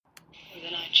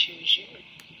choose you.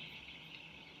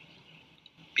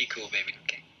 Be cool, baby.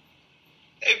 Okay.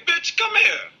 Hey, bitch, come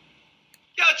here.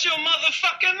 Got your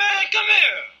motherfucking man. Come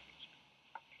here.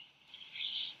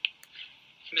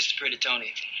 Mr. Pretty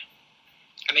Tony,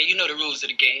 I mean, you know the rules of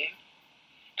the game.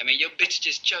 I mean, your bitch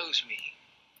just chose me.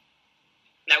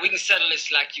 Now, we can settle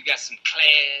this like you got some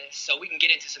class, so we can get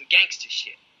into some gangster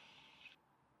shit.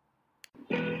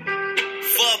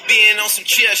 Fuck being on some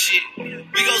chill shit. We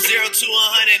go 0 to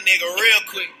 100, nigga, real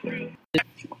quick.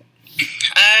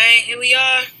 Alright, here we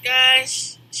are,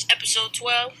 guys. It's episode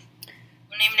 12.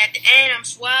 We're naming at the end. I'm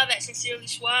Suave at Sincerely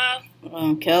Suave.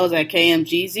 Kel's at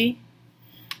KMGZ.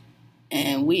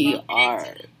 And we are,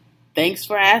 thanks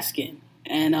for asking.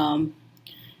 And I'm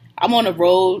on the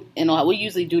road, and we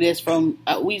usually do this from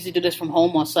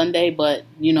home on Sunday, but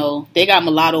you know they got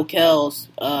mulatto Kel's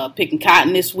picking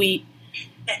cotton this week,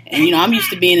 and you know I'm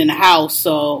used to being in the house,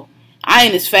 so I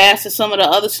ain't as fast as some of the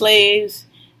other slaves,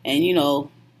 and you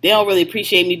know they don't really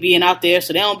appreciate me being out there,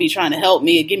 so they don't be trying to help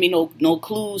me or give me no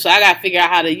clues. So I got to figure out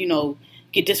how to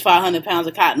get this 500 pounds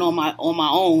of cotton on my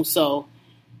own. So.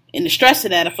 In the stress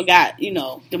of that, I forgot,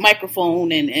 the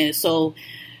microphone, and so,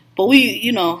 but we,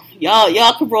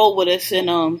 y'all can roll with us,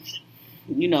 and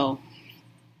we gonna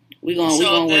work it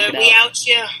out. We out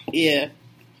here. Yeah.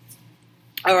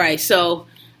 All right. So,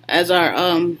 as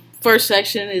our first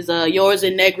section is yours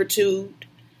in negritude.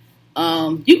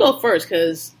 You go first,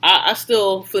 cause I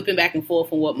still flipping back and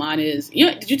forth on what mine is.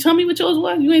 Did you tell me what yours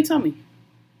was? You ain't tell me.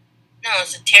 No,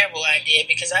 it's a terrible idea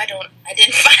because I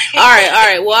didn't find it. All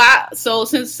right. Well, so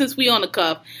since we on the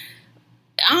cuff,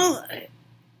 I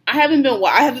haven't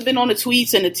been on the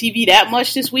tweets and the TV that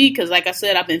much this week because, like I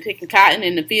said, I've been picking cotton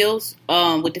in the fields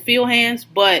with the field hands.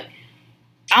 But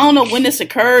I don't know when this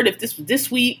occurred, if this was this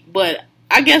week. But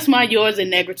I guess my yours in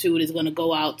negritude is going to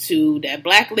go out to that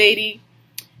black lady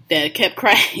that kept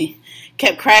crashing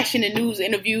the news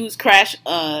interviews,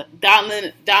 Don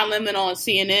Lemon on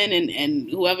CNN and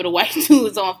whoever the white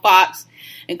dude is on Fox,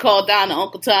 and called Don the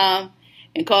Uncle Tom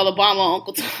and called Obama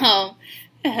Uncle Tom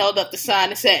and held up the sign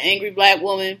that said angry black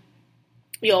woman.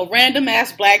 Random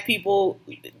ass black people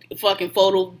fucking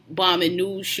photo bombing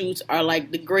news shoots are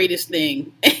like the greatest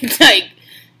thing. Like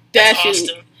that's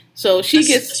awesome. So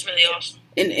that's really awesome.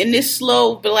 In this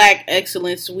slow black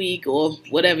excellence week or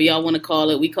whatever y'all want to call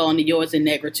it, we calling it yours in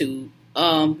negritude.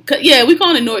 We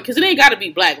call it because it ain't got to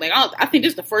be black. Like I think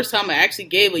this is the first time I actually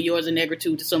gave a yours in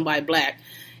negritude to somebody black.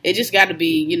 It just got to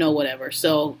be whatever.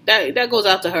 So that goes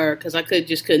out to her because I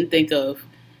couldn't think of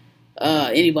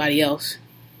anybody else.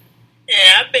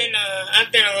 Yeah, I've been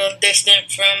a little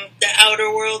distant from the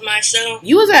outer world myself.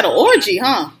 You was at an orgy,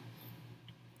 huh?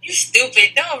 You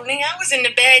stupid! No, nigga, I was in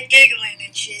the bed giggling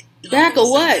and shit. Back of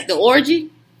what? The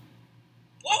orgy?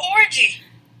 What orgy?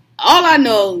 All I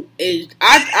know is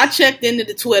I checked into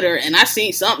the Twitter and I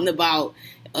seen something about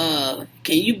can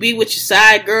you be with your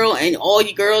side girl and all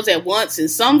your girls at once and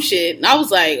some shit, and I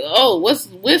was like, oh,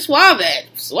 where's Suave at?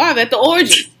 Suave at the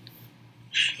orgy.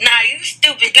 Nah, you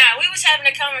stupid. Nah, we was having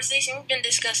a conversation. We've been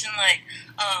discussing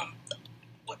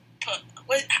what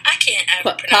I can't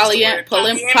pronounce the word.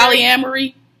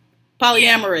 Polyamory.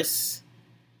 Polyamorous.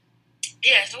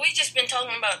 Yeah, so we just been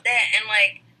talking about that, and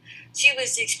she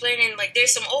was explaining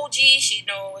there's some OGs she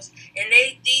knows, and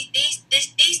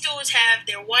these dudes have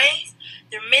their wife,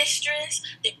 their mistress,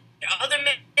 their other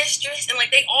mistress, and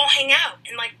they all hang out,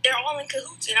 and they're all in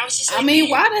cahoots. And I was just why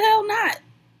the hell not?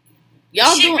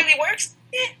 Y'all shit really works.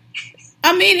 Yeah.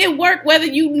 It worked whether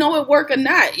you know it work or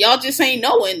not. Y'all just ain't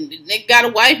knowing. They got a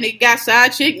wife, they got side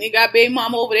chick, they got baby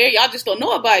mama over there. Y'all just don't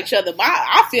know about each other. But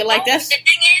I feel like that's... The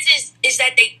thing is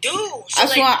that they do. So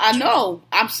that's why I know.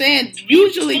 I'm saying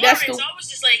usually that's the... So I was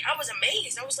just I was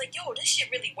amazed. I was like, yo, this shit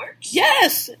really works.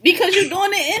 Yes, because you're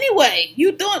doing it anyway.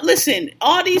 Listen,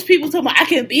 all these people talking about, I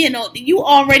can be in... You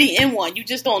already in one. You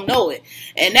just don't know it.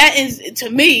 And that is, to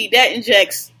me, that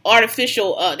injects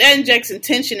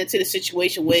intention into the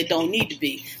situation where it don't need to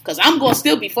be. Because I'm going to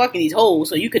still be fucking these hoes.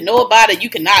 So you can know about it, you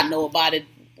cannot know about it.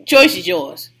 Choice is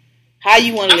yours. How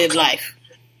you want to live life.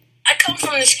 I come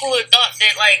from the school of thought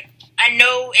that, I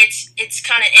know it's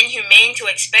kind of inhumane to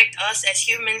expect us as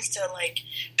humans to,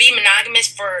 be monogamous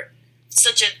for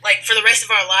for the rest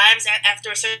of our lives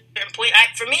after a certain point.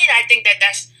 For me, I think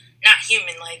that's not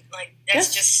human.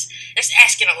 That's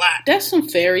asking a lot. That's some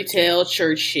fairy tale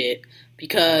church shit.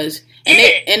 Because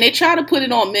they try to put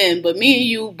it on men, but me and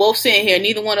you both sitting here,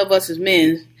 neither one of us is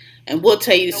men, and we'll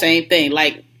tell you the same thing.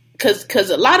 Because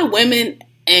a lot of women,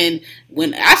 and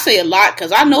when I say a lot,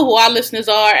 because I know who our listeners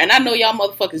are, and I know y'all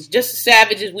motherfuckers just as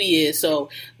savage as we is.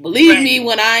 So believe me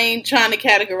when I ain't trying to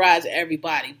categorize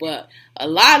everybody, but a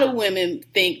lot of women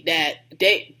think that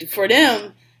for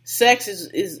them sex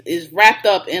is wrapped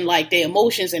up in like their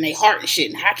emotions and their heart and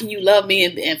shit. And how can you love me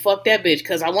and fuck that bitch?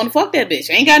 Because I want to fuck that bitch.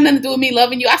 Ain't got nothing to do with me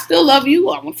loving you. I still love you.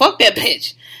 I want to fuck that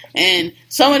bitch. And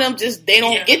some of them just, they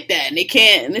don't get that, and they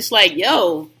can't. And it's like,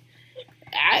 yo,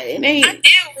 it ain't. I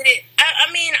deal with it. I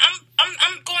mean,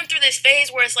 I'm going through this phase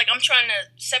where it's like I'm trying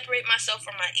to separate myself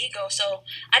from my ego. So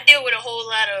I deal with a whole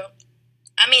lot of.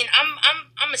 I mean,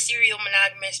 I'm a serial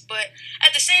monogamist, but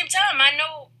at the same time, I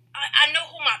know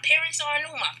who my parents are. I know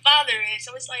who my father is.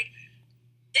 So it's like,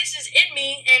 this is in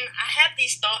me, and I have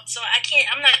these thoughts. So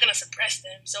I'm not gonna suppress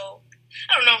them. So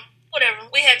I don't know. Whatever.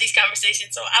 We have these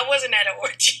conversations. So I wasn't at an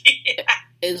orgy.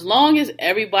 As long as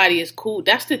everybody is cool,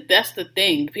 that's the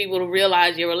thing. People to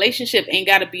realize your relationship ain't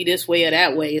got to be this way or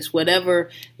that way. It's whatever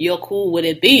you're cool with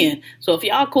it being. So if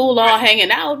y'all cool all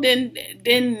hanging out, then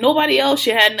nobody else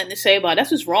should have nothing to say about it.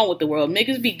 That's what's wrong with the world.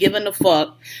 Niggas be giving a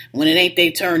fuck when it ain't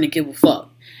their turn to give a fuck.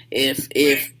 If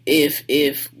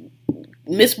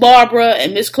Miss Barbara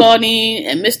and Miss Claudine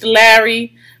and Mr.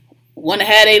 Larry want to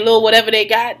have a little whatever they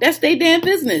got, that's their damn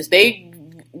business. They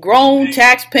grown,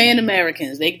 tax-paying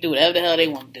Americans. They can do whatever the hell they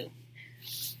want to do.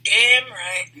 Damn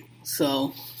right.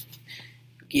 So,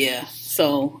 yeah.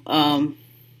 So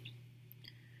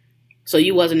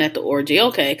you wasn't at the orgy,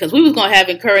 okay? Because we was gonna have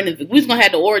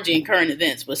the orgy in current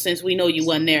events, but since we know you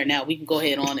wasn't there, now we can go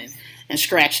ahead on and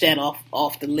scratch that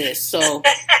off the list. So.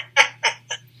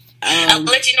 I'll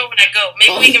let you know when I go.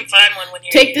 Maybe we can find one when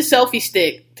you're Take here. the selfie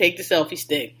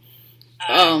stick.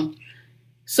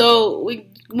 So we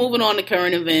moving on to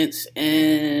current events,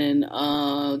 and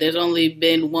there's only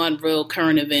been one real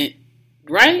current event,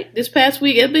 right? This past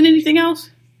week. Has been anything else?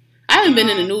 I haven't been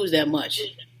in the news that much.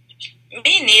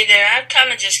 Me neither. I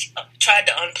kind of just tried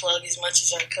to unplug as much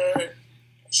as I could.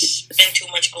 It's been too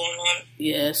much going on.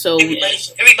 Yeah, so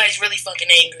everybody's really fucking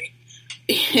angry.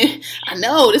 I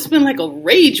know, this has been like a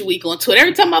rage week on Twitter.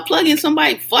 Every time I plug in,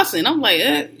 somebody fussing. I'm like,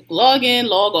 log in,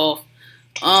 log off.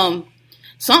 I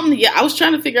was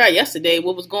trying to figure out yesterday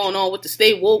what was going on with the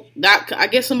Stay Woke. I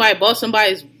guess somebody bought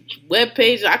somebody's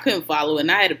webpage. I couldn't follow it,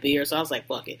 and I had a beer, so I was like,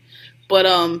 fuck it. But,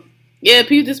 yeah,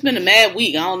 people, it's been a mad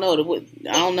week. I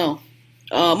don't know.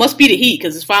 Must be the heat,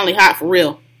 because it's finally hot for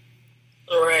real.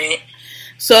 Right.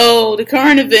 So, the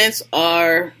current events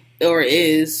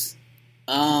is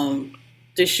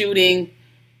the shooting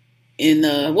in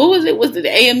what was it? Was it the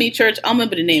AME church? I don't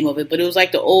remember the name of it, but it was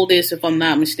like the oldest, if I'm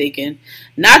not mistaken.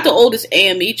 Not the oldest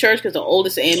AME church, because the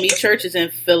oldest AME church is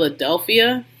in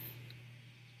Philadelphia.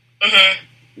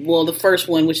 Mm-hmm. Well, the first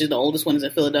one, which is the oldest one, is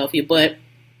in Philadelphia, but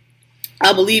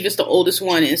I believe it's the oldest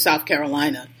one in South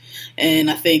Carolina.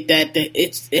 And I think that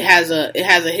it has a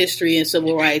history in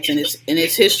civil rights, and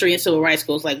its history in civil rights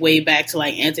goes like way back to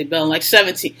like antebellum, like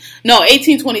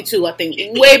 1822, I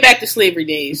think, way back to slavery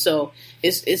days. So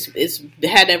it's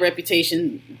had that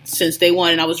reputation since day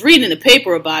one. And I was reading in the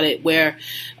paper about it, where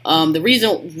the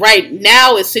reason right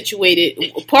now is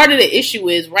situated. Part of the issue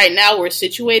is right now where it's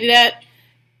situated at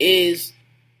is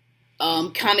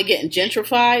kind of getting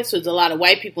gentrified, so there's a lot of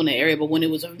white people in the area. But when it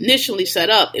was initially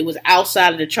set up, it was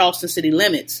outside of the Charleston city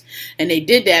limits, and they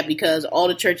did that because all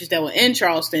the churches that were in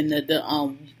Charleston,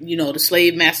 the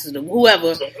slave masters,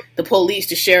 whoever, the police,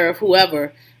 the sheriff,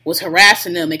 whoever was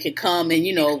harassing them, and could come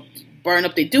and burn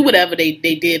up. They do whatever they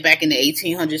did back in the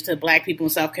 1800s to black people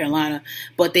in South Carolina,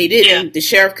 but they didn't. Yeah. The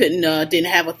sheriff didn't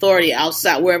have authority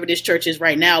outside wherever this church is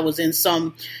right now. Was in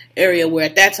some area where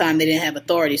at that time they didn't have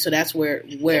authority, so that's where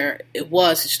it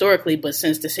was historically. But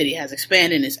since the city has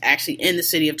expanded, it's actually in the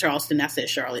city of Charleston. I said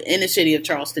Charlotte, in the city of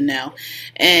Charleston now,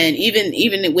 and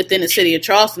even within the city of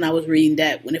Charleston, I was reading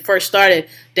that when it first started,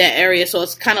 that area. So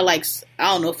it's kind of like,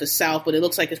 I don't know if it's south, but it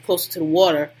looks like it's closer to the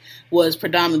water. Was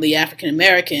predominantly African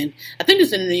American. I think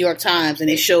it's in the New York Times, and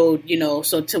they showed,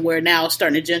 so to where now it's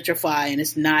starting to gentrify, and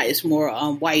it's more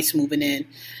whites moving in,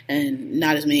 and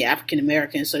not as many African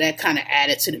Americans. So that kind of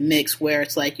added to the mix, where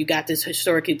it's like you got this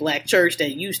historically black church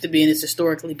that used to be in this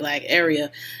historically black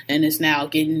area, and it's now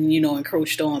getting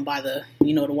encroached on by the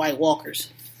the White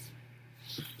Walkers.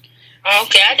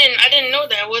 Okay, I didn't know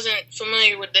that. I wasn't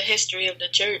familiar with the history of the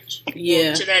church.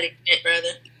 Yeah, to that extent,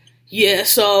 rather. Yeah,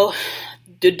 so.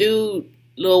 The dude,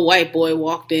 little white boy,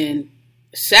 walked in,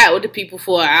 sat with the people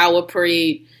for an hour,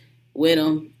 prayed with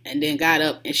them, and then got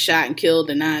up and shot and killed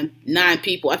the nine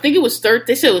people. I think it was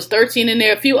they said it was 13 in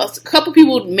there. A couple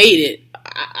people made it.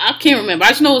 I can't remember. I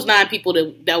just know it was 9 people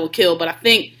that were killed. But I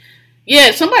think,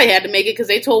 somebody had to make it because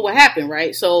they told what happened,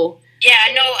 right? So. Yeah,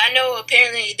 I know.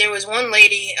 Apparently, there was one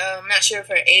lady. I'm not sure of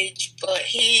her age, but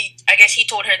I guess he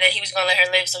told her that he was going to let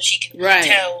her live so she could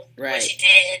tell what she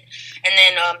did. And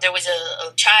then there was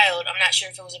a child. I'm not sure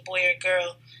if it was a boy or a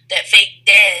girl that faked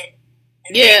dead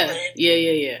in Yeah, England.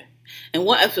 yeah. And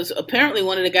apparently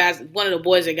one of the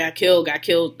boys that got killed,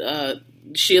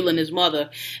 shielding his mother.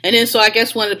 And then so I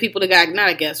guess one of the people that got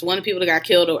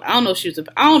killed. Or I don't know if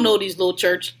I don't know these little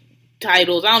church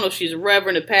titles. I don't know if she's a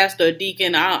reverend, a pastor, a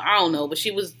deacon. I don't know, but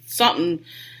she was something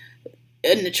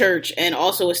in the church, and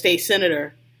also a state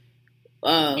senator.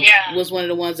 Was one of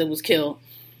the ones that was killed.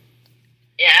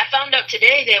 Yeah, I found out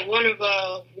today that one of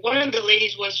the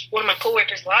ladies was one of my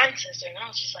coworkers' line sister, and I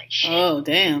was just like, shit. Oh,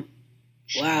 damn.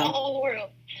 Wow. Small world.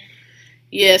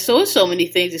 Yeah, so there's so many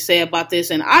things to say about this,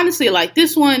 and honestly, like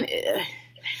this one,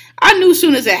 I knew as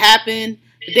soon as it happened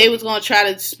they was going to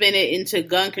try to spin it into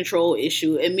gun control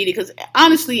issue immediately, because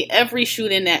honestly, every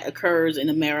shooting that occurs in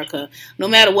America, no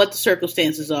matter what the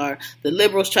circumstances are, the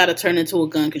liberals try to turn into a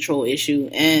gun control issue.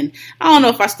 And I don't know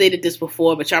if I stated this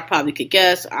before, but y'all probably could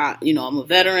guess. I'm a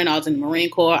veteran. I was in the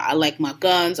Marine Corps. I like my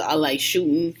guns. I like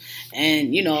shooting,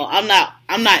 and I'm not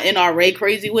NRA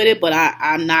crazy with it, but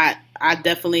I'm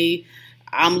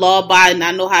law abiding.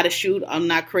 I know how to shoot. I'm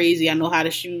not crazy. I know how to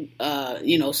shoot,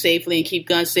 safely and keep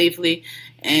guns safely.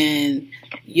 And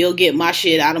you'll get my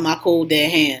shit out of my cold dead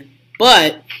hand.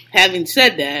 But having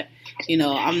said that,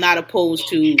 I'm not opposed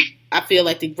to. I feel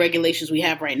like the regulations we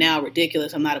have right now are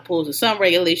ridiculous. I'm not opposed to some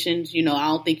regulations. I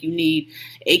don't think you need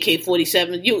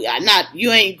AK-47.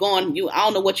 I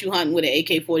don't know what you hunting with an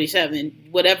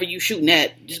AK-47. Whatever you shooting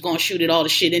at, just gonna shoot at all the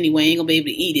shit anyway. Ain't gonna be able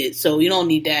to eat it. So you don't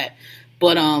need that.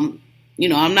 But I'm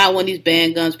not one of these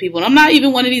banned guns people. And I'm not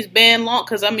even one of these banned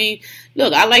because,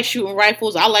 look, I like shooting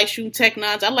rifles. I like shooting Tech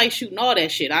 9s. I like shooting all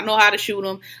that shit. I know how to shoot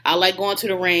them. I like going to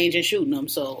the range and shooting them.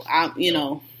 So, I'll be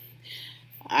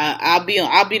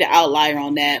the outlier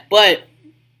on that. But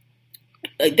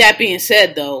that being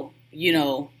said, though,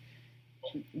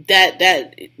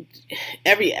 that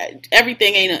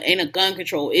everything ain't a gun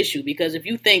control issue, because if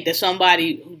you think that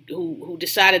somebody who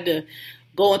decided to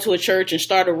go into a church and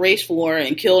start a race war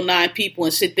and kill 9 people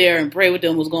and sit there and pray with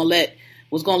them was gonna let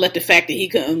the fact that he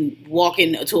couldn't walk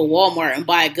into a Walmart and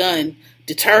buy a gun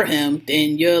deter him,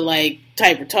 then you're like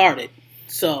type retarded.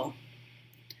 So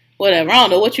whatever. I don't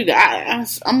know what you got.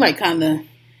 I'm like kind of.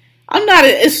 I'm not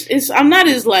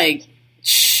as like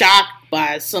shocked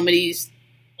by some of these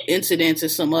incidents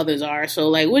as some others are. So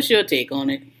like, what's your take on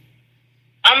it?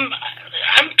 I'm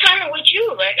kind of with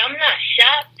you. Like, I'm not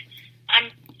shocked.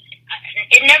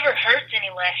 It never hurts any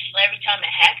less every time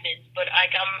it happens. But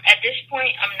like, at this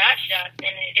point, I'm not shocked,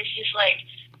 and it's just like,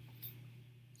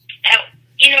 I don't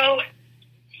know.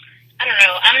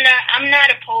 I'm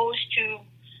not opposed to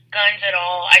guns at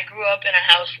all. I grew up in a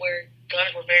house where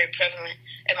guns were very prevalent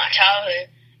in my childhood,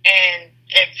 and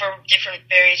for different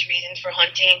various reasons, for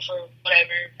hunting, for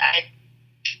whatever.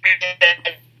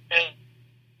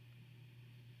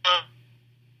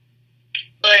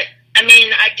 But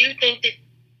I do think that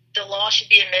the law should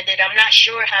be amended. I'm not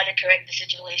sure how to correct the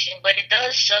situation, but it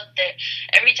does suck that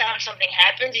every time something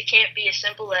happens, it can't be as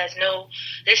simple as, no,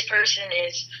 this person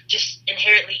is just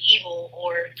inherently evil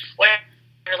or whatever.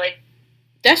 Like,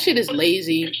 that shit is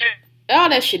lazy. All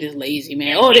that shit is lazy,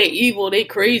 man. Oh, they evil, they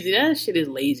crazy. That shit is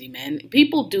lazy, man.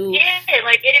 People do. Yeah,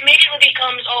 like, it immediately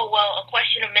becomes, a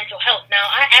question of mental health. Now,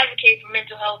 I advocate for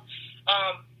mental health,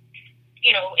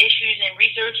 issues and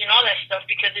research and all that stuff,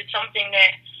 because it's something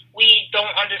that we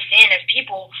don't understand as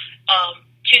people,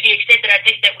 to the extent that I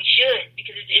think that we should,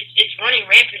 because it's running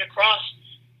rampant across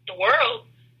the world.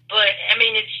 But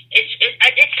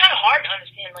it's kind of hard to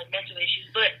understand, like, mental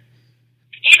issues. But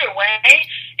either way,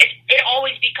 it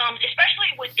always becomes,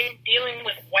 especially within dealing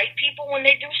with white people, when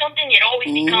they do something, it always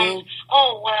becomes,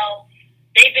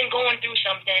 they've been going through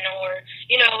something, or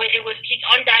he's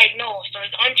undiagnosed, or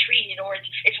it's untreated, or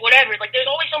it's whatever. Like, there's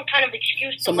always some kind of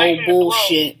excuse to lessen the blow.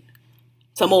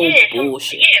 Some old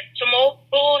bullshit. Some old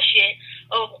bullshit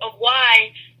of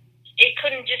why it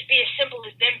couldn't just be as simple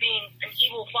as them being an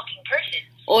evil fucking person.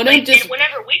 Or and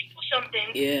whenever we do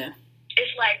something,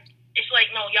 it's like,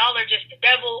 no, y'all are just the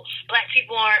devil. Black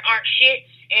people aren't shit,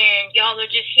 and y'all are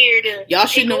just here to. Y'all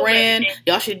shouldn't have ran.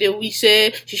 Y'all should have did what we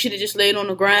said. She should have just laid on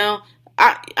the ground.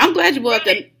 I'm glad you brought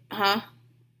that, huh?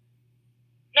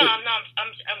 No,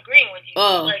 I'm agreeing with you.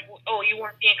 Like, you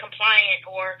weren't being compliant,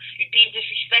 or you're being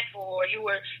disrespectful, or you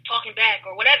were talking back,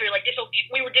 or whatever. Like,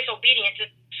 we were disobedient to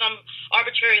some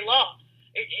arbitrary law.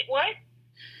 What?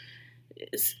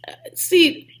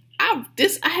 See, I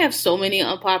have so many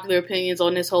unpopular opinions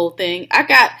on this whole thing.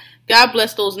 God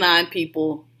bless those 9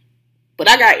 people, but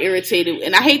I got irritated,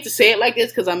 and I hate to say it like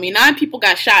this, because 9 people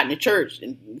got shot in the church,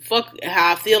 and fuck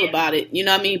how I feel about it, you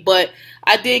know what I mean? But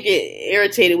I did get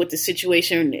irritated with the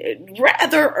situation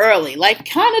rather early, like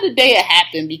kind of the day it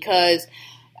happened, because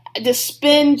the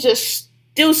spin just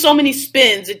there was so many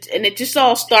spins, and it just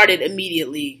all started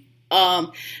immediately.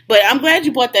 But I'm glad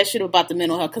you brought that shit about the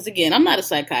mental health, because again, I'm not a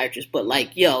psychiatrist, but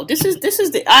like, yo,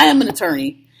 I am an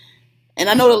attorney, and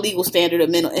I know the legal standard of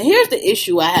mental. And here's the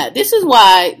issue I have. This is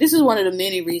one of the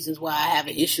many reasons why I have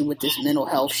an issue with this mental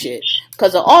health shit,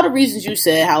 because of all the reasons you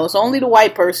said, how it's only the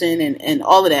white person and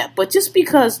all of that. But just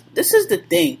because this is the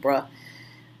thing, bruh.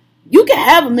 You can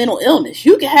have a mental illness.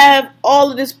 You can have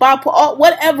all of this bipolar,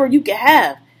 whatever you can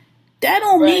have. That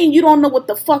don't mean you don't know what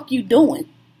the fuck you doing.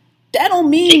 That don't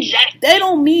mean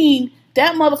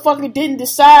that motherfucker didn't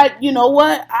decide, you know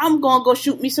what, I'm gonna go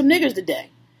shoot me some niggas today.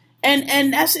 And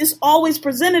it's always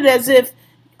presented as if,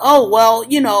 oh well,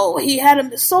 you know, he had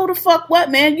him. So the fuck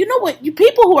what, man? You know what? You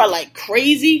people who are like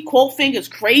crazy, quote fingers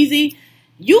crazy,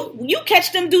 you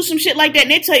catch them do some shit like that,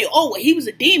 and they tell you, oh, well, he was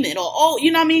a demon, or oh,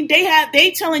 you know what I mean?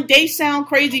 They sound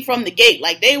crazy from the gate,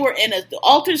 like they were in the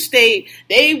altered state.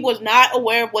 They was not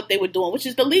aware of what they were doing, which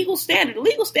is the legal standard. The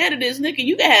legal standard is, nigga,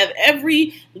 you can have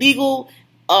every legal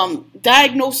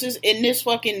diagnosis in this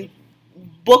fucking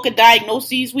book of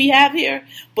diagnoses we have here,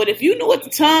 but if you knew at the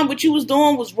time what you was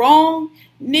doing was wrong,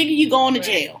 nigga, you going to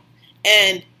jail.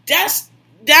 And that's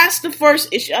the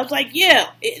first issue. I was like,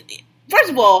 yeah. First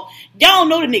of all, y'all don't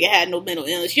know the nigga had no mental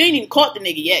illness. You ain't even caught the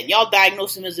nigga yet. Y'all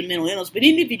diagnosed him as a mental illness. But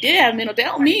even if he did have mental, that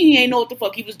don't mean he ain't know what the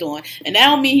fuck he was doing. And that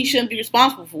don't mean he shouldn't be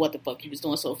responsible for what the fuck he was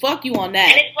doing. So fuck you on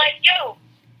that. And it's like, yo,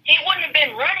 he wouldn't have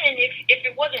been running if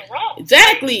it wasn't wrong.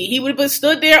 Exactly. He would have been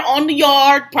stood there on the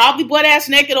yard, probably butt-ass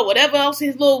naked or whatever else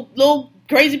his little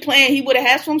crazy plan he would have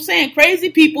had. So I'm saying,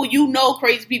 crazy people, you know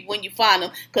crazy people when you find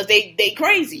them because they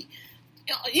crazy.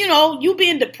 You know, you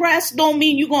being depressed don't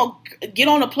mean you going to get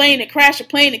on a plane and crash a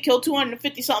plane and kill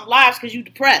 250-something lives because you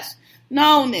depressed.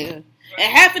 No, nigga. Right.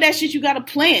 And half of that shit you got to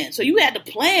plan. So you had to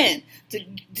plan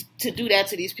to do that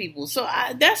to these people. So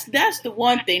that's the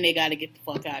one thing they got to get the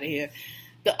fuck out of here.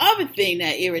 The other thing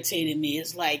that irritated me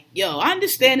is like, yo, I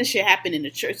understand this shit happened in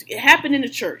the church. It happened in the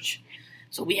church.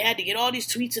 So we had to get all these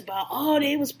tweets about, oh,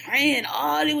 they was praying,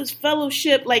 oh, they was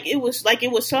fellowship, like it was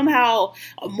somehow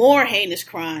a more heinous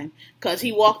crime because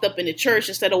he walked up in the church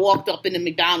instead of walked up in the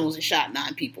McDonald's and shot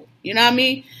 9 people. You know what I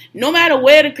mean? No matter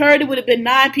where it occurred, it would have been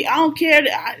 9 people. I don't care.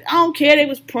 I don't care they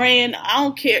was praying. I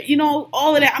don't care. You know,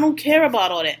 all of that. I don't care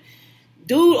about all that.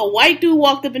 A white dude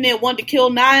walked up in there, wanted to kill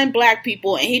 9 black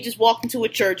people, and he just walked into a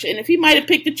church. And if he might have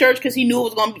picked the church because he knew it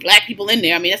was going to be black people in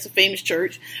there, I mean, that's a famous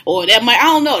church. Or I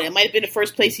don't know, that might have been the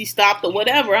first place he stopped or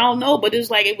whatever. I don't know. But it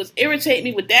was like, it was irritating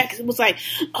me with that because it was like,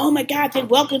 oh my God, they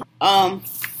welcome.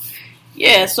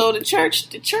 Yeah, so the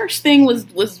church thing was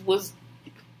it was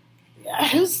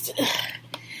I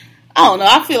don't know.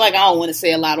 I feel like I don't want to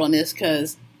say a lot on this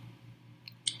because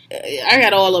I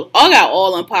got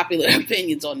all unpopular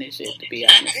opinions on this shit, to be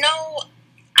honest. No,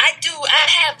 I do. I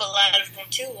have a lot of them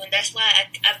too, and that's why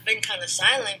I've been kind of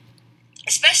silent,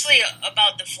 especially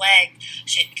about the flag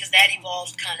shit, because that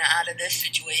evolved kind of out of this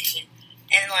situation.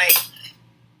 And like,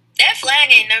 that flag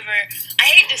ain't never, I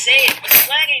hate to say it, but the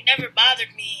flag ain't never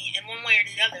bothered me in one way or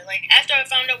the other. Like, after I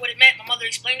found out what it meant, my mother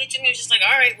explained it to me. It was just like,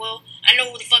 all right, well, I know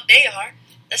who the fuck they are.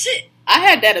 That's it. I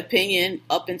had that opinion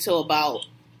up until about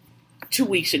 2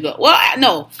 weeks ago. Well,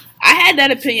 no, I had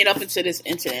that opinion up until this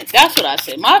incident. That's what I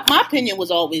said. My opinion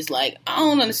was always like, I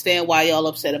don't understand why y'all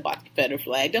upset about the Confederate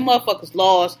flag. Them motherfuckers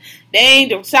lost.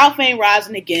 The South ain't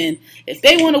rising again. If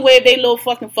they want to wave their little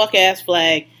fucking fuck ass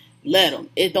flag, let them.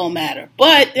 It don't matter.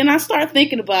 But then I started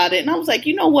thinking about it, and I was like,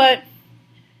 you know what?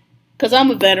 Because I'm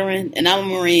a veteran and I'm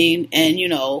a Marine, and you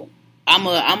know, I'm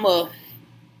a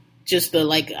just the,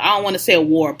 like, I don't want to say a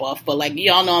war buff, but like,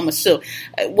 y'all know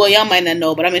well, y'all might not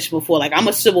know, but I mentioned before, like, I'm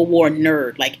a Civil War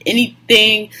nerd. Like,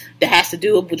 anything that has to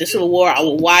do with the Civil War, I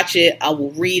will watch it, I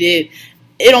will read it.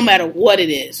 It don't matter what it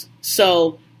is.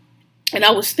 So, and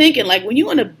I was thinking, like, when you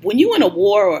in a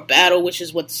war or a battle, which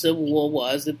is what the Civil War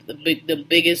was, the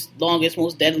biggest, longest,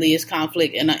 most deadliest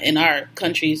conflict in our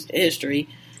country's history,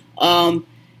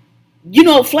 you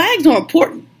know, flags are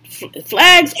important.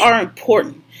 Flags are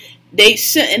important.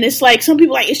 And it's like, some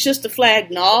people like, it's just a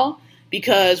flag. No,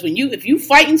 because if you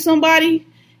fighting somebody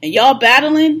and y'all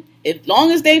battling, as long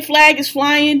as their flag is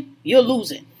flying, you're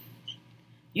losing.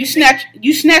 You snatch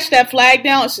that flag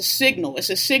down, it's a signal. It's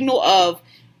a signal of,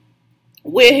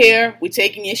 we're here, we're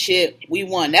taking your shit, we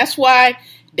won. That's why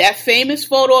that famous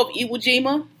photo of Iwo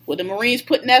Jima, with the Marines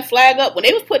putting that flag up, when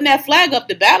they was putting that flag up,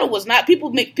 the battle was not,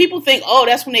 people think, oh,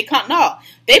 that's when they come. No,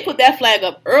 they put that flag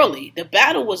up early. The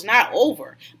battle was not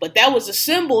over, but that was a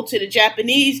symbol to the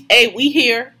Japanese, hey, we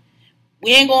here,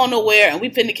 we ain't going nowhere, and we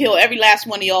finna kill every last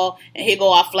one of y'all, and here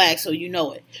go our flag, so you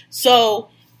know it. So,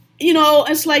 you know,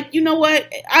 it's like, you know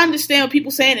what, I understand what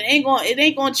people saying, it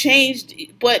ain't going to change,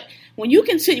 but when you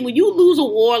lose a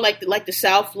war like the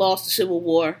South lost the Civil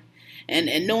War,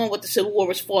 and knowing what the Civil War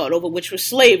was fought over, which was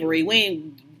slavery,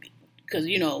 because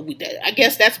I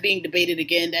guess that's being debated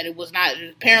again, that it was not.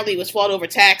 Apparently, it was fought over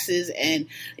taxes and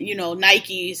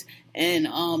Nikes and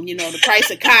the price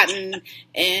of cotton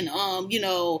and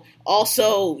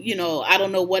also I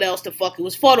don't know what else the fuck. It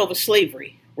was fought over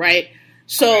slavery, right?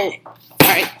 So, all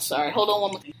right, sorry, hold on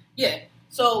one more. Yeah,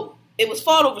 so it was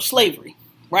fought over slavery,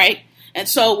 right? And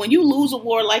so when you lose a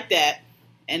war like that,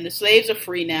 and the slaves are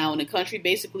free now, and the country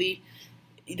basically,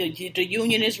 the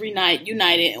Union is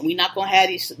united, and we're not gonna have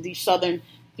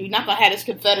we're not gonna have this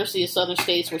confederacy of southern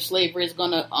states where slavery is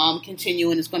gonna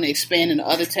continue and it's gonna expand into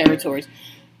other territories.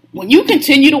 When you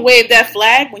continue to wave that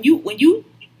flag, when you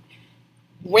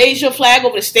raise your flag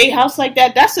over the state house like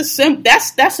that, that's a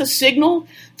signal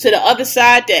to the other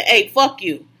side that, hey, fuck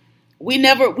you. We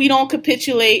don't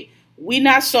capitulate. We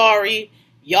not sorry.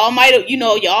 Y'all might have,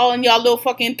 y'all and y'all little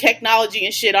fucking technology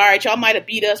and shit. All right, y'all might have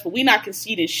beat us, but we not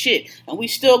conceding shit, and we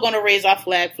still gonna raise our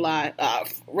flag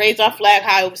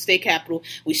high over state capitol.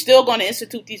 We still gonna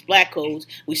institute these black codes.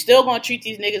 We still gonna treat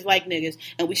these niggas like niggas,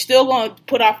 and we still gonna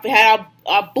have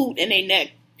our boot in their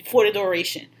neck for the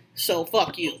duration. So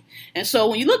fuck you. And so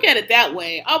when you look at it that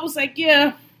way, I was like,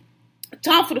 yeah,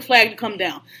 time for the flag to come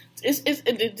down.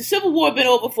 The Civil War been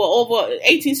over for over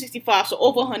 1865, so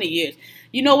over 100 years.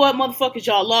 You know what, motherfuckers?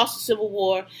 Y'all lost the Civil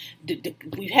War.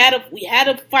 We had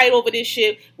a fight over this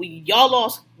shit. Y'all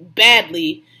lost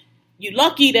badly. You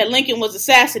lucky that Lincoln was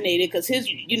assassinated, because his,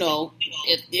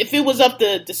 if it was up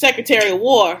to the Secretary of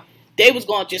War, they was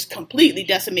going to just completely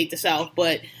decimate the South.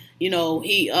 But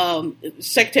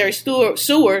Secretary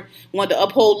Seward wanted to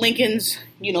uphold Lincoln's,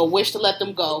 wish to let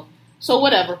them go. So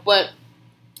whatever, but.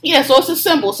 Yeah, so it's a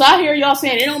symbol. So I hear y'all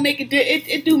saying it do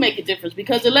make a difference,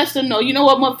 because it lets them know, you know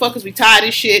what, motherfuckers, we tired of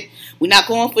this shit. We're not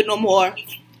going for it no more.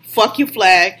 Fuck your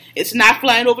flag. It's not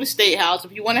flying over the state house.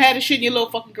 If you want to have this shit in your little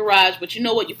fucking garage, but you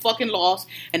know what, you fucking lost.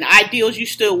 And the ideals you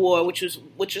still wore, which was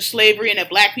slavery, and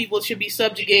that black people should be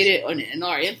subjugated and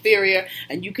are inferior,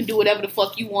 and you can do whatever the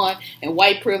fuck you want, and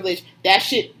white privilege, that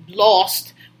shit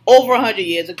lost over 100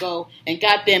 years ago, and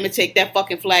goddamn it, take that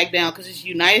fucking flag down, because it's the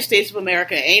United States of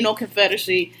America. It ain't no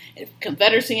Confederacy. If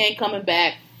Confederacy ain't coming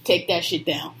back, take that shit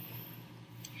down.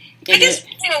 I guess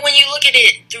when you look at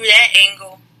it through that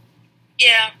angle,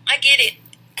 yeah, I get it.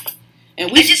 And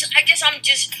I guess I'm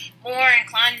just more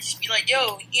inclined to just be like,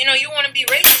 yo, you want to be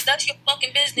racist? That's your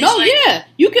fucking business. No, yeah,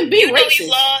 you can be racist.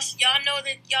 You lost. Y'all know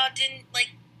that y'all didn't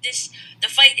like this. The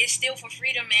fight is still for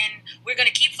freedom, and we're gonna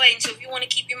keep fighting. So if you want to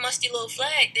keep your musty little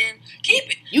flag, then keep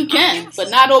it. You can, but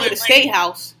not over the state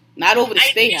house. Not over the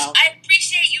state house. I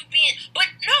appreciate you being, but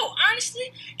no,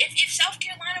 honestly, if South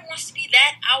Carolina wants to be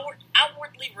that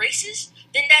outwardly racist,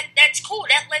 then that's cool.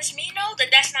 That lets me know that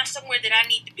that's not somewhere that I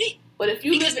need to be. But if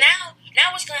you now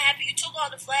what's gonna happen? You took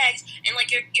all the flags, and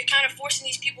like you're kind of forcing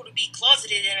these people to be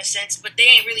closeted in a sense, but they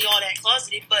ain't really all that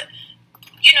closeted, but.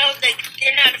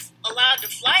 They're not allowed to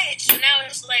fly it. So now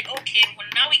it's like, okay, well,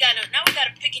 now we gotta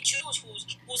pick and choose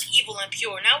who's evil and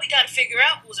pure. Now we gotta figure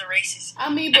out who's a racist.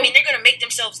 I mean, they're gonna make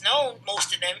themselves known,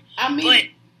 most of them. But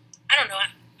I don't know.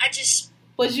 I just.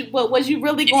 Was you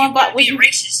really going by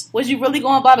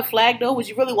the flag though? Was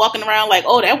you really walking around like,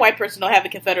 oh, that white person don't have a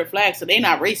Confederate flag, so they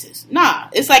not racist? Nah,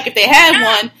 it's like if they had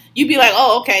one, you'd be like,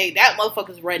 oh, okay, that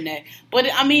motherfucker's redneck. But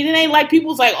I mean, it ain't like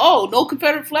people's like, oh, no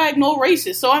Confederate flag, no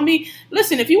racist. So I mean,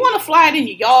 listen, if you want to fly it in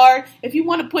your yard, if you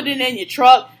want to put it in your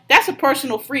truck, that's a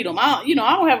personal freedom. I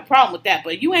don't have a problem with that.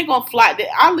 But you ain't gonna fly.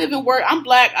 I live and work. I'm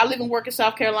black. I live and work in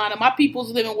South Carolina. My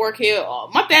peoples live and work here.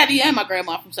 My daddy and my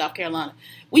grandma from South Carolina.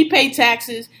 We pay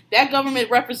taxes. That government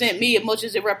represent me as much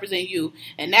as it represent you.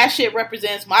 And that shit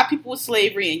represents my people with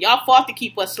slavery. And y'all fought to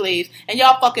keep us slaves. And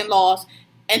y'all fucking lost.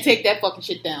 And take that fucking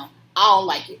shit down. I don't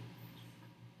like it.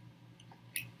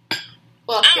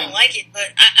 I don't like it, but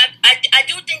I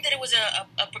do think that it was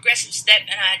a progressive step,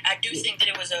 and I do think that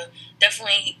it was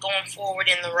definitely going forward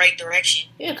in the right direction.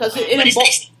 Yeah, because it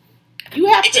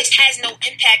just has no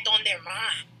impact on their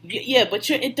mind. Yeah, but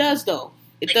it does though.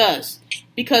 It does.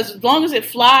 Because as long as it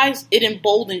flies, it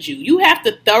emboldens you. You have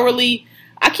to thoroughly.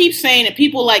 I keep saying that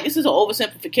people like this is an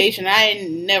oversimplification. I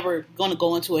ain't never going to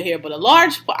go into it here, but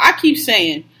I keep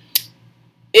saying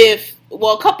a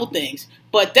couple things.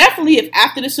 But definitely, if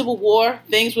after the Civil War,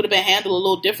 things would have been handled a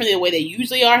little differently the way they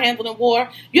usually are handled in war,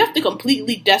 you have to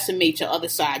completely decimate your other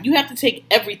side. You have to take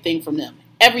everything from them.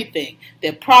 Everything.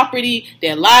 Their property,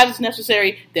 their lives if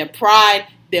necessary, their pride,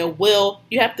 their will.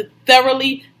 You have to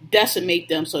thoroughly decimate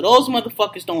them so those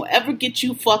motherfuckers don't ever get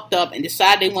you fucked up and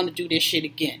decide they want to do this shit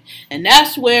again. And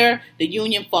that's where the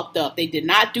Union fucked up. They did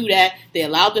not do that. They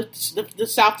allowed the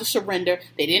South to surrender.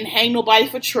 They didn't hang nobody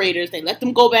for traitors. They let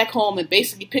them go back home and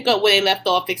basically pick up where they left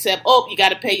off, except, you got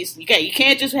to pay. You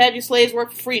can't just have your slaves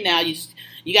work for free now. You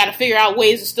got to figure out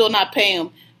ways to still not pay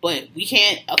them, but we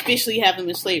can't officially have them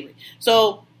in slavery.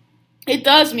 So it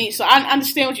does mean, so I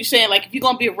understand what you're saying. Like, if you're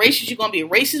going to be a racist, you're going to be a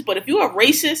racist. But if you're a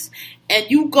racist and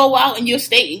you go out in your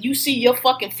state and you see your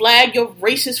fucking flag, your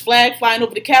racist flag flying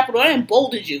over the Capitol, that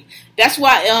emboldens you. That's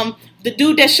why the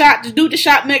dude that shot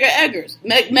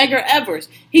Medgar Evers,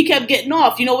 he kept getting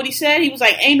off. You know what he said? He was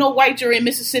like, ain't no white jury in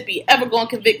Mississippi ever going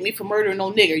to convict me for murdering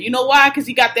no nigger. You know why? Because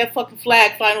he got that fucking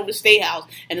flag flying over the State House.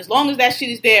 And as long as that shit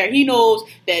is there, he knows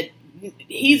that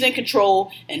he's in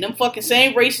control, and them fucking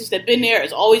same racists that been there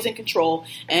is always in control.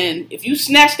 And if you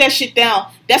snatch that shit down,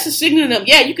 that's a signal to them.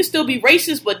 Yeah, you can still be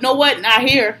racist, but know what? Not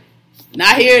here.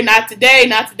 Not here, not today,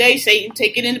 not today. Satan,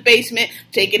 take it in the basement,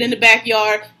 take it in the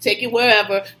backyard, take it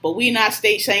wherever, but we not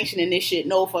state sanctioning this shit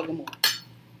no fucking more.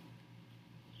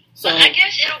 So I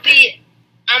guess it'll be,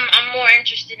 I'm more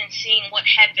interested in seeing what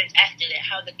happens after that,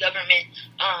 how the government,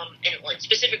 and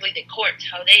specifically the courts,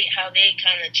 how they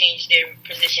kind of change their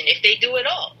position, if they do at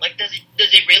all. Like, does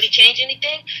it really change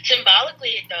anything? Symbolically,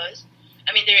 it does.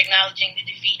 I mean, they're acknowledging the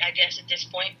defeat, I guess, at this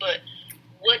point. But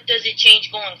what does it change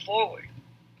going forward?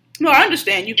 No, I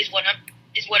understand you.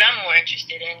 Is what I'm more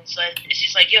interested in. It's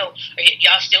just like, yo,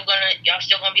 y'all still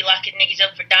gonna be locking niggas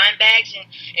up for dime bags and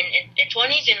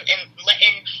 20s and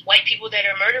letting white people that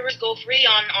are murderers go free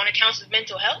on accounts of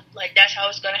mental health? Like, that's how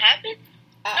it's gonna happen?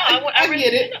 I really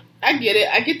get it. I get it.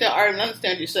 I get the argument. I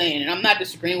understand what you're saying, and I'm not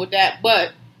disagreeing with that.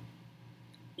 But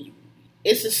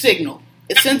it's a signal.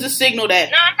 It sends a signal that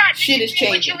I'm not shit is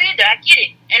changing. With you either. I get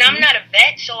it, and I'm not a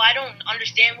vet, so I don't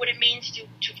understand what it means to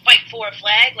fight for a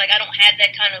flag. Like, I don't have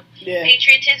that kind of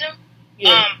patriotism.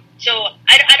 Yeah. So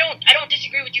I don't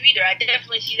disagree with you either. I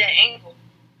definitely see that angle.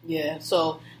 Yeah.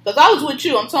 So, because I was with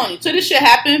you, I'm telling you, till this shit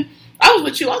happened, I was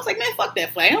with you. I was like, man, fuck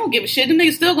that flag. I don't give a shit. The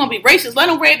niggas still gonna be racist. Let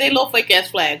them wear their little fake ass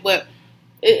flag, but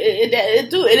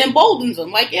it emboldens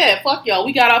them. Like, yeah, fuck y'all.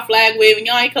 We got our flag waving.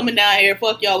 Y'all ain't coming down here.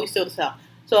 Fuck y'all. We still the South.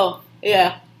 So.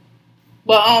 Yeah,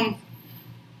 but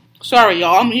sorry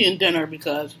y'all, I'm eating dinner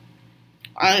because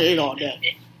I ate all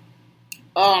day.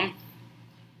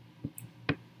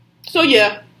 So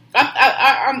yeah,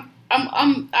 I'm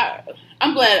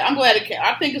glad it came.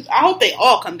 I hope they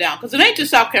all come down because it ain't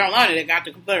just South Carolina that got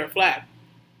the Confederate flag.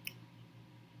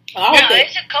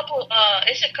 It's a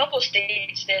couple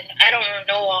states that I don't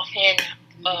know offhand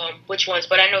which ones,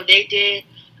 but I know they did.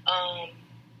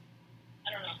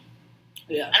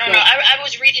 Yeah, I don't know. I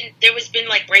was reading, there was been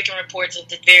like breaking reports of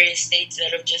the various states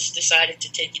that have just decided to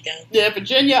take it down. Yeah,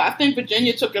 Virginia, I think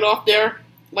Virginia took it off their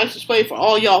license plate for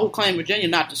all y'all who claim Virginia,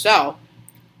 not the South.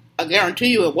 I guarantee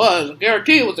you it was. I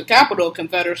guarantee it was the capital of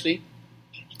Confederacy.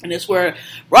 And it's where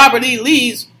Robert E.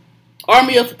 Lee's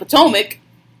Army of the Potomac,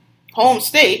 home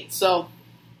state. So,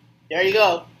 there you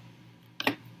go.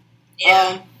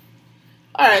 Yeah.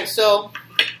 Alright, so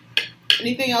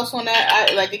anything else on that?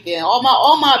 Again,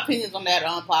 all my opinions on that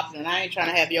are unpopular, and I ain't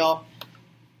trying to have y'all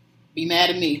be mad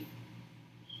at me.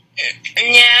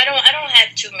 Yeah, I don't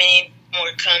have too many more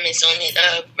comments on it.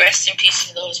 Rest in peace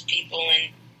to those people,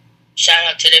 and shout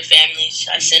out to their families.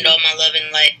 I send all my love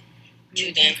and light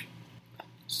to them.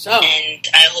 So, and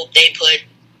I hope they put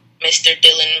Mr.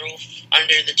 Dylan Roof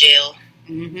under the jail.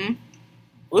 Mm-hmm.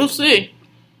 We'll see.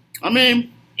 I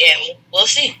mean, yeah, we'll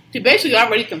see. He basically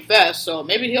already confessed, so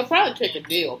maybe he'll probably take a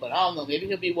deal, but I don't know. Maybe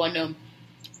he'll be one of them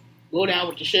go down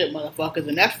with the shit motherfuckers,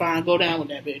 and that's fine. Go down with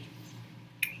that bitch.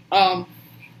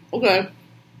 Okay.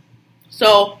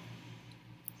 So,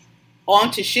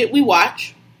 on to shit we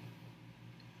watch,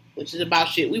 which is about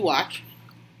shit we watch.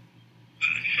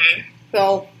 Mm-hmm.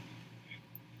 So,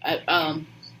 I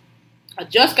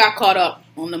just got caught up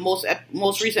on the most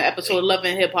recent episode of Love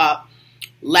and Hip Hop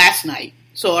last night.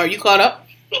 So, are you caught up?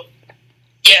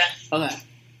 Yeah. Okay.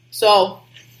 So,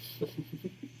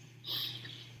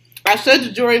 I said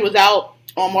the jury was out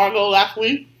on Margot last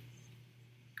week.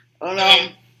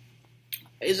 And,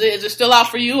 is it still out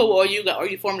for you, or are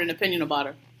you formed an opinion about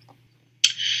her?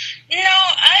 No,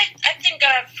 I think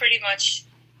I figured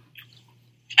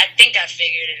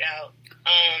it out.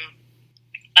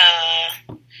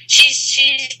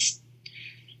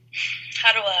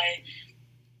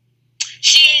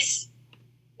 She's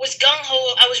was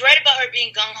gung-ho. I was right about her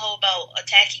being gung-ho about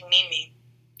attacking Mimi.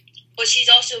 But she's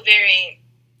also very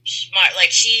smart.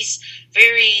 Like, she's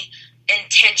very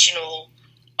intentional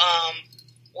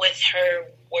with her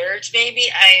words,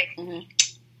 maybe.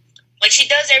 Like, she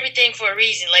does everything for a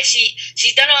reason. Like,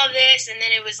 she's done all this, and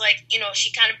then it was like, you know,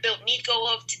 she kind of built Nico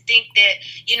up to think that,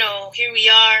 you know, here we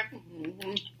are.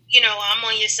 Mm-hmm. You know, I'm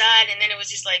on your side, and then it was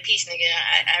just like, peace,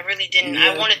 nigga. I really didn't.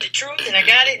 Yeah. I wanted the truth, and I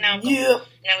got it, and now I'm going. And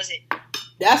that was it.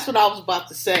 That's what I was about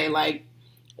to say. Like,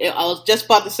 I was just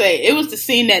about to say, it was the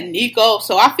scene that Nico,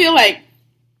 so I feel like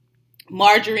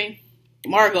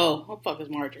Margot, what the fuck is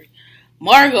Marjorie?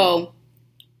 Margot,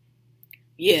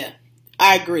 yeah,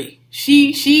 I agree.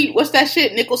 She, what's that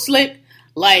shit, nickel slick?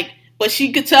 Like, but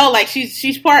she could tell, like,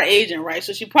 she's part Asian, right?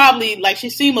 So she probably, like, she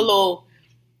seemed a little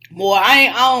more,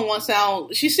 I don't want to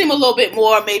sound, she seemed a little bit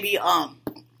more maybe,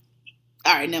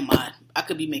 alright, never mind. I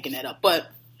could be making that up. But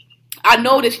I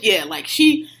noticed, yeah, like,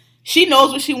 she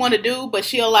knows what she want to do, but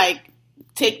she'll, like,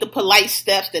 take the polite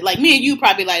steps that, like, me and you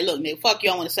probably like, look, nigga, fuck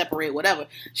you, I want to separate, whatever.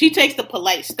 She takes the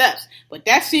polite steps. But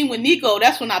that scene with Nico,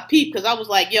 that's when I peeped, because I was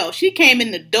like, yo, she came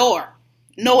in the door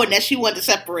knowing that she wanted to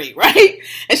separate, right?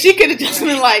 And she could have just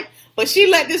been like, but she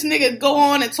let this nigga go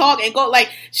on and talk and go,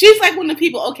 like, she's like one of the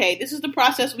people, okay, this is the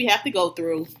process we have to go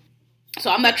through.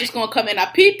 So I'm not just going to come in. I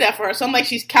peeped that for her. So I'm like,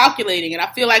 she's calculating. And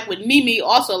I feel like with Mimi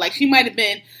also, like, she might have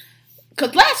been,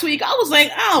 because last week I was like,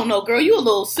 I don't know, girl, you a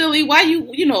little silly. Why you,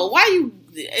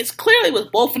 it's clearly with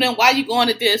both of them. Why you going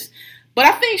at this? But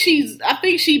I think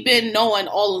she been knowing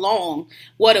all along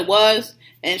what it was.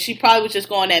 And she probably was just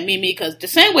going at Mimi because the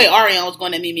same way Ariana was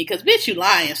going at Mimi because, bitch, you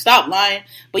lying. Stop lying.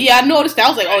 But yeah, I noticed that. I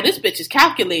was like, oh, this bitch is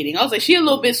calculating. I was like, she a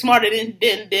little bit smarter than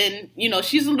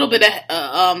she's a little bit,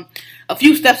 a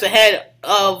few steps ahead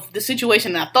of the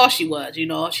situation that I thought she was, you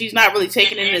know. She's not really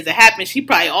taking it as it happened. She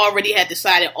probably already had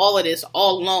decided all of this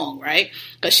all along, right?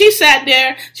 Because she sat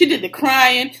there, she did the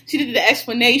crying, she did the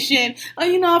explanation. Oh,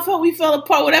 you know, we fell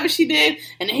apart, whatever she did.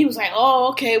 And then he was like, oh,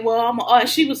 okay, well, and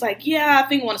she was like, yeah, I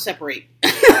think I want to separate.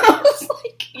 I was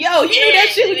like, yo, you knew that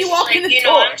shit when you walked in the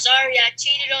door. I'm sorry, I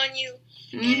cheated on you.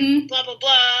 And blah, blah,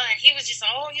 blah. And he was just,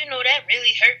 oh, you know, that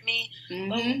really hurt me.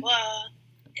 Blah, blah, blah.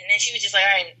 And then she was just like,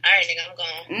 all right, nigga, I'm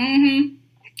gone.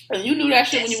 Mm-hmm. And you knew that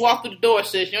shit when you walked through the door,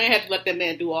 sis. You ain't have to let that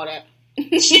man do all that.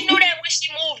 She knew that when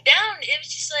she moved down. It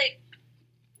was just like,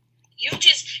 you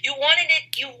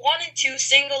wanted to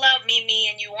single out Mimi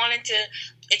and you wanted to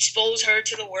expose her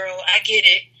to the world. I get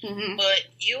it. Mm-hmm. But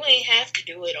you ain't have to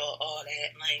do it all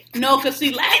that. Like, no, because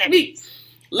see,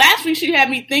 last week she had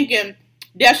me thinking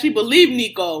that she believed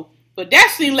Nico. But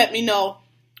that scene let me know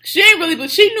she ain't really, but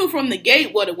she knew from the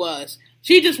gate what it was.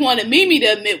 She just wanted Mimi to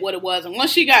admit what it was. And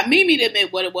once she got Mimi to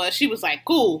admit what it was, she was like,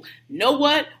 cool, you know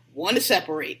what? Want to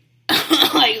separate.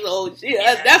 Like, so,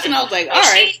 yeah, that's when I was like, all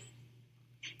right.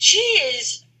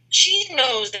 She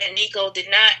knows that Nico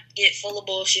did not get full of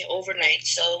bullshit overnight.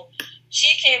 So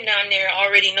she came down there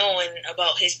already knowing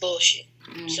about his bullshit.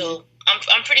 Mm-hmm. So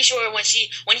I'm pretty sure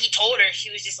when he told her, she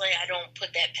was just like, I don't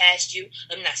put that past you.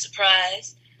 I'm not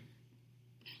surprised.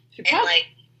 And like,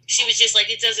 she was just like,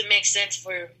 it doesn't make sense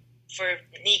for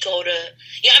Nico to,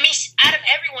 yeah, I mean, out of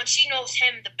everyone, she knows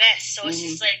him the best, so it's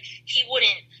just like, he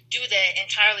wouldn't do that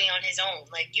entirely on his own,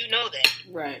 like, you know that.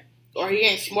 Right. Or he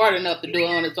ain't smart enough to do it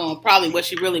on his own, probably what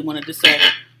she really wanted to say.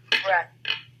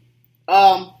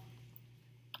 Right.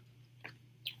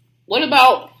 What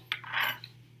about,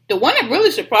 the one that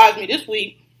really surprised me this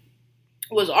week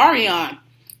was Ariane,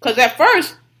 because at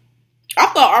first, I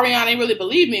thought Ariane didn't really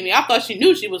believe Mimi. I thought she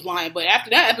knew she was lying, but after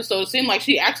that episode, it seemed like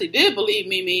she actually did believe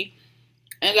Mimi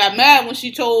and got mad when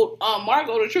she told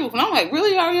Margot the truth. And I'm like,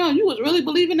 really, Ariane? You was really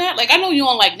believing that? Like, I know you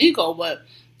don't like Nico, but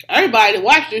everybody that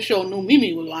watched this show knew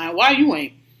Mimi was lying. Why you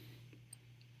ain't?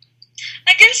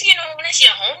 I guess, you know, when it's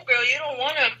your homegirl, you don't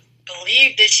want to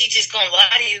believe that she just gonna lie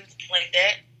to you like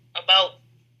that about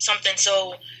something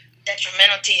so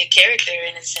detrimental to your character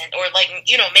in a sense. Or, like,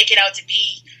 you know, make it out to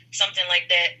be something like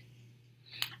that.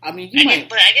 I mean,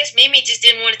 but I guess Mimi just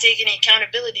didn't want to take any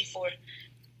accountability for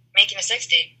making a sex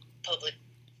tape public.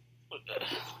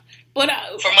 But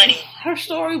for money. Her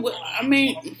story was, I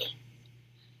mean,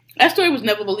 that story was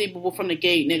never believable from the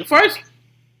gate, nigga. First,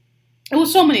 it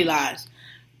was so many lies.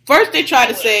 First, they tried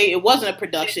to say it wasn't a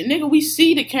production. Nigga, we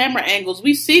see the camera angles.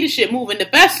 We see the shit moving. The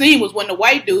best scene was when the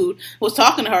white dude was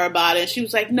talking to her about it. And she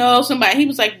was like, no, somebody. He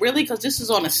was like, really? Because this is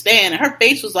on a stand. And her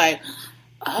face was like,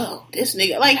 oh, this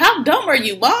nigga. Like, how dumb are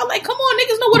you, Mom? Like, come on,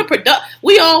 niggas know what a product.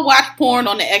 We all watch porn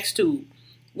on the X-Tube.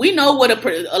 We know what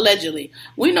allegedly.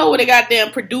 We know what a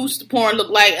goddamn produced porn look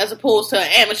like as opposed to an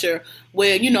amateur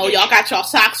where, you know, y'all got y'all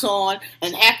socks on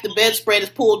and half the bedspread is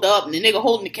pulled up and the nigga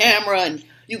holding the camera and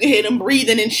you can hear them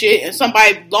breathing and shit and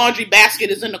somebody's laundry basket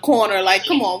is in the corner. Like,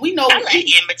 come on, we know. I like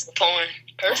amateur porn,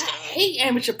 personally. I hate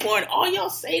amateur porn. All y'all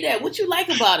say that. What you like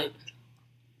about it?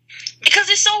 Because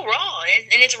it's so raw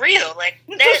and it's real. Like,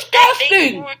 it's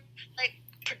disgusting. Like,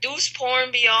 produced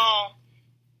porn be all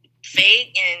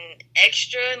fake and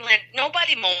extra, and like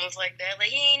nobody moans like that. Like,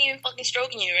 he ain't even fucking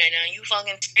stroking you right now. You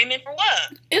fucking screaming for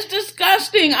what? It's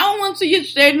disgusting. I don't want to see you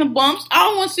shaving the bumps. I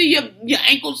don't want to see your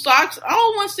ankle socks. I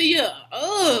don't want to see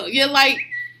your like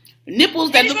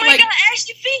nipples that look like. Got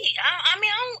ashy feet. I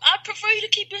mean, I prefer you to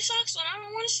keep your socks on. I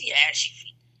don't want to see your ashy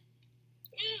feet.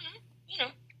 You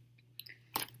know.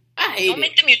 I hate Don't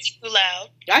make the music too loud.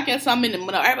 I guess I'm in the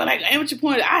middle. Everybody like, hey, what your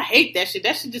porn? I hate that shit.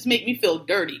 That shit just make me feel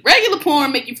dirty. Regular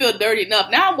porn make you feel dirty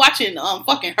enough. Now I'm watching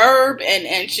fucking Herb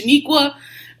and Shaniqua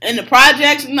and the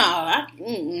projects. No, I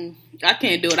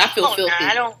can't do it. I feel filthy. Nah,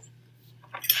 I don't.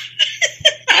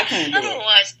 I can't do I don't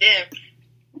watch them.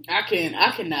 I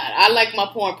cannot. I like my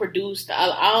porn produced.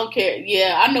 I don't care.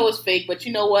 Yeah, I know it's fake, but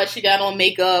you know what? She got on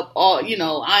makeup. All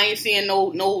I ain't seeing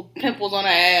no pimples on her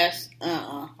ass. But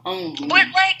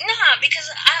like, nah, because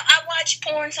I watch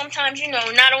porn sometimes.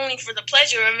 Not only for the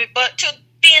pleasure of it, but to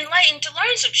be enlightened, to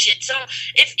learn some shit. So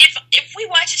if we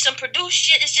watching some produced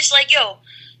shit, it's just like, yo,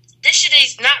 this shit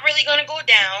is not really gonna go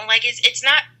down. Like, it's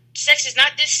not. Sex is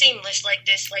not this seamless like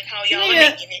this, like how y'all are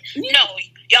making it. No,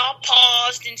 y'all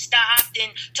paused and stopped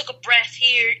and took a breath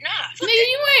here. Nah, nigga,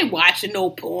 you ain't watching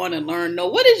no porn and learn no.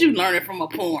 What did you learn from a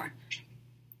porn?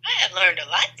 I have learned a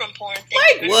lot from porn.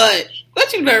 Like what?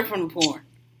 What you learned from the porn?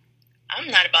 I'm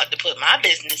not about to put my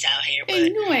business out here, but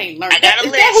you ain't learned. I got a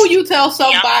list. Is that who you tell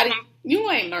somebody?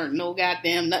 You ain't learned no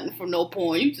goddamn nothing from no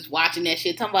porn. You just watching that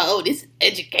shit, talking about, oh, this is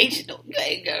educational. You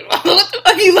ain't got what the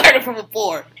fuck you learning from a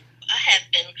porn? I have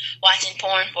been watching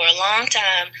porn for a long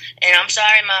time, and I'm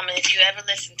sorry, Mama, if you ever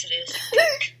listen to this.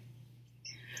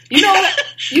 You know what?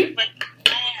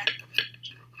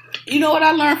 You know what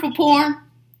I learned from porn?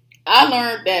 I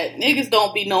learned that niggas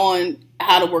don't be knowing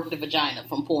how to work the vagina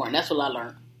from porn. That's what I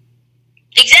learned.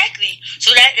 Exactly.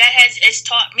 So that has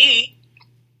taught me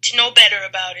to know better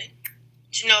about it,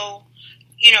 to know,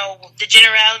 the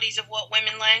generalities of what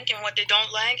women like and what they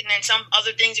don't like, and then some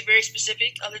other things are very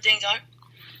specific, other things aren't.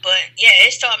 But, yeah,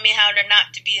 it's taught me how to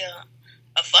not to be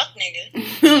a fuck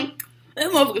nigga.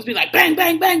 Them motherfuckers be like, bang,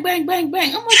 bang, bang, bang, bang, bang.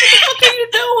 I'm like, what the fuck are you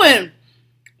doing?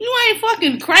 You ain't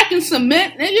fucking cracking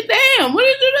cement, nigga. Damn, what are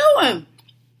you doing?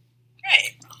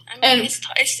 Right. I mean,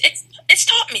 it's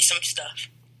taught me some stuff.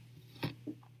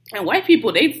 And white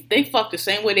people, they fuck the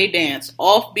same way they dance.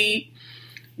 Offbeat,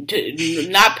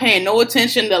 not paying no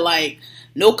attention to, like,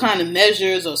 no kind of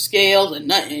measures or scales or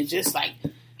nothing. Just like,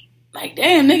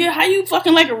 damn, nigga, how you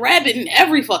fucking like a rabbit in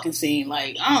every fucking scene?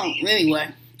 Like, anyway.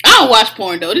 I don't watch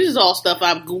porn, though. This is all stuff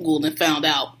I've Googled and found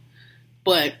out.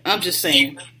 But I'm just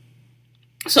saying.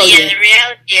 So, yeah. The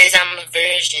reality is I'm a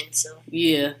virgin, so.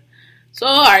 Yeah. So,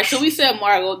 alright, so we said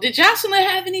Margot. Did Jocelyn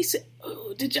have any...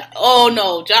 Oh,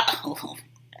 no.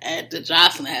 Did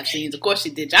Jocelyn have scenes? Of course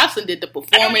she did. Jocelyn did the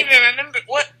performance. I don't even remember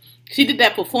what... She did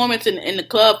that performance in the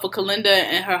club for Kalinda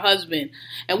and her husband.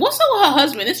 And what's up with her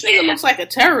husband? This nigga looks like a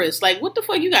terrorist. Like, what the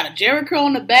fuck? You got a Jerry curl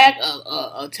in the back,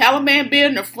 a Taliban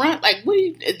beard in the front. Like, what do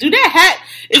you do? That hat?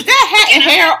 Is that hat and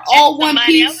hair all one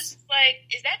piece? I was like,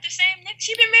 is that the same nigga?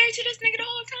 She been married to this nigga the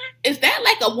whole time? Is that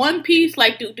like a one piece?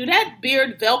 Like, do that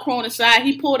beard Velcro on the side?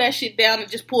 He pulled that shit down and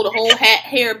just pulled the whole hat,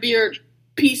 hair, beard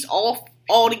piece off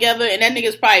all together, and that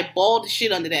nigga's probably bald as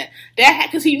shit under that. That hat,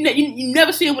 because you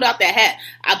never see him without that hat.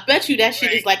 I bet you that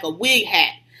shit is like a wig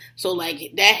hat. So,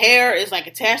 like, that hair is, like,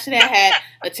 attached to that hat,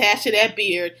 attached to that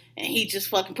beard, and he just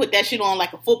fucking put that shit on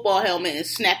like a football helmet and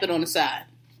snap it on the side.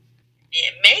 Yeah,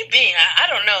 maybe. I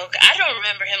don't know. I don't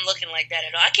remember him looking like that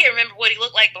at all. I can't remember what he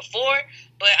looked like before,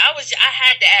 but I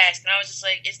had to ask, and I was just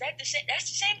like, is that the same?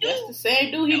 That's the same dude? That's the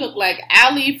same dude. He looked like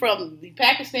Ali from the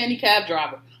Pakistani cab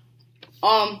driver.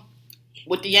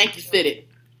 With the Yankees fitted.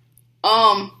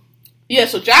 Yeah,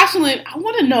 so Jocelyn, I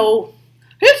want to know,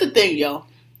 here's the thing, yo.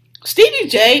 Stevie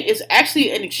J is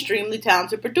actually an extremely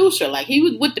talented producer. Like, he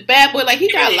was with the Bad Boy, like,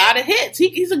 he got a lot of hits.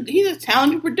 He's a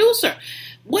talented producer.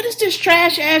 What is this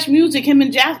trash-ass music him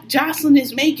and Jocelyn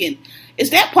is making? Is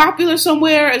that popular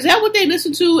somewhere? Is that what they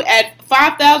listen to at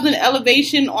 5,000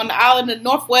 elevation on the island, the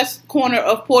northwest corner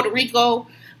of Puerto Rico,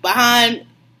 behind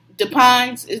the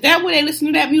Pines? Is that where they listen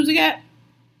to that music at?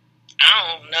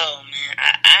 I don't know, man.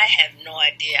 I have no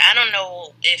idea. I don't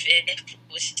know if it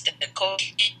was the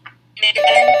coach that got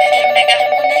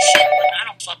him on that shit, but I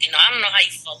don't fucking know. I don't know how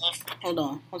you fall off. Hold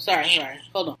on. I'm sorry.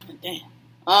 Hold on.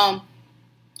 Damn.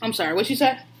 I'm sorry. What you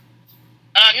say?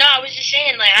 No, I was just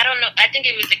saying, like, I don't know. I think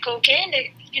it was the cocaine that,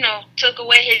 took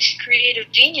away his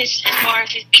creative genius as far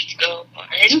as his beats go, or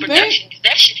his production. Because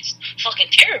that shit is fucking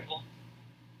terrible.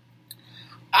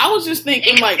 I was just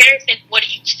thinking, in comparison to what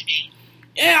it used to be.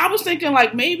 Yeah, I was thinking,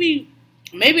 like, maybe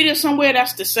maybe there's somewhere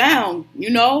that's the sound,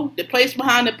 the place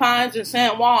behind the pines in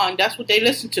San Juan. That's what they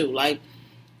listen to. Like,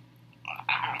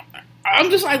 I'm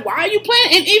just like, why are you playing?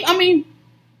 And even, I mean,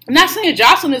 I'm not saying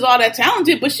Jocelyn is all that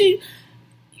talented, but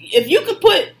if you could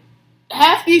put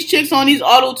half these chicks on these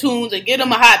auto tunes and get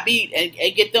them a hot beat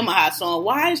and get them a hot song,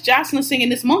 why is Jocelyn singing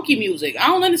this monkey music? I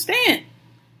don't understand.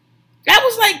 That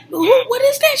was like, what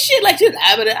is that shit? Like,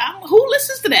 who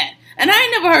listens to that? And I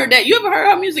ain't never heard that. You ever heard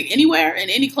her music anywhere, in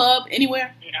any club,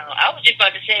 anywhere? No, I was just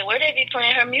about to say, where they be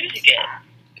playing her music at?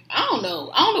 I don't know.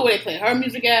 I don't know where they play her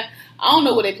music at. I don't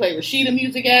know where they play Rashida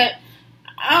music at.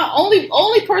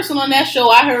 Only person on that show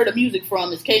I heard the music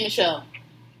from is K. Michelle,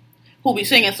 who be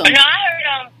singing something. No, I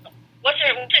heard, what's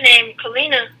her name?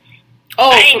 Kalina.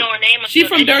 Oh, I ain't know her name. She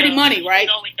from Dirty Money, right? She's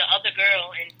always the other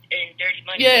girl in Dirty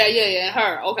Money. Yeah,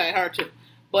 her. Okay, her too.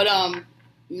 But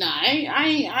nah,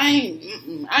 I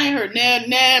ain't heard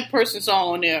that person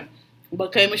song on there.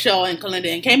 But K. Michelle and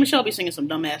Kalinda, and K. Michelle be singing some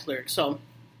dumbass lyrics. So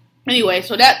anyway,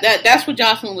 so that's what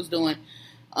Jocelyn was doing.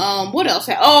 What else?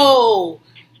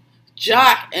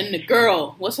 Jock and the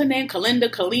girl. What's her name?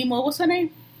 Kalima. What's her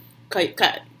name?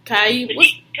 Kadia.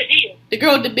 The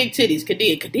girl with the big titties.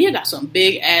 Kadia got some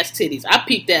big ass titties. I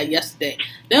peeped that yesterday.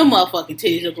 Them motherfucking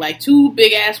titties look like two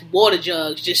big ass water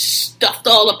jugs just stuffed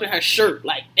all up in her shirt.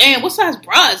 Like, damn, what size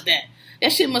bra is that?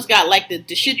 That shit must got like the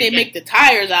shit they make the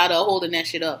tires out of holding that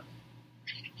shit up.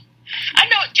 I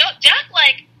know Jock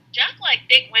like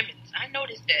big women. I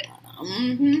noticed that.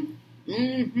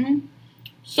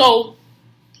 So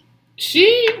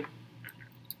just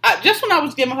when I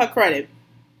was giving her credit,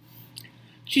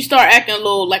 she started acting a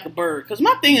little like a bird. Because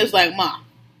my thing is like, Ma,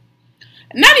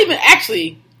 not even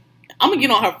actually, I'm going to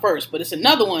get on her first, but it's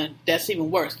another one that's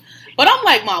even worse. But I'm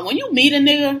like, Ma, when you meet a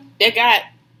nigga that got,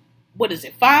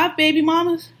 5 baby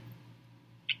mamas?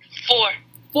 4.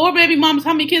 4 baby mamas?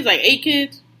 How many kids? Like 8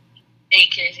 kids?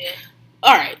 8 kids, yeah.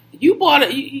 All right, you bought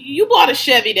a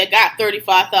Chevy that got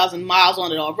 35,000 miles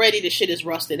on it already. The shit is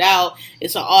rusted out.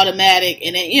 It's an automatic,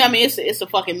 and then, it's a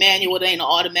fucking manual. It ain't an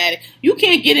automatic. You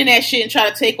can't get in that shit and try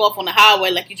to take off on the highway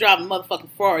like you driving a motherfucking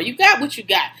Ferrari. You got what you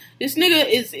got. This nigga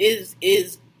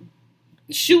is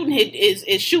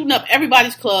shooting up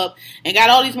everybody's club and got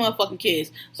all these motherfucking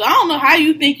kids. So I don't know how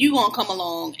you think you gonna come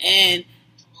along and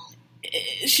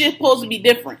shit's supposed to be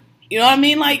different. You know what I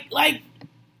mean? Like.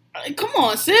 Come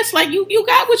on, sis. Like, you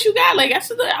got what you got. Like,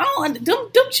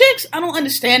 them chicks, I don't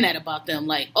understand that about them.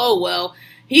 Like, oh, well,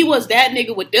 he was that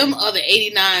nigga with them other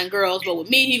 89 girls, but with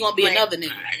me, he gonna be another nigga.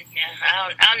 Yeah,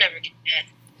 I'll never get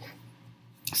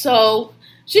that. So,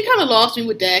 she kind of lost me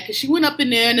with that, because she went up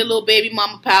in there in the little baby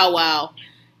mama powwow,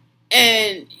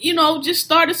 and, just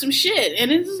started some shit.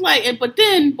 And it's just like,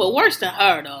 but worse than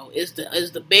her, though, is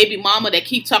the baby mama that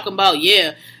keep talking about,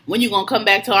 when you gonna come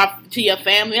back to your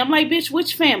family? I'm like, bitch,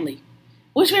 which family?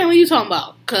 Which family you talking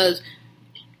about? Because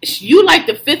you like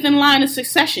the 5th in line of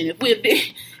succession. If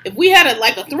we had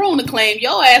a throne to claim,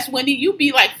 your ass, Wendy, you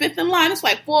be like 5th in line. It's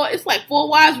like 4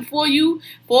 wives before you,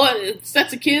 4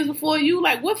 sets of kids before you.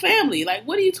 Like, what family? Like,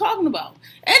 what are you talking about?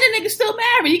 And the nigga's still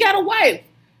married. He got a wife.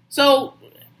 So,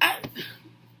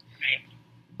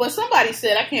 but somebody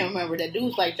said, I can't remember, that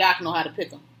dudes like Jock know how to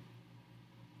pick them.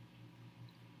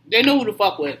 They know who to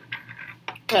fuck with.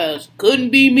 Because couldn't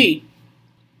be me.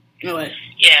 Anyway.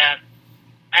 Yeah.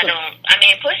 I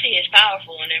mean, pussy is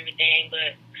powerful and everything,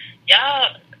 but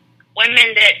y'all,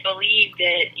 women that believe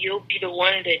that you'll be the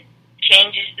one that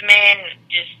changes the man,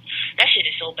 that shit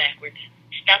is so backwards.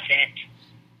 Stop that.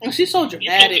 And she's so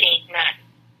dramatic. You can change not.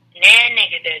 Nah,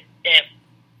 nigga that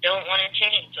don't want to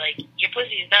change. Like, your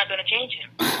pussy is not going to change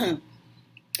him.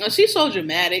 Well, she's so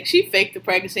dramatic. She faked the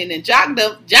pregnancy, and then Jock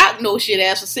no shit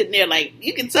ass was sitting there like,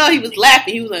 you can tell he was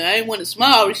laughing. He was like, I didn't want to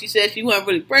smile. And she said she wasn't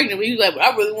really pregnant, but he was like, but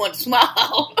I really want to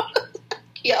smile.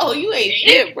 Yo, you ain't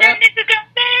shit, bro. That nigga got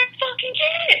bad fucking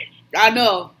kids.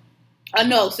 I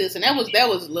know, sis, and that was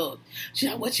look. She's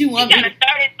like, what you want? He got a 35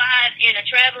 and a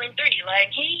traveling 3.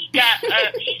 Like, he got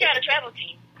a travel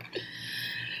team.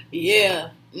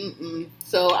 Yeah.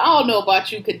 So I don't know about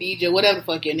you, Khadijah, whatever the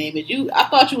fuck your name is. I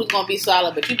thought you was gonna be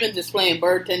solid, but you've been displaying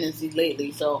bird tendencies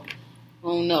lately. So I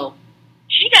don't know.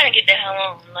 She gotta get the hell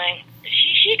on. Like,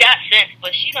 she got sense,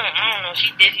 but I don't know.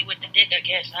 She's busy with the dick, I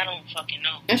guess. I don't fucking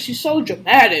know. And she's so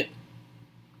dramatic.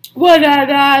 What did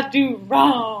I do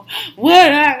wrong? What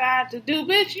did I got to do,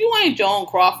 bitch? You ain't Joan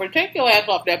Crawford. Take your ass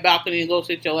off that balcony and go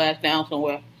sit your ass down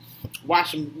somewhere.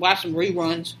 Watch some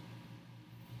reruns.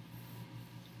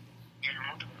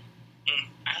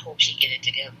 I hope she get it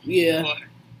together. Yeah. Or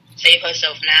save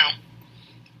herself now.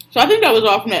 So I think that was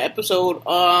all from that episode.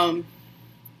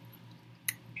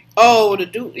 Oh, the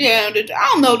dude, yeah, I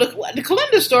don't know. The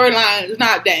Kalinda storyline is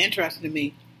not that interesting to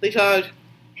me because,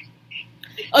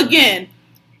 again,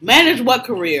 manage what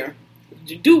career,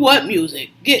 do what music,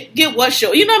 get what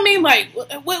show. You know what I mean? Like,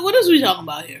 what is we talking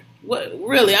about here? What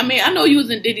really? I mean, I know you was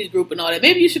in Diddy's group and all that.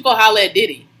 Maybe you should go holler at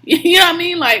Diddy. You know what I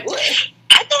mean? Like, what?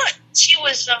 I thought she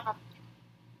was.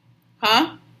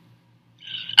 Huh?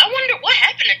 I wonder what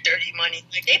happened to Dirty Money.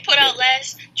 Like, they put out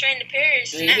last Train to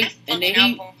Paris, and that fucking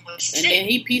album was sick. And then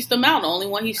he pieced them out. The only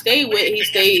one he stayed with,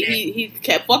 he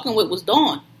kept fucking with was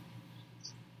Dawn.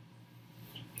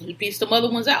 He pieced them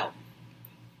other ones out.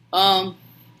 Oh,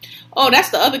 that's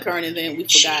the other current event we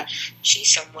forgot.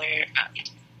 She's somewhere.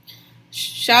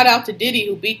 Shout out to Diddy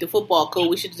who beat the football coach.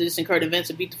 We should do this in current events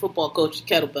and beat the football coach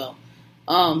Kettlebell.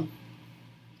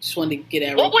 Just wanted to get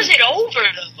that. What was it over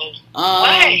though?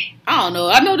 Why? I don't know.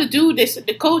 I know the dude. They said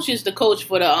the coach is the coach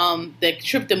for the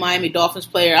trip to Miami Dolphins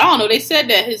player. I don't know. They said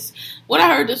that what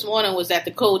I heard this morning was that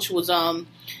the coach was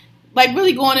like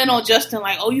really going in on Justin,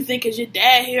 like, oh, you think it's your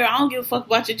dad here? I don't give a fuck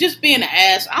about you. Just being an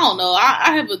ass. I don't know.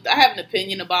 I have an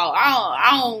opinion about.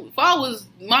 I don't. If I was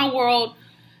my world,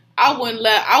 I wouldn't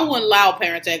allow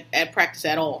parents at practice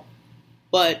at all.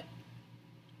 But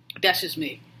that's just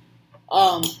me.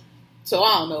 So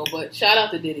I don't know, but shout out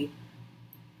to Diddy.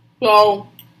 So,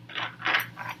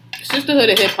 Sisterhood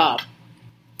of Hip Hop.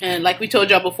 And like we told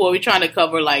y'all before, we're trying to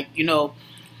cover, like, you know,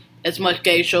 as much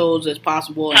gay shows as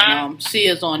possible. And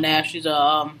Sia's on that. She's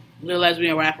a little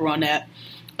lesbian rapper on that.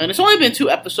 And it's only been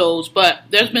 2 episodes, but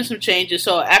there's been some changes.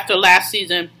 So after last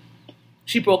season,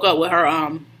 she broke up with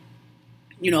her,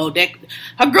 you know,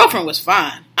 her girlfriend was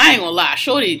fine. I ain't gonna lie.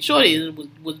 Shorty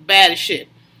was bad as shit.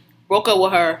 Broke up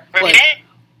with her. But,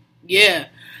 yeah,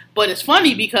 but it's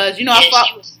funny because, you know,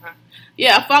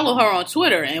 I follow her on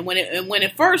Twitter, and when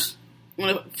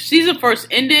the season first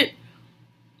ended,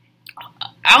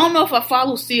 I don't know if I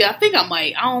follow Sia. I think I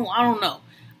might. I don't know.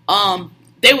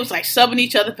 They was like subbing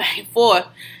each other back and forth,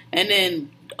 and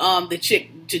then the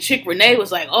chick Renee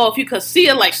was like, oh, because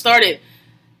Sia like started.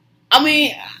 I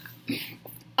mean,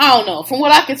 I don't know. From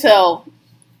what I could tell,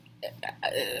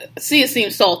 Sia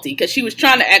seemed salty because she was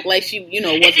trying to act like she, you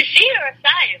know, wasn't. Is it Sia or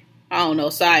Saya? I don't know,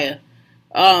 Saya.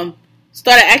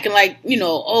 Started acting like, you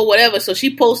know, oh, whatever. So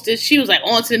she posted, she was like,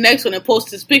 on to the next one and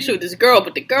posted this picture of this girl,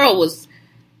 but the girl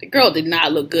did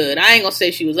not look good. I ain't gonna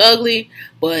say she was ugly,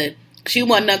 but she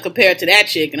wasn't none compared to that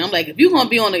chick. And I'm like, if you're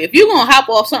gonna hop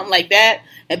off something like that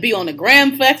and be on the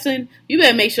gram flexing, you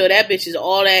better make sure that bitch is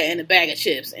all that in a bag of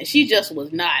chips. And she just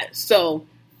was not. So,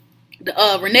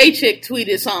 the Renee chick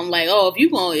tweeted something like, "Oh, if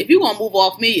you gonna move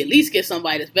off me, at least get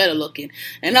somebody that's better looking."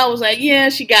 And I was like, "Yeah,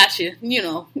 she got you, you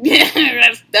know,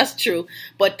 yeah, that's true."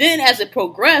 But then as it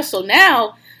progressed, so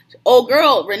now, old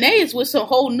girl Renee is with some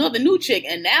whole nother new chick,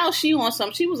 and now she on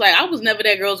some. She was like, "I was never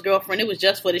that girl's girlfriend. It was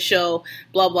just for the show."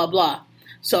 Blah blah blah.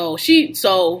 So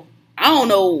I don't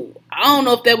know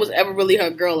if that was ever really her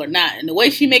girl or not. And the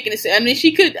way she making it, I mean,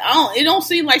 it don't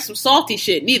seem like some salty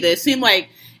shit neither. It seemed like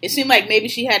maybe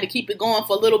she had to keep it going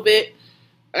for a little bit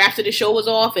after the show was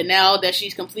off, and now that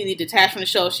she's completely detached from the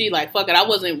show, she like, fuck it, I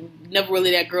wasn't never really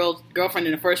that girl's girlfriend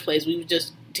in the first place. We were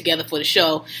just together for the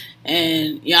show.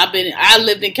 And you know, I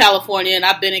lived in California, and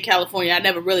I've been in California. I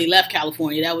never really left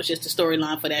California. That was just the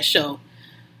storyline for that show.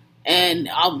 And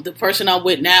the person I'm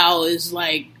with now is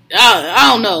like, I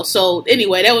don't know. So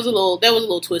anyway, there was a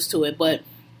little twist to it, but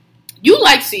you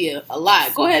like Sia a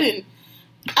lot. Go ahead and.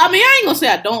 I mean, I ain't gonna say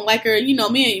I don't like her. You know,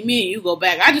 me and you go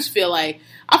back. I just feel like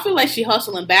she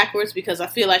hustling backwards because I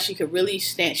feel like she could really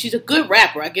stand. She's a good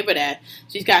rapper. I give her that.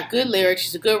 She's got good lyrics.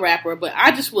 She's a good rapper. But I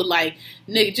just would like,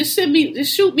 nigga, just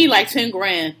shoot me like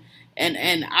 $10,000,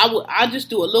 and I'll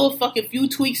just do a little fucking few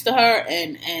tweaks to her,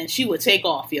 and she would take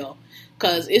off, yo.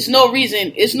 Cause it's no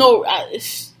reason.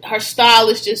 Her style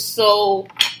is just so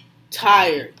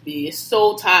tired, B. It's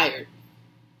so tired,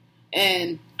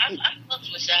 and. I fucked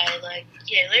with Saya. Like,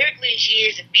 yeah, lyrically she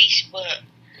is a beast, but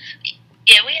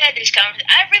yeah, we had this conversation.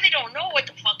 I really don't know what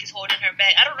the fuck is holding her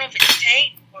back. I don't know if it's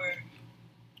Tank or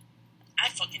I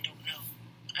fucking don't know.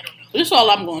 I don't know. This is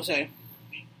all I'm gonna say.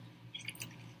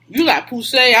 You got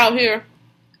Poussey out here,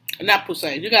 not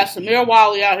Poussey. You got Samir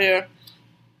Wiley out here.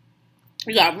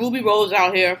 You got Ruby Rose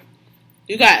out here.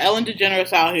 You got Ellen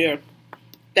DeGeneres out here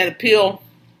that appeal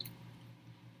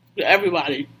to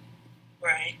everybody.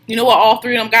 Right. You know what all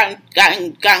three of them got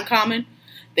in common?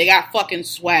 They got fucking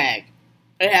swag.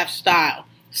 They have style.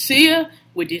 Sia,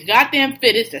 with these goddamn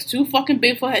fitteds that's too fucking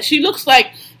big for her. She looks like,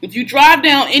 if you drive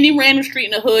down any random street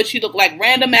in the hood, she look like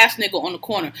random ass nigga on the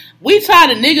corner. We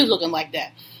tired of niggas looking like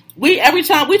that. We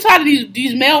tired of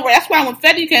these male, that's why when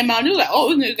Fetty came out, he was like,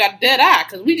 oh, this nigga got a dead eye,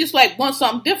 because we just like want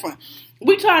something different.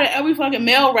 We tired of every fucking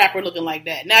male rapper looking like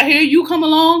that. Now here you come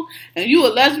along and you a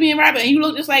lesbian rapper and you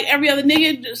look just like every other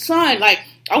nigga. Son, like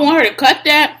I want her to cut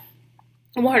that.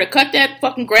 I want her to cut that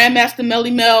fucking Grandmaster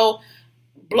Melly Mel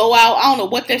blowout. I don't know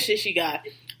what that shit she got.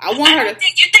 I want her to.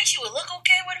 You think she would look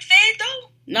okay with a fade though?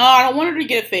 No, I don't want her to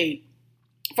get a fade.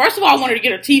 First of all, I want her to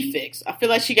get her teeth fixed. I feel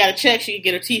like she got a check. She could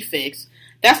get her teeth fixed.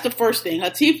 That's the first thing. Her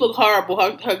teeth look horrible.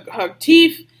 Her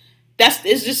teeth.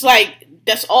 It's just like.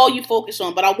 That's all you focus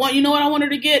on. But I want, you know what I want her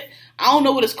to get? I don't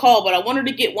know what it's called, but I want her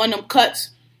to get one of them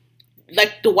cuts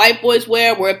like the white boys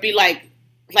wear, where it be like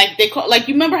they call, like,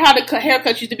 you remember how the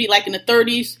haircuts used to be like in the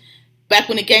 30s, back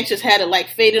when the gangsters had it like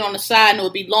faded on the side and it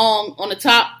would be long on the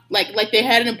top, like they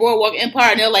had it in Boardwalk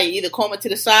Empire, and they'll like either comb it to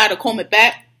the side or comb it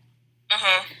back.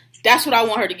 That's what I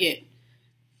want her to get.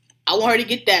 I want her to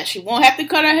get that. She won't have to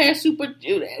cut her hair super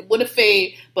with a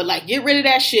fade, but like get rid of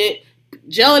that shit,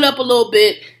 gel it up a little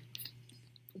bit.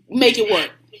 Make it work.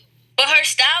 But her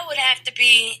style would have to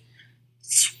be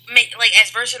like as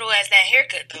versatile as that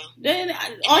haircut, though. Then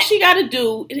all she got to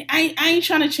do, I ain't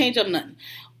trying to change up nothing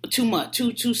too much,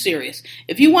 too serious.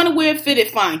 If you want to wear it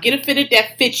fitted, fine. Get it fitted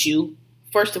that fits you.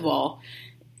 First of all,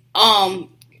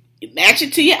 match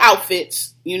it to your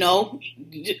outfits. You know,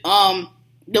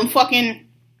 them fucking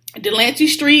Delancey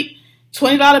Street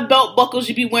 $20 belt buckles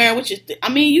you be wearing, which is, I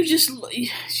mean,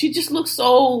 she just looks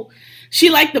so. She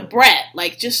like the brat,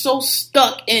 like just so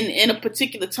stuck in a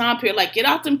particular time period. Like get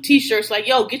out them t-shirts, like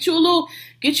yo, get you a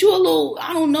little,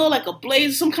 I don't know, like a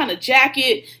blazer, some kind of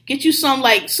jacket. Get you some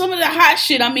of the hot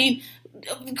shit. I mean,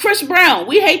 Chris Brown,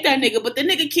 we hate that nigga, but the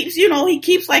nigga keeps, he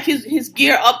keeps like his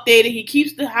gear updated. He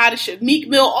keeps the hottest shit. Meek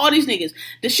Mill, all these niggas,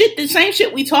 the same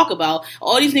shit we talk about.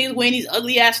 All these niggas wearing these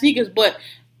ugly ass sneakers, but.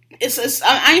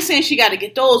 I ain't saying she got to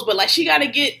get those, but like she got to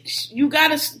get, you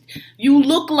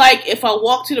look like if I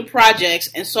walked to the projects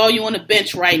and saw you on the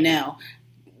bench right now,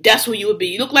 that's who you would be.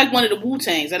 You look like one of the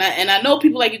Wu-Tangs, and I know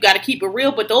people like you got to keep it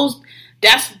real, but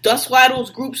that's why those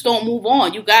groups don't move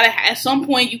on. You got to, at some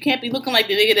point, you can't be looking like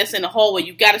the nigga that's in the hallway.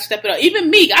 You got to step it up.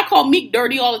 Even Meek, I call Meek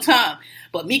dirty all the time,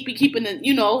 but Meek be keeping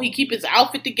he keep his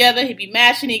outfit together. He be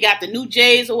matching. He got the new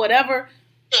J's or whatever.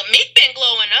 But Meek been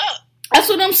glowing up. That's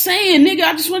what I'm saying, nigga.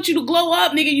 I just want you to glow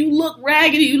up, nigga. You look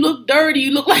raggedy. You look dirty.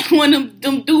 You look like one of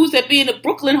them dudes that be in the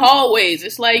Brooklyn hallways.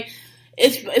 It's like,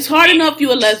 it's hard enough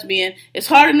you a lesbian. It's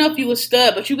hard enough you a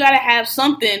stud, but you gotta have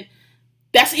something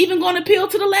that's even going to appeal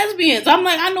to the lesbians. I'm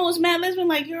like, I know it's mad lesbian.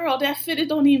 Like, girl, that fitted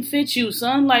don't even fit you,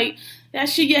 son. Like, that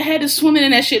shit, your head is swimming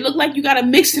in that shit. Look like you got a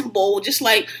mixing bowl just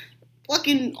like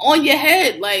fucking on your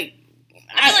head. Like,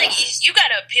 I feel like you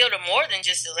gotta appeal to more than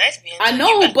just the lesbians. I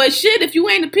know, but shit, if you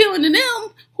ain't appealing to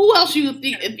them, who else you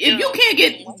think? If you can't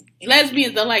get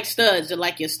lesbians that like studs that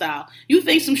like your style, you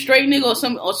think some straight nigga or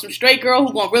some straight girl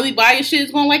who gonna really buy your shit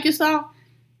is gonna like your style?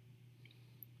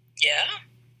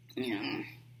 Yeah.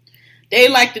 They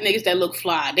like the niggas that look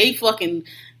fly. They fucking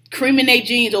creaming their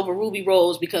jeans over Ruby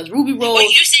Rose because Ruby Rose.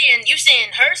 Wait, you saying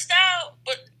her style?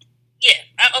 But yeah,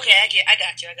 okay, I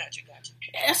got you.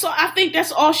 So I think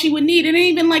that's all she would need. It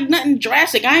ain't even like nothing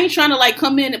drastic. I ain't trying to like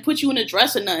come in and put you in a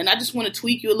dress or nothing. I just want to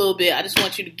tweak you a little bit. I just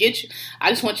want you to get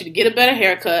a better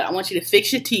haircut. I want you to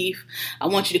fix your teeth. I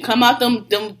want you to come out them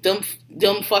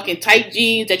fucking tight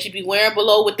jeans that you be wearing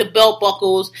below with the belt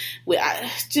buckles.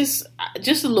 Just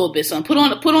a little bit, son. Put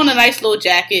on a nice little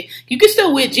jacket. You can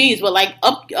still wear jeans, but like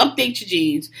update your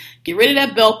jeans. Get rid of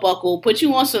that belt buckle. Put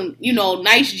you on some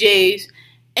nice J's.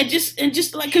 And just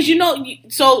like, cause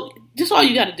so this is all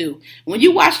you gotta do. When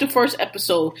you watch the first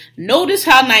episode, notice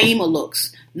how Naima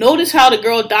looks. Notice how the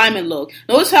girl Diamond look.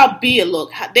 Notice how Bia look.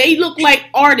 They look like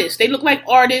artists. They look like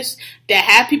artists that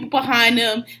have people behind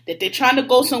them, that they're trying to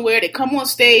go somewhere. They come on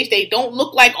stage. They don't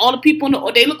look like all the people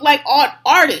they look like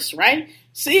artists, right?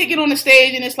 See it get on the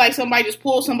stage and it's like somebody just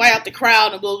pulls somebody out the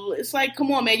crowd and goes, it's like,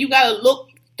 come on, man, you gotta look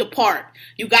the part.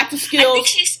 You got the skills. I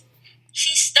think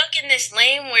she's stuck in this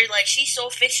lane where like she's so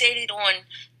fixated on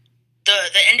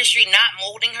the industry not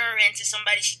molding her into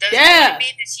somebody she doesn't want to be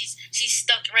that she's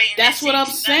stuck right in that's what I'm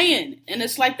saying. And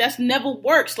it's like that's never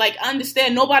works. Like, I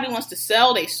understand nobody wants to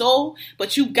sell their soul,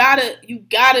 but you gotta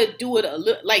do it a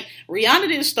little. Like, Rihanna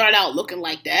didn't start out looking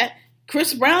like that.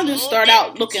 Chris Brown didn't start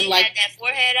out looking like that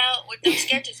forehead out with them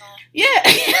sketches on. Yeah.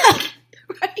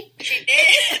 Right. She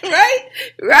did.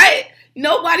 Right.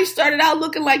 Nobody started out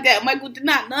looking like that. Michael did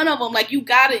not. None of them. Like, you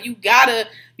can't, if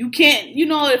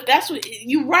that's what,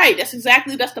 you're right. That's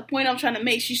the point I'm trying to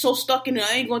make. She's so stuck in it,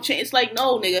 I ain't gonna change. It's like,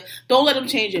 no, nigga, don't let them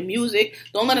change your music.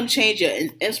 Don't let them change your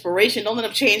inspiration. Don't let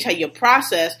them change how you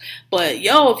process. But,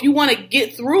 if you want to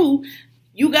get through,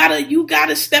 you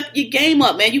gotta step your game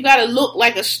up, man. You gotta look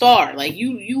like a star. Like,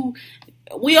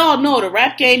 we all know the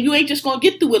rap game, you ain't just gonna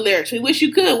get through with lyrics. We wish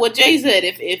you could. What Jay said,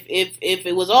 if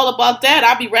it was all about that,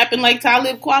 I'd be rapping like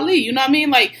Talib Kweli. You know what I mean?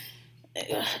 Like,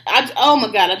 oh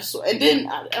my God, I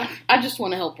just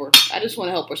want to help her. I just want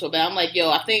to help her so bad. I'm like, yo,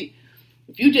 I think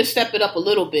if you just step it up a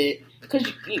little bit,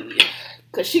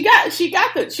 because she got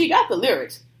the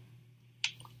lyrics.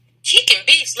 She can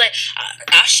beat like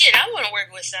shit. I want to work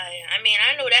with Saya. I mean,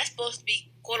 I know that's supposed to be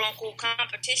quote unquote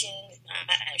competition.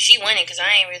 She winning because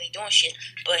I ain't really doing shit,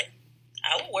 but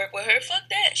I would work with her. Fuck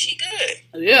that, she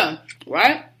good. Yeah,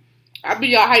 right. I'll be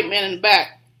your hype man in the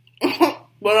back.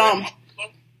 But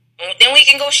then we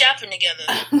can go shopping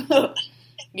together.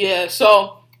 Yeah.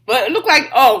 So, but it looked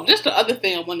like just the other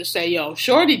thing I wanted to say, yo,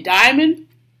 Shorty Diamond.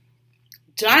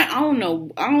 I don't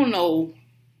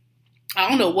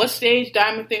know what stage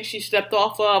Diamond thinks she stepped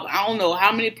off of. I don't know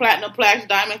how many platinum plaques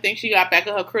Diamond thinks she got back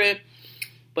at her crib.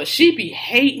 But she be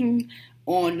hating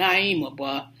on Naima,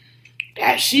 but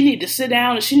that she need to sit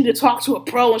down and she need to talk to a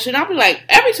pro and shit. I'll be like,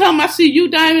 every time I see you,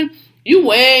 Diamond, you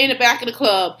way in the back of the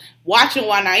club watching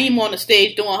while Naima on the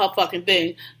stage doing her fucking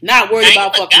thing. Not worried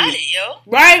about fucking you.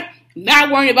 Right?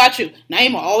 Not worrying about you.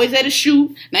 Naima always at a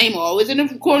shoot. Naima always in the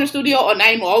recording studio, or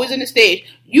Naima always in the stage.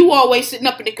 You always sitting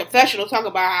up in the confessional talking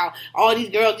about how all these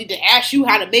girls need to ask you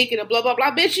how to make it and blah, blah,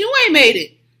 blah. Bitch, you ain't made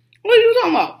it. What are you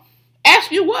talking about?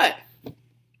 Ask you what?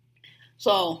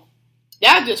 So,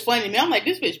 that's just funny to me. I'm like,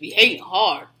 this bitch be hating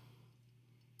hard.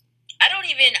 I don't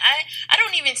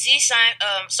even see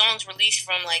songs released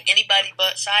from like anybody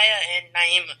but Saya and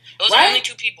Naima. Those are only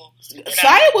two people.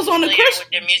 Saya was on the Chris with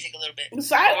their music a little bit.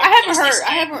 Saya,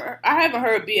 I haven't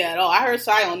heard B at all. I heard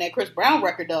Saya on that Chris Brown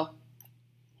record though.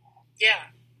 Yeah.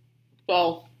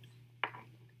 So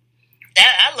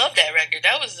I love that record.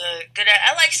 That was a good.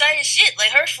 I like Saya's shit. Like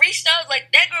her freestyle,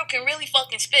 like that girl can really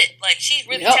fucking spit. Like she's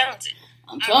really talented.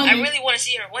 I'm telling you, I really want to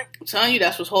see her win. I'm telling you,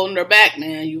 that's what's holding her back,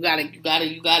 man. You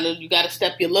gotta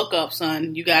step your look up,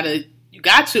 son. You got to.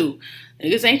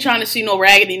 Niggas ain't trying to see no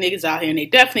raggedy niggas out here, and they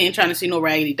definitely ain't trying to see no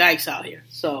raggedy dykes out here.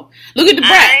 So look at the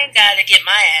brat. I ain't gotta get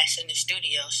my ass in the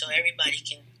studio so everybody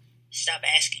can stop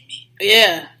asking me.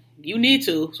 Yeah, you need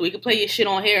to, so we can play your shit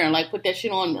on here and like put that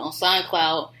shit on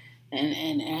SoundCloud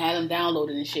and have them download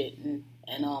it and shit, and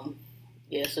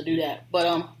yeah, so do that.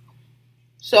 But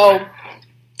so.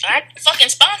 I fucking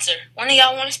sponsor. One of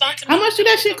y'all want to sponsor me? How much do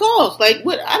that shit cost? Like,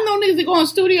 what? I know niggas that go in the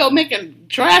studio making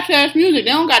trash ass music.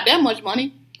 They don't got that much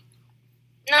money.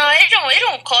 No, it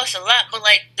don't cost a lot, but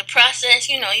like the process,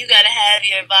 you know, you gotta have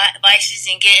your vices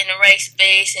and get in the right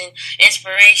space and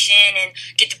inspiration and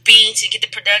get the beats and get the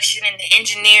production and the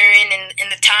engineering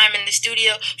and the time in the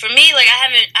studio. For me, like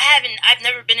I've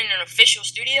never been in an official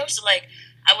studio, so like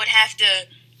I would have to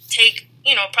take,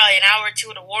 you know, probably an hour or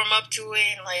two to warm up to it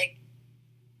and like.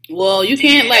 Well, you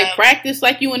can't like practice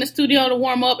like you in the studio to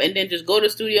warm up and then just go to the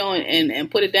studio and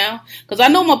put it down. Because I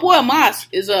know my boy Mas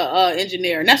is a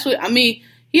engineer, and that's what I mean.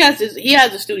 He has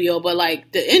a studio, but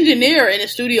like the engineer in the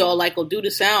studio like will do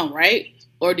the sound, right?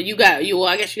 Or do you got you? Well,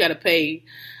 I guess you got to pay.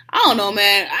 I don't know,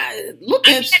 man.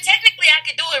 Technically, I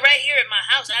could do it right here at my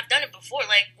house. I've done it before.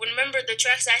 Like, remember the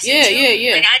tracks I sent you?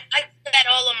 Yeah. Like, I did that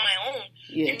all on my own.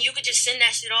 Yeah. And you could just send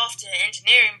that shit off to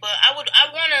engineering. But I want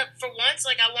to, for once,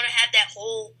 like, I want to have that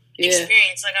whole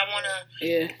experience. Like, I want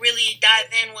to really dive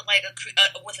in with, like,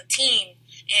 with a team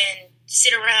and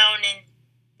sit around and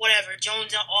whatever,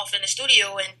 Jones off in the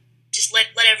studio and just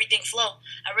let everything flow.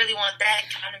 I really want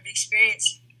that kind of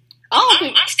experience.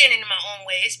 I'm standing in my own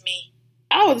way. It's me.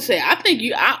 I would say,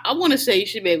 I want to say you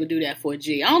should be able to do that for a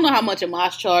G. I don't know how much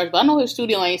Amos charged, but I know his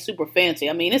studio ain't super fancy.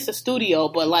 I mean, it's a studio,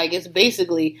 but like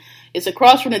it's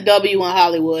across from the W in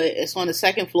Hollywood. It's on the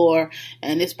second floor,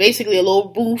 and it's basically a little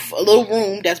booth, a little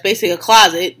room that's basically a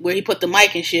closet where he put the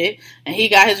mic and shit. And he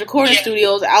got his recording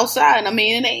studios outside. I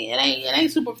mean, it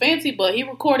ain't super fancy, but he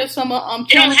recorded some. It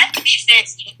don't have to be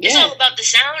fancy. It's all about the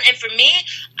sound. And for me,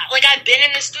 like I've been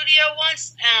in the studio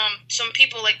once. Some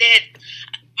people like they had.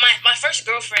 My first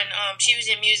girlfriend, she was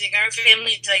in music. Her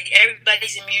family's like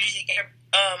everybody's in music.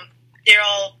 They're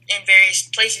all in various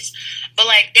places, but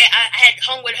like I had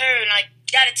hung with her and like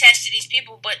got attached to these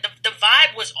people. But the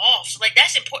vibe was off. So like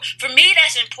that's important for me.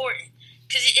 That's important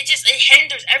because it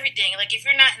hinders everything. Like if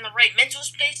you're not in the right mental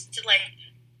space to like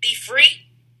be free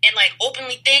and like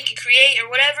openly think and create or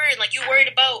whatever, and like you worried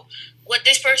about what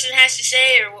this person has to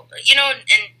say, or you know,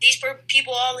 and these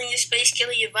people all in your space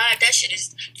killing your vibe. That shit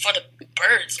is for the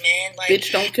birds, man. Like,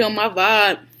 bitch, don't kill my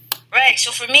vibe. Right.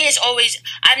 So for me, it's always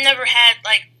I've never had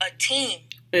like a team.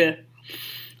 Yeah.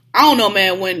 I don't know,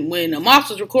 man. When Amos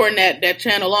was recording that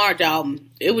Channel Orange album,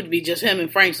 it would be just him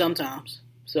and Frank sometimes.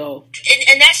 So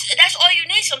and that's all you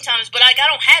need sometimes. But like I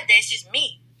don't have that. It's just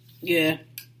me. Yeah.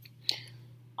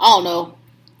 I don't know.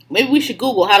 Maybe we should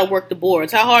Google how to work the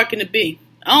boards. How hard can it be?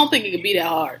 I don't think it can be that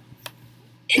hard.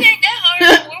 It ain't that hard.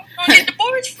 Where we gonna get the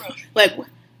boards from? Like,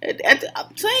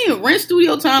 I'm saying, rent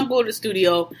studio time, go to the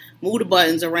studio, move the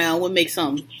buttons around, we'll make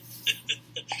something.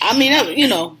 I mean,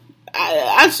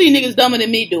 I've seen niggas dumber than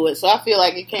me do it, so I feel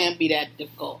like it can't be that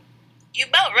difficult. You're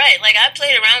about right. Like, I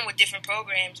played around with different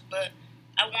programs, but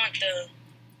I want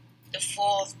the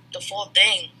full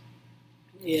thing.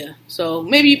 Yeah, so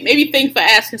maybe thanks for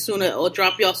asking soon, or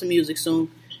drop y'all some music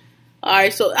soon. All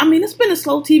right, so I mean, it's been a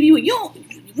slow TV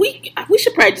week. We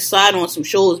should probably decide on some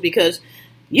shows because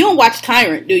you don't watch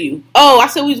Tyrant, do you? Oh, I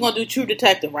said we was gonna do True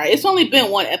Detective, right? It's only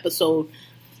been one episode.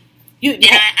 I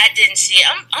didn't see it.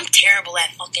 I'm terrible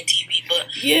at fucking TV, but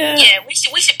yeah,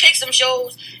 we should pick some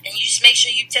shows, and you just make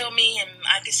sure you tell me, and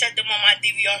I can set them on my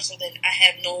DVR so that I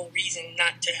have no reason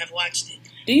not to have watched it.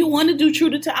 Do you want to do True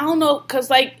Detective? I don't know,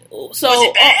 cause like, so was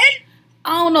it bad?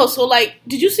 I don't know. So like,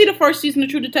 did you see the first season of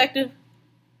True Detective?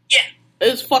 Yeah.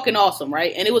 It was fucking awesome,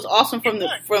 right? And it was awesome from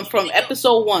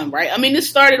episode 1, right? I mean, it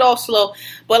started off slow,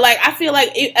 but like I feel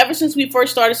like ever since we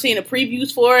first started seeing the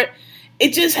previews for it,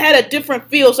 it just had a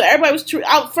different feel. So everybody was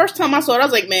first time I saw it, I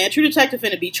was like, man, True Detective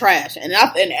finna be trash, and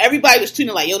everybody was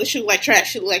tweeting like, yo, this shit look like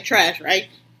trash, right?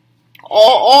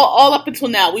 All up until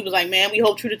now, we was like, man, we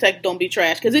hope True Detective don't be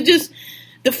trash, because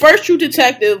the first True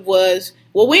Detective was,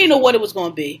 well, we didn't know what it was going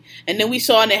to be, and then we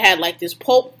saw and it had like this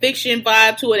Pulp Fiction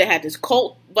vibe to it, it had this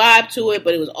cult vibe to it,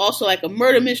 but it was also like a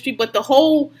murder mystery, but the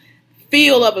whole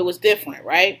feel of it was different,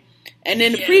 right? And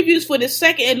then the previews for the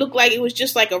second, it looked like it was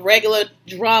just like a regular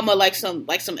drama, like some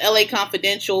LA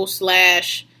Confidential /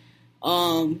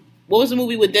 what was the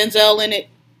movie with Denzel in it?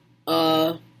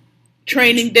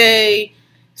 Training Day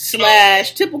 /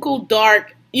 typical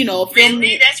dark, film.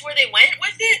 Really? That's where they went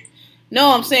with it?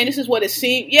 No, I'm saying this is what it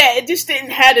seemed. Yeah, it just didn't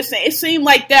have the same. It seemed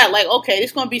like that. Like, okay,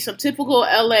 it's going to be some typical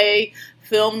LA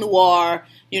film noir,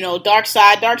 dark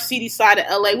seedy side of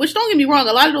LA, which don't get me wrong,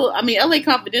 LA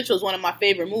Confidential is one of my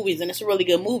favorite movies, and it's a really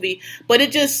good movie, but I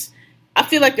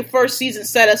feel like the first season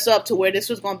set us up to where this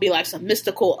was going to be like some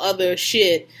mystical other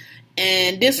shit,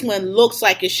 and this one looks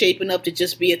like it's shaping up to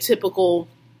just be a typical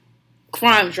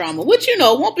crime drama, which,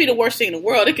 won't be the worst thing in the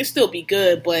world. It can still be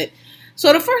good, but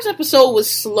so the first episode was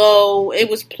slow, it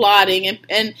was plotting,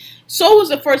 and so was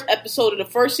the first episode of the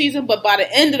first season, but by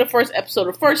the end of the first episode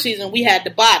of the first season, we had the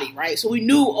body, right? So we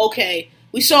knew, okay,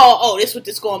 we saw, this is what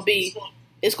this is going to be.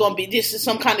 It's going to be, this is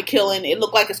some kind of killing. It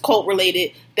looked like it's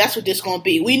cult-related. That's what this is going to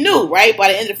be. We knew, right,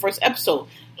 by the end of the first episode.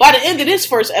 By the end of this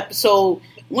first episode,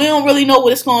 we don't really know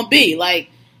what it's going to be. Like,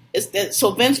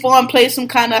 so Vince Vaughn plays some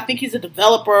kind of, I think he's a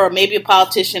developer or maybe a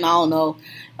politician, I don't know.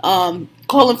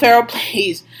 Colin Farrell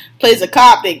plays a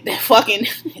cop that fucking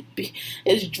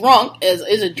is drunk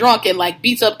and like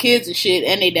beats up kids and shit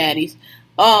and they daddies.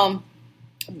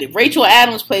 Rachel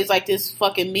Adams plays like this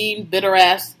fucking mean, bitter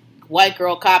ass white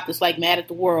girl cop that's like mad at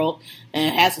the world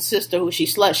and has a sister who she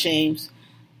slut shames.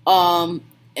 And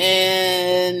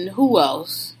who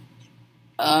else?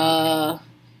 I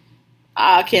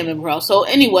can't remember how. So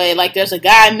anyway, like there's a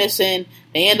guy missing.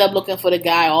 They end up looking for the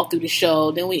guy all through the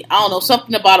show. Then I don't know,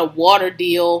 something about a water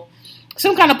deal,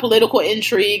 some kind of political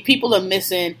intrigue. People are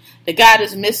missing. The guy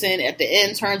that's missing at the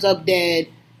end turns up dead.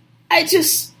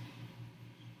 The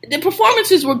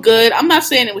performances were good. I'm not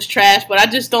saying it was trash, but I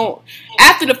just don't.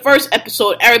 After the first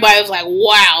episode, everybody was like,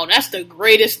 wow, that's the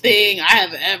greatest thing I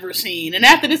have ever seen. And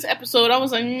after this episode, I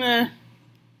was like, nah,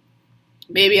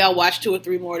 maybe I'll watch 2 or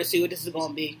 3 more to see what this is going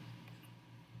to be.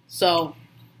 So,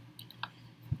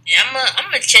 yeah, I'm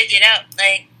gonna check it out.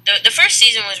 Like the first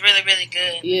season was really, really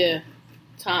good. Yeah.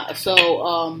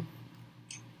 So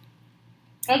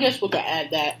I guess we could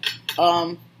add that.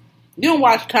 You don't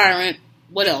watch Tyrant.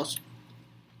 What else?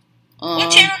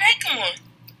 What channel that come on?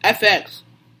 FX.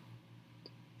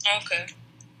 Okay.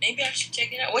 Maybe I should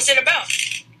check it out. What's it about?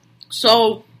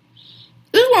 So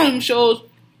this is one of them shows.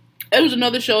 It was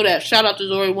another show that shout out to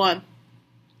Zori One.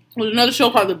 It was another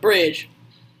show called The Bridge.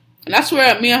 And I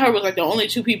swear, me and her was like the only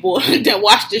 2 people that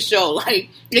watched this show. Like,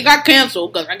 it got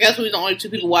canceled because I guess we was the only 2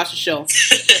 people watch the show.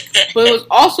 But it was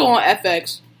also on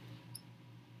FX,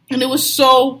 and it was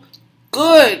so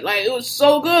good. Like, it was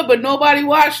so good, but nobody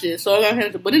watched it. So I got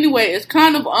canceled. But anyway, it's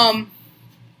kind of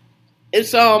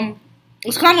it's kind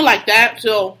of like that.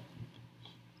 So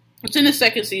it's in the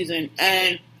second season,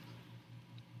 and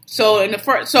so in the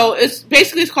first, so it's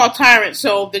basically it's called Tyrant.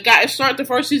 So the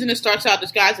first season it starts out,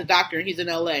 this guy's a doctor and he's in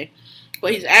LA,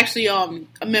 but he's actually a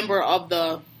member of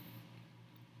the,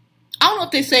 I don't know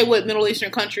if they say what Middle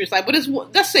Eastern country is like, but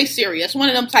let's say Syria. It's one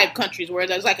of them type countries where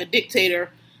there's like a dictator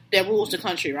that rules the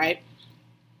country, right?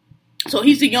 So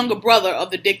he's the younger brother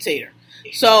of the dictator.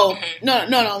 So no,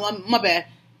 my bad.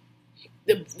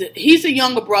 He's the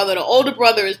younger brother. The older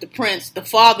brother is the prince. The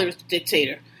father is the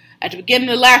dictator. At the beginning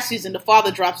of the last season, the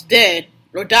father drops dead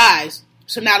or dies.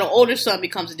 So now the older son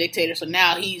becomes a dictator. So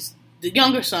now he's the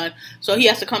younger son. So he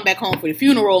has to come back home for the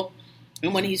funeral.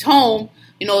 And when he's home,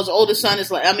 his older son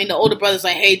is like, the older brother's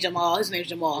like, hey, Jamal. His name's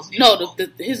Jamal. No,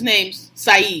 his name's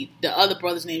Saeed. The other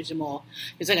brother's name's Jamal.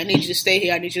 He's like, I need you to stay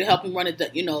here. I need you to help me run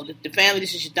the family.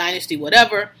 This is your dynasty,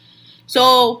 whatever.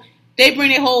 So they bring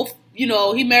their whole,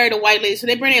 he married a white lady. So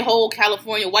they bring their whole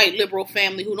California white liberal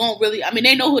family who don't really,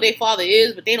 they know who their father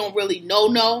is, but they don't really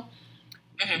know.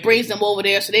 Brings them over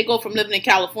there. So they go from living in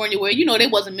California where, they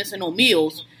wasn't missing no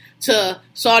meals to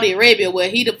Saudi Arabia where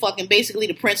he basically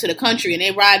the prince of the country and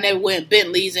they riding everywhere in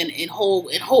Bentleys and whole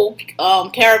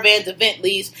caravans of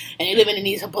Bentleys and they living in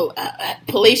these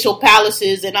palatial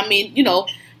palaces and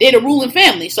they're the ruling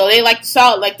family. So they like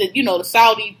the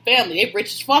Saudi family. They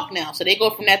rich as fuck now. So they go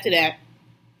from that to that.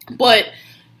 But,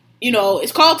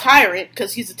 it's called Tyrant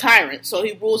because he's a tyrant. So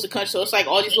he rules the country. So it's like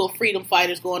all these little freedom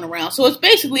fighters going around. So it's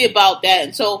basically about that.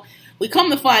 And so we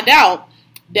come to find out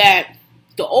that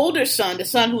the older son, the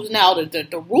son who's now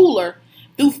the ruler,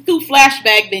 through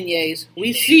flashback beignets,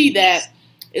 we see that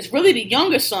it's really the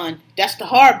younger son that's the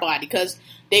hard body because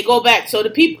they go back. So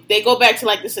they go back to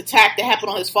like this attack that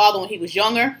happened on his father when he was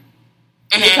younger.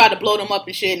 And they tried to blow them up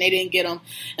and shit, and they didn't get him.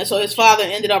 And so his father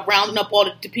ended up rounding up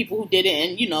all the people who did it,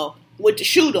 and went to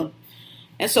shoot him.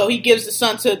 And so he gives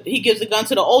the gun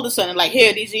to the older son, and like,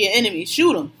 here, these are your enemies,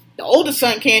 shoot them. The older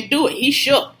son can't do it. He's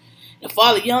shook. The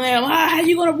father yelling at him, how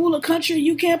you gonna rule a country?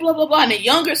 You can't, blah blah blah. And the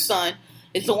younger son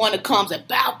is the one that comes and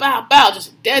bow bow bow,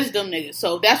 just deads them niggas.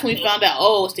 So that's when we found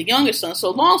out, it's the younger son.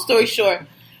 So long story short,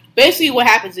 basically what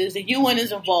happens is the UN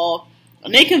is involved.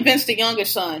 And they convinced the younger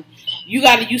son, you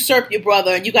got to usurp your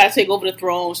brother and you got to take over the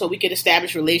throne so we can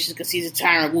establish relations because he's a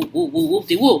tyrant. Whoop, whoop, whoop,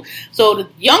 whoop-de-whoop. So the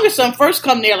younger son first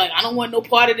come there like, I don't want no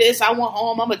part of this. I want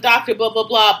home. I'm a doctor, blah, blah,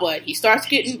 blah. But he starts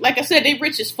getting, like I said, they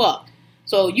rich as fuck.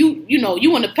 So you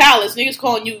in the palace, niggas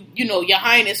calling you, your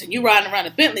highness, and you riding around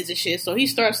in Bentleys and shit. So he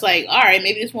starts like, all right,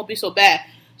 maybe this won't be so bad.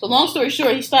 So long story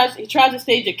short, he tries to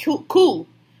stage a coup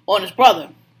on his brother.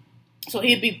 So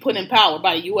he'd be put in power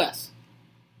by the U.S.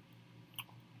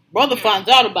 Brother finds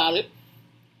out about it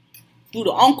through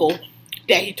the uncle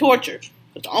that he tortured.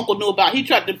 Because the uncle knew about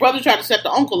it. The brother tried to set the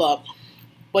uncle up,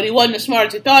 but he wasn't as smart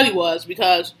as he thought he was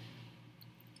because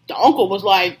the uncle was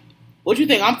like, what you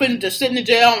think, I'm finna just sit in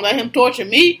jail and let him torture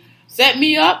me? Set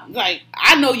me up? Like,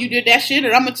 I know you did that shit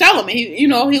and I'm gonna tell him and he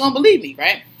gonna believe me,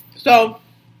 right? So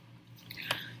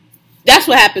that's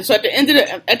what happened. So at the end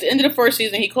of the first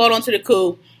season, he called onto the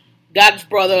coup, got his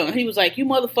brother, and he was like, you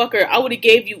motherfucker, I would have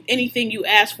gave you anything you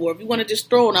asked for. If you wanted this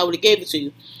throne, I would have gave it to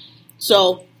you.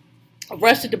 So,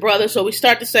 arrested the brother. So we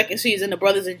start the second season, the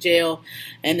brother's in jail,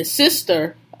 and the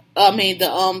sister,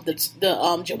 Jamal,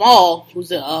 who's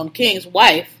the king's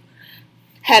wife,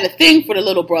 had a thing for the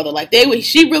little brother. Like,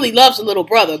 she really loves the little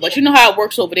brother, but you know how it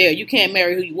works over there. You can't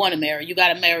marry who you want to marry. You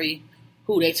gotta marry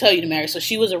who they tell you to marry. So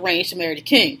she was arranged to marry the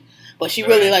king, but she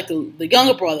really liked the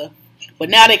younger brother. But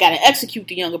now they gotta execute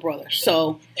the younger brother.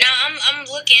 So now I'm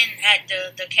looking at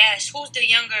the cast. Who's the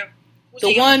younger?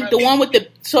 The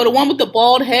one with the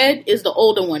bald head is the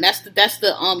older one. That's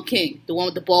the king. The one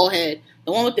with the bald head.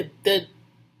 The one with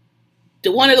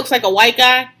the one that looks like a white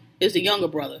guy is the younger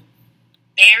brother.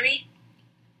 Barry?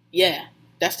 Yeah,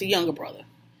 that's the younger brother.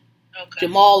 Okay.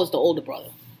 Jamal is the older brother.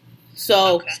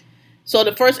 So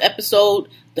the first episode,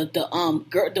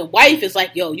 the wife is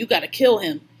like, yo, you gotta kill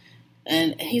him.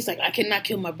 And he's like, I cannot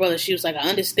kill my brother. She was like, I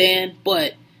understand,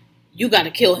 but you got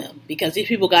to kill him because these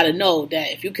people got to know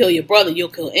that if you kill your brother, you'll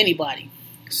kill anybody.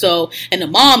 So, and the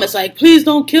mom is like, please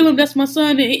don't kill him. That's my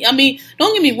son. And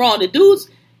don't get me wrong. The dude's,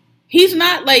 he's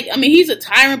not like, he's a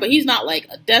tyrant, but he's not like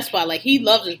a despot. Like, he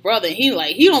loves his brother and he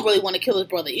don't really want to kill his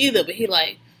brother either, but he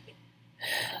like,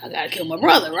 I got to kill my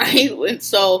brother, right? And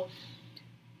so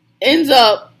ends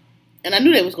up, and I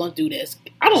knew they was going to do this.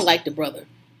 I don't like the brother.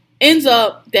 Ends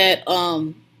up that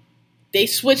they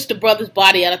switched the brother's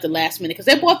body out at the last minute because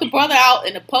they brought the brother out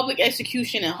in a public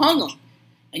execution and hung him.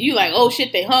 And you like, oh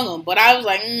shit, they hung him. But I was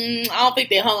like, I don't think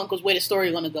they hung him because where the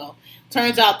story going to go.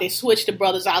 Turns out they switched the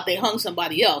brothers out. They hung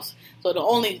somebody else. So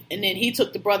and then he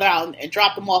took the brother out and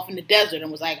dropped him off in the desert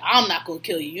and was like, I'm not going to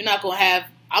kill you. I'm not going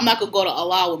to go to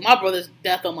Allah with my brother's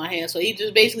death on my hands. So he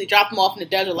just basically dropped him off in the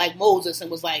desert like Moses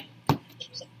and was like,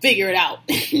 figure it out.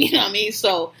 You know what I mean?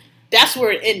 So that's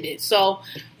where it ended. So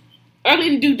I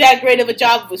didn't do that great of a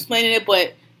job of explaining it,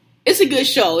 but it's a good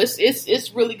show.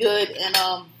 It's really good, and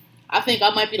I think I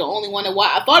might be the only one that watch.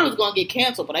 I thought it was going to get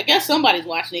canceled, but I guess somebody's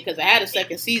watching it because I had a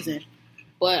second season.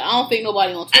 But I don't think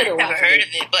nobody on Twitter I've never watches heard it.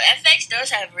 of it, but FX does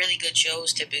have really good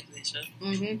shows typically. So,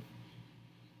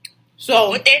 So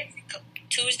what day?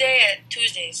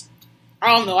 Tuesdays.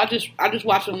 I don't know. I just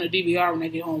watch it on the DVR when I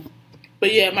get home.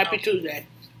 But yeah, it might be Tuesday.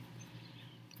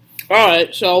 All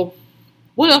right. So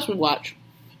what else we watch?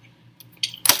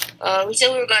 We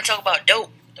said we were going to talk about Dope,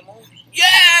 the movie.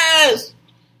 Yes.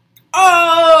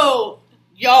 Oh,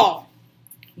 y'all,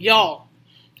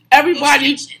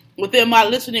 everybody within my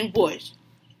listening voice,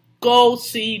 go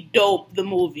see Dope, the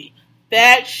movie.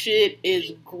 That shit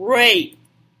is great.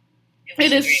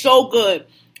 It is great. So good.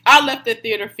 I left the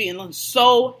theater feeling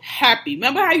so happy.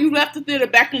 Remember how you left the theater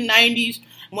back in the 90s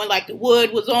when like The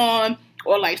Wood was on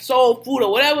or like Soul Food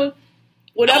or whatever? I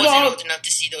wasn't old enough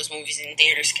to see those movies in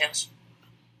theaters, Kels.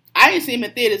 I didn't see them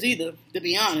in theaters either, to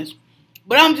be honest.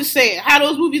 But I'm just saying, how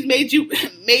those movies made you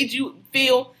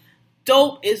feel.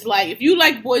 Dope is like, if you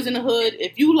like Boys in the Hood,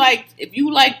 if you like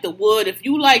The Wood, if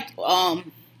you liked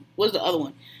what's the other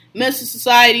one? Menace to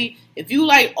Society, if you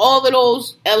like all of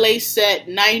those LA set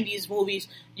 90s movies,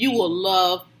 you will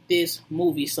love this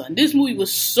movie, son. This movie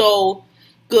was so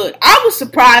good. I was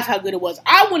surprised how good it was.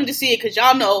 I wanted to see it because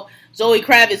y'all know Zoe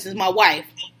Kravitz is my wife.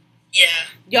 Yeah.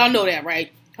 Y'all know that,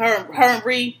 right? Her and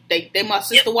Ree, they my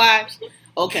sister wives.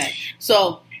 Okay,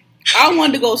 so I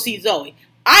wanted to go see Zoe.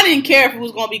 I didn't care if it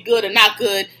was going to be good or not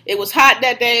good. It was hot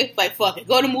that day. Like, fuck it.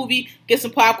 Go to the movie, get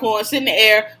some popcorn, sit in the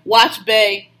air, watch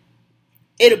Bay.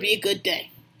 It'll be a good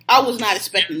day. I was not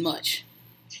expecting much.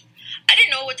 I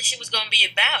didn't know what the shit was going to be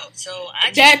about, so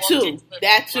I just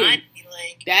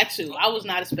That too. I was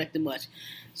not expecting much.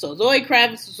 So Zoe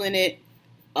Kravitz was in it.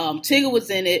 Tigger was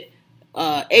in it.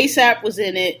 ASAP was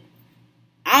in it.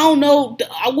 I don't know.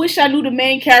 I wish I knew the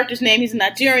main character's name. He's a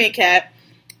Nigerian cat.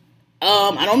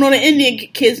 I don't know the Indian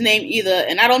kid's name either,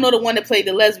 and I don't know the one that played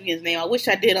the lesbian's name. I wish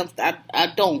I did.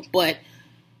 I don't. But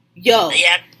yo,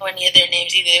 yeah, I don't know any of their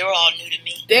names either. They were all new to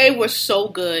me. They were so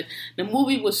good. The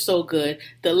movie was so good.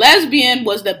 The lesbian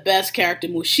was the best character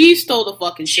move. She stole the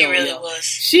fucking show. She really was.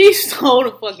 She stole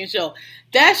the fucking show.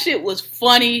 That shit was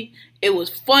funny. It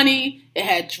was funny. It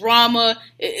had drama.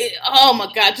 Oh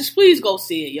my god! Just please go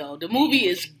see it, yo. The movie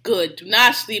is good. Do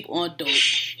not sleep on Dope.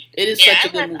 It is such a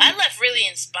good movie. I left really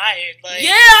inspired. Like,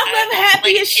 yeah, I left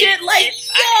happy as shit.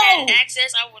 If I had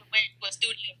access, I would have went to a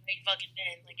studio right fucking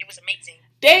then. Like, it was amazing.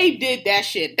 They did that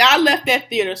shit. I left that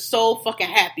theater so fucking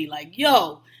happy. Like,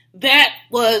 yo, that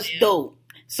was dope.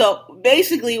 So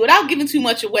basically, without giving too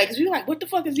much away, because we were like, what the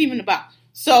fuck is it even about?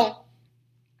 So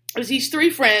there's these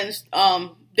three friends.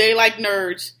 They like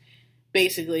nerds.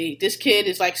 Basically, this kid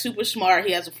is like super smart.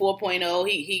 He has a 4.0.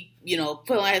 He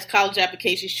put on his college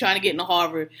application. He's trying to get into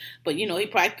Harvard, but he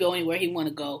probably could go anywhere he want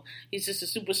to go. He's just a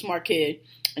super smart kid,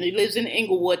 and he lives in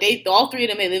Inglewood. All three of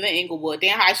them, they live in Inglewood.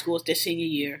 They're in high school. It's their senior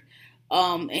year,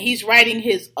 and he's writing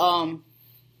his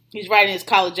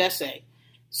college essay.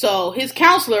 So his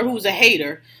counselor, who's a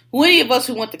hater, who any of us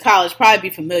who went to college probably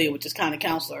be familiar with this kind of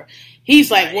counselor.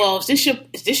 He's like, well, is this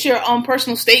your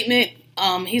personal statement?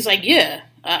 He's like, yeah.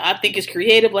 I think it's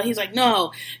creative, but he's like,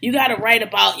 no, you got to write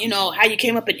about, how you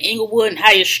came up in Inglewood and how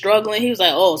you're struggling. He was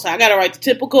like, oh, so I got to write the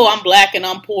typical, I'm black and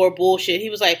I'm poor bullshit. He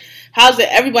was like, how's it,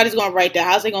 everybody's going to write that.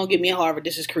 How's they going to get me in Harvard?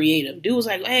 This is creative. Dude was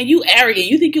like, man, you arrogant.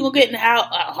 You think you're going to get into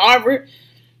Harvard?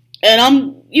 And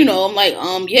I'm like,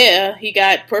 yeah, he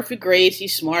got perfect grades.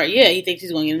 He's smart. Yeah, he thinks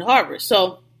he's going to get into Harvard.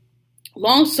 So he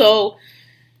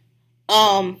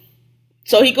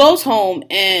goes home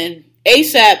and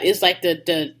ASAP is like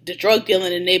the drug dealer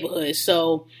in the neighborhood.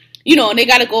 So, and they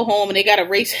got to go home and they got to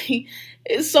race.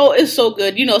 It's so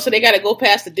good, so they got to go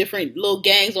past the different little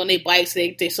gangs on their bikes.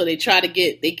 So they try to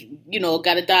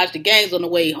got to dodge the gangs on the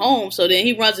way home. So then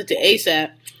he runs into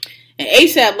ASAP. And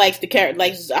ASAP likes the character,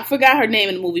 like, I forgot her name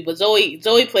in the movie, but Zoe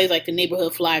plays like the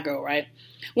neighborhood fly girl, right?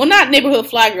 Well, not neighborhood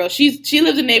fly girl. She lives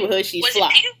in the neighborhood. She's fly.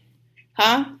 Was it Pia?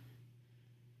 Huh?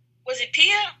 Was it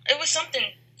Pia? It was something.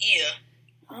 Yeah.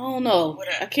 I don't know.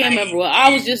 I can't remember.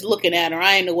 I was just looking at her.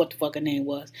 I didn't know what the fuck her name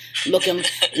was. Looking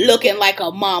like a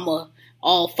mama,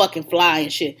 all fucking fly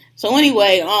and shit. So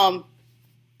anyway,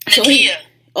 so yeah.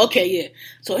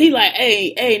 So he like,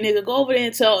 hey, nigga, go over there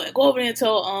and tell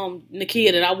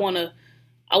Nakia that I wanna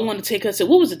take her to,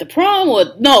 what was it, the prom or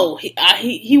no?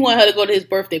 He wanted her to go to his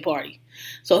birthday party.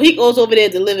 So he goes over there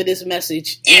to deliver this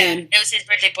message. Yeah, and it was his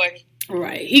birthday party.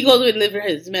 Right. He goes over to deliver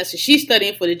his message. She's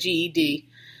studying for the GED.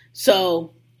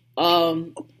 So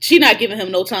she not giving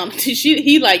him no time.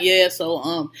 He like, yeah,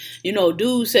 so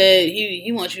dude said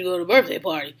he wants you to go to the birthday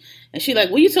party. And she like,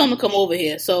 well, you tell him to come over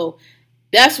here. So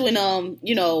that's when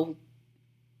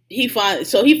he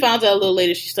finds out a little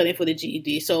later she's studying for the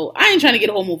GED. So I ain't trying to get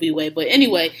a whole movie away, but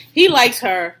anyway, he likes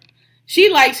her. She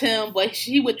likes him, but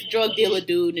she with the drug dealer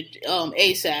dude,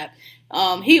 ASAP.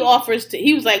 He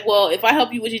was like, well, if I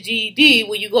help you with your GED,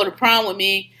 will you go to prom with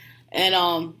me? And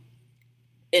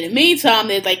in the meantime,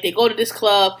 they go to this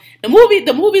club. The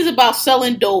movie's about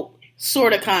selling dope,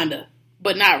 sorta, kinda,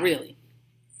 but not really.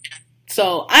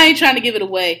 So I ain't trying to give it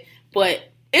away, but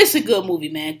it's a good movie,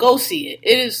 man. Go see it.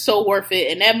 It is so worth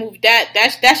it. And that movie,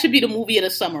 that should be the movie of the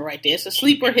summer right there. It's a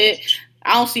sleeper hit.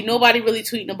 I don't see nobody really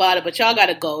tweeting about it, but y'all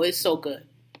gotta go. It's so good.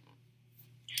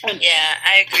 Yeah,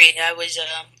 I agree. I was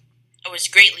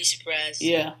greatly surprised.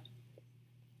 Yeah.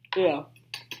 So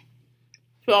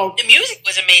the music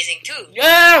was amazing too.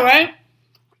 Yeah, right.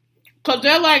 Cause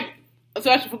they're like, I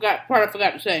forgot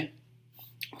to say.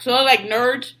 So they're like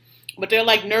nerds, but they're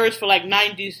like nerds for like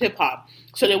 90s hip hop.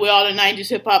 So they wear all the 90s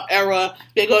hip hop era.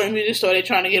 They go to the music store. They're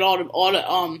trying to get all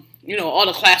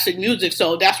the classic music.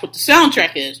 So that's what the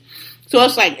soundtrack is. So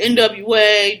it's like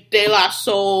NWA, De La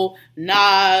Soul,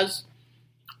 Nas,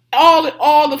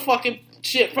 all the fucking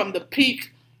shit from the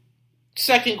peak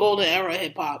second golden era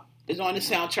hip hop is on the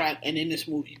soundtrack and in this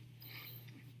movie.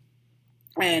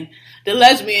 And the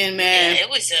lesbian man, yeah, it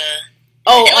was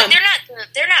they're not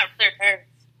regular nerds,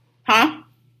 huh?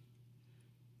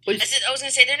 I was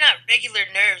gonna say they're not regular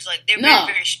nerds. Like they're No.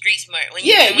 very, very street smart. When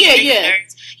Yeah. you think of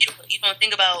nerds, you don't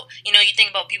think about you think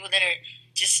about people that are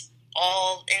just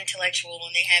all intellectual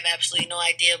when they have absolutely no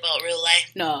idea about real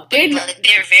life. No, they're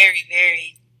very,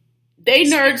 very. They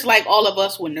nerds like all of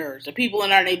us were nerds. The people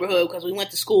in our neighborhood, because we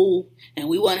went to school and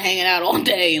we wasn't hanging out all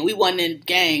day and we wasn't in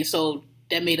gangs, so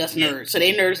that made us nerds. So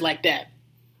they nerds like that.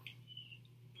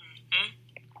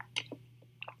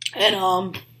 Mm-hmm. And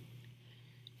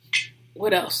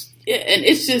what else? And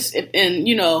it's just, and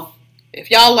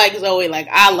if y'all like Zoe, like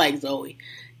I like Zoe,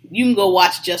 you can go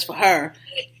watch just for her.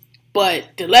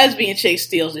 But the lesbian chick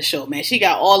steals the show, man. She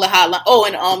got all the hotline. Oh,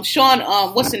 and Sean,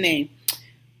 what's the name?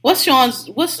 What's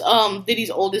Diddy's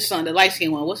oldest son, the light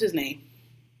skinned one? What's his name?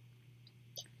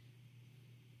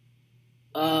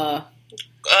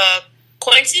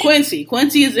 Quincy.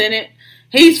 Quincy is in it.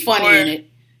 He's funny in it.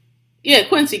 Yeah,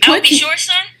 Quincy. I'll be sure,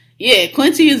 son. Yeah,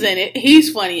 Quincy is in it.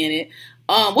 He's funny in it.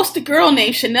 What's the girl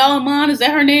name? Chanel Iman, is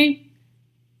that her name?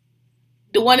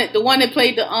 The one that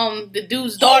played the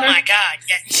dude's daughter. Oh my God!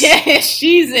 Yes. Yeah,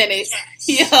 she's in it.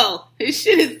 Yes. Yo, this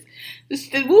shit is.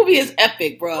 The movie is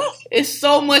epic, bro. It's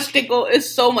so much to go. It's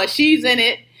so much. She's in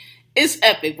it. It's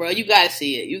epic, bro. You gotta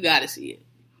see it.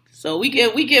 So we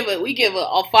give a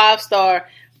 5-star,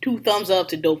 2 thumbs up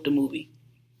to Dope the movie.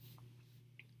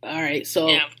 All right, so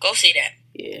yeah, go see that.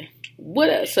 Yeah. What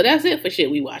else? So that's it for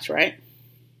shit we watch, right?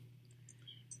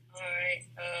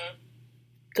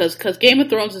 Because Game of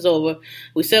Thrones is over.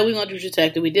 We said we are going to do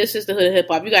Detective. We did Sisterhood of Hip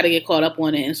Hop. You got to get caught up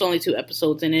on it. And it's only 2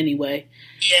 episodes in anyway.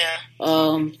 Yeah.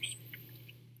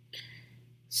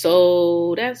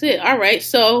 So that's it. All right.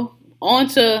 So on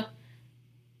to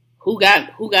who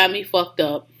got me fucked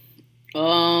up.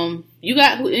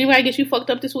 Anybody get you fucked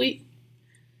up this week?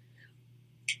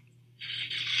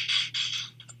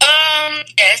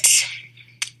 Yes.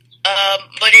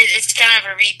 But it's kind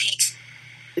of a repeat.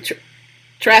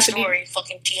 Trafficking. Story,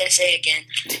 fucking TSA again.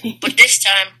 But this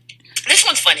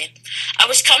one's funny. I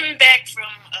was coming back from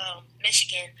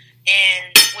Michigan,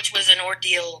 and which was an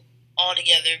ordeal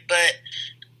altogether. But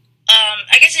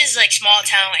I guess it's like small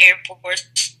town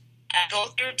airports. I go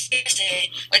through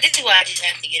TSA. Like this is why I just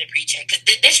have to get a pre-check because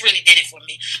this really did it for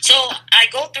me. So I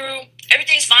go through.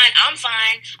 Everything's fine. I'm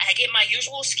fine. I get my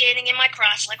usual scanning in my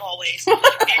crotch like always,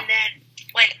 and then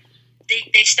like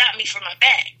they stop me for my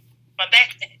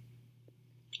backpack.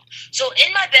 So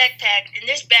in my backpack, in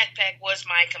this backpack was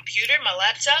my computer, my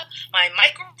laptop, my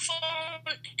microphone,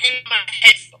 and my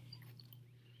headphone.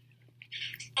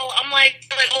 So I'm like,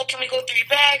 oh, can we go through your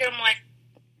bag? And I'm like,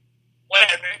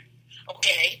 whatever.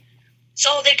 Okay.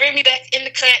 So they bring me back in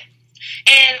the cut,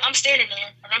 and I'm standing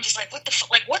there, and I'm just like, what the fuck?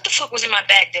 Like, what the fuck was in my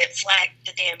bag that flagged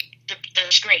the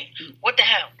screen? What the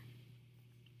hell?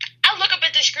 I look up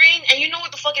at the screen, and you know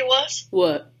what the fuck it was?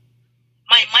 What?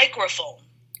 My microphone.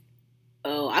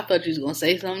 Oh, I thought you was gonna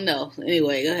say something else.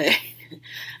 Anyway, go ahead.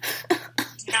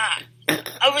 Nah,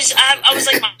 I was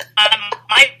like my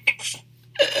microphone.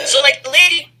 So like the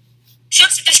lady, she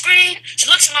looks at the screen, she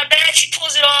looks at my bag, she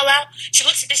pulls it all out, she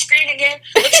looks at the screen again,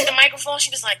 looks at the microphone,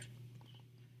 she was like,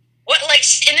 what? Like,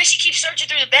 and then she keeps searching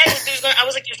through the bag. I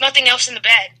was like, there's nothing else in the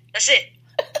bag. That's it.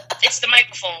 It's the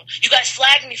microphone. You guys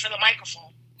flagged me for the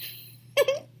microphone.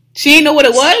 She didn't know what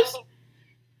it was?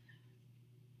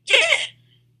 Yeah.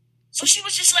 So she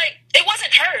was just like, it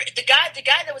wasn't her. The guy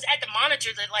that was at the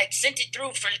monitor that like sent it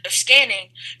through for the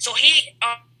scanning. So he,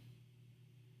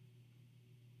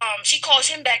 she calls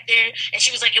him back there, and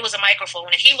she was like, it was a microphone,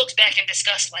 and he looks back in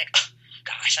disgust, like, oh,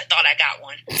 gosh, I thought I got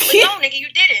one. I'm like, no, nigga, you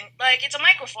didn't. Like, it's a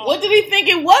microphone. What did he think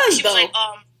it was, she though? Was like,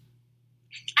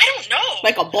 I don't know.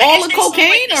 Like a ball of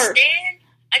cocaine, saw, like, or? Stand.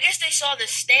 I guess they saw the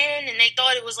stand, and they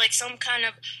thought it was like some kind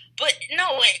of. But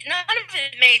no, none of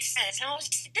it made sense. And I was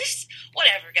just, this,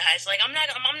 whatever, guys. Like, I'm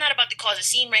not about to cause a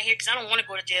scene right here because I don't want to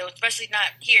go to jail, especially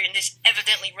not here in this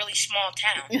evidently really small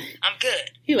town. I'm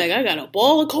good. He like, I got a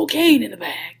ball of cocaine in the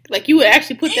bag. Like, you would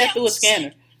actually put that through a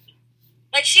scanner.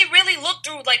 Like, she really looked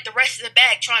through, like, the rest of the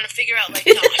bag trying to figure out, like,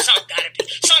 no, something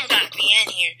gotta be in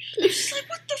here. I was just like,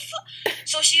 what the fuck?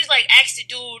 So she was, like, asked the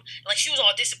dude, like, she was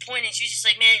all disappointed. She was just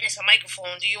like, man, it's a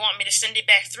microphone. Do you want me to send it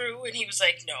back through? And he was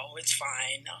like, no, it's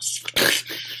fine. I was just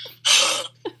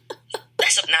like,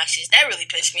 that's obnoxious. That really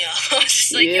pissed me off. I was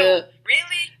just like, yo,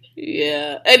 really?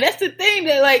 Yeah. And that's the thing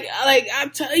that, like, I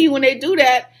tell you, when they do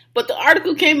that, but the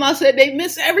article came out, said they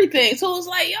miss everything. So it was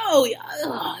like, yo,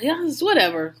 yeah, it's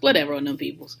whatever on them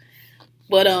peoples.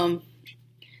 But,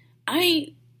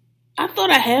 I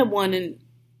thought I had one, and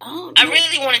I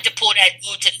really wanted to pull that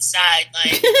dude to the side.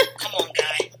 Like, come on,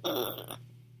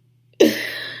 guy.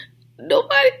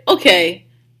 Nobody. Okay.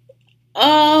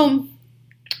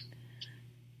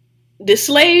 The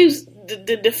slaves,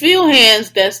 the field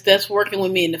hands that's working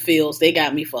with me in the fields, they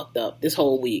got me fucked up this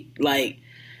whole week. Like,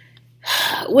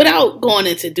 without going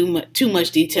into too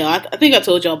much detail, I think I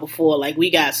told y'all before, like,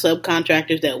 we got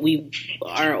subcontractors that we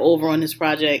are over on this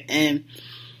project, and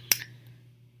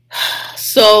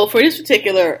so for this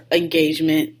particular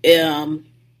engagement,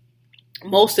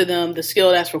 most of them, the skill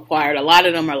that's required, a lot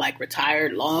of them are like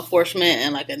retired law enforcement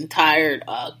and like an entire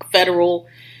federal,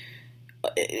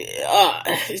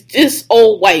 just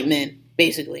old white men,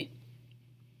 basically.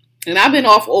 And I've been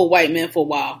off old white men for a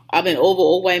while. I've been over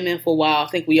old white men for a while. I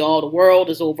think the world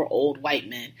is over old white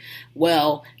men.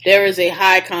 Well, there is a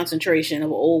high concentration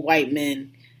of old white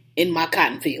men in my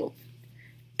cotton field.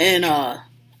 And,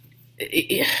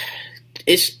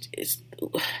 it's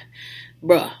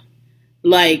bruh,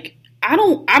 like, I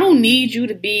don't need you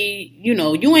to be,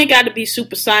 you ain't got to be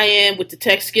super saiyan with the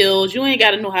tech skills. You ain't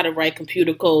got to know how to write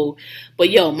computer code.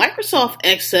 But yo, Microsoft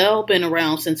Excel been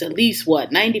around since at least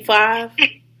 95?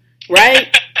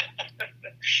 Right?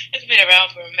 It's been around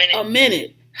for a minute. A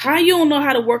minute. How you don't know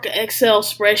how to work an Excel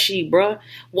spreadsheet, bruh?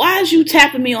 Why is you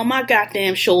tapping me on my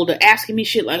goddamn shoulder, asking me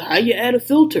shit like how you add a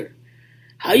filter?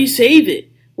 How you save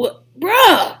it? What,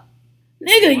 bruh?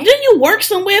 Nigga, didn't you work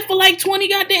somewhere for like 20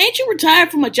 goddamn? Ain't you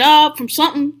retired from a job, from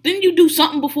something? Didn't you do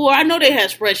something before? I know they had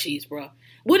spreadsheets, bruh.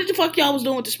 What did the fuck y'all was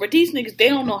doing with the spreadsheet? These niggas, they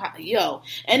don't know how. Yo,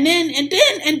 and then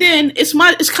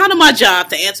it's kind of my job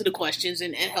to answer the questions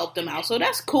and help them out. So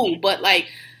that's cool. But like,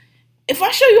 if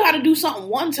I show you how to do something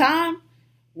one time,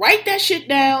 write that shit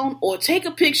down or take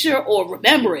a picture or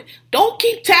remember it. Don't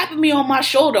keep tapping me on my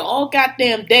shoulder all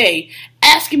goddamn day,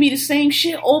 asking me the same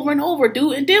shit over and over,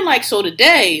 dude. And then like, so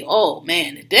today, oh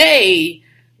man, today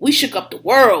we shook up the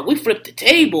world. We flipped the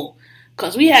table.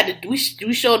 Because we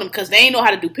showed them, because they ain't know how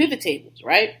to do pivot tables,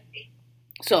 right?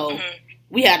 So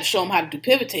we had to show them how to do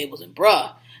pivot tables, and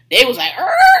bruh, they was like,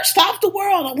 stop the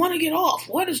world, I want to get off.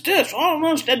 What is this? I don't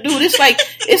understand, dude. It's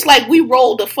like we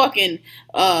rolled the fucking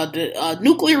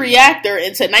nuclear reactor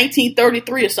into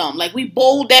 1933 or something. Like, we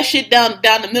bowled that shit down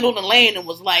the middle of the lane and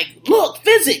was like, look,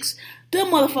 physics. Them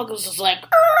motherfuckers was like,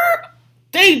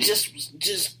 they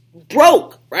just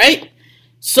broke, right?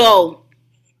 So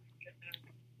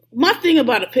my thing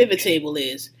about a pivot table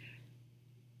is,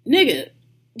 nigga,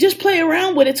 just play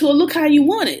around with it till it look how you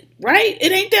want it, right? It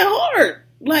ain't that hard.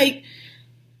 Like,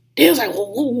 they was like,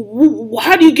 well,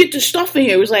 how do you get the stuff in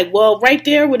here? It was like, well, right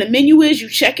there where the menu is, you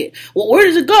check it. Well, where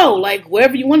does it go? Like,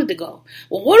 wherever you want it to go.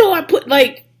 Well, what do I put?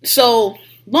 Like, so,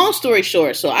 long story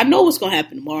short, so I know what's going to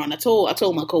happen tomorrow. And I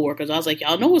told my coworkers, I was like,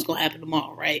 y'all know what's going to happen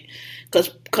tomorrow, right?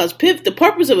 Because the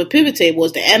purpose of a pivot table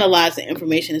is to analyze the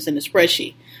information that's in the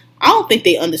spreadsheet. I don't think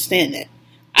they understand that.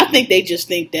 I think they just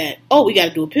think that, oh, we got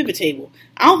to do a pivot table.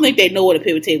 I don't think they know what a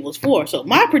pivot table is for. So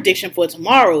my prediction for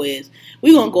tomorrow is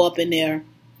we're going to go up in there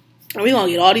and we're going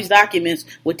to get all these documents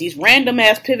with these random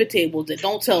ass pivot tables that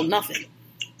don't tell nothing.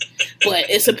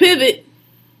 But it's a pivot.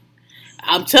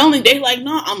 I'm telling, they like,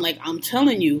 no, I'm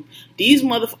telling you, these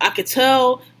I could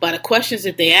tell by the questions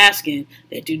that they asking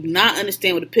that do not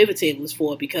understand what a pivot table is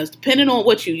for, because depending on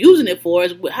what you're using it for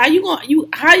is how am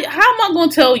I going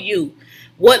to tell you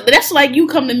what? That's like you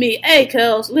come to me, hey,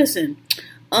 Kels, listen,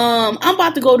 I'm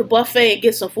about to go to buffet and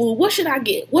get some food. What should I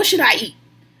get? What should I eat?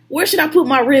 Where should I put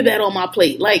my rib at on my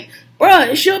plate? Like, bruh,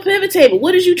 it's your pivot table.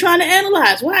 What is you trying to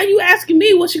analyze? Why are you asking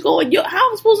me what you going? How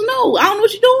am I supposed to know? I don't know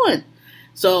what you're doing.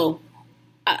 So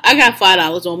I got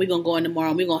 $5 on. We're gonna go in tomorrow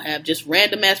and we're gonna have just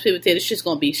random ass pivot tables. It's just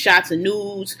gonna be shots of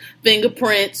nudes,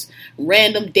 fingerprints,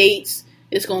 random dates.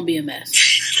 It's gonna be a mess.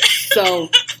 So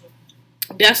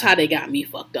that's how they got me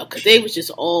fucked up. Cause they was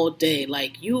just all day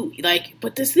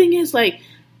but this thing is like,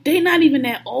 they not even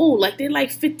that old. Like, they're like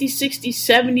 50s, 60s,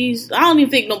 70s. I don't even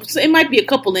think, it might be a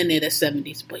couple in there that's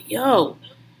 70s. But, yo,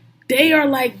 they are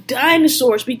like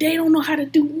dinosaurs. But they don't know how to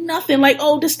do nothing. Like,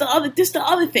 oh, this the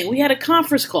other thing. We had a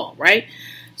conference call, right?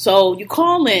 So, you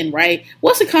call in, right?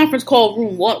 What's the conference call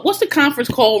rule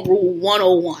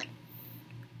 101?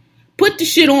 Put the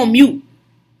shit on mute,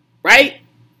 right?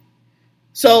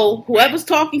 So, whoever's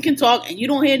talking can talk, and you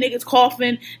don't hear niggas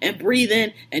coughing and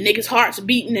breathing, and niggas' hearts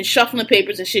beating and shuffling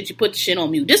papers and shit, you put the shit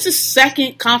on mute. This is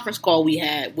second conference call we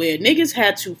had, where niggas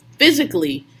had to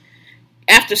physically,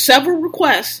 after several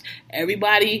requests,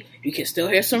 everybody, you can still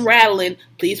hear some rattling,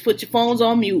 please put your phones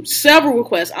on mute. Several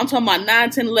requests. I'm talking about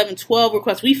 9, 10, 11, 12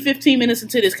 requests. We 15 minutes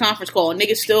into this conference call, and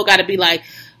niggas still gotta be like,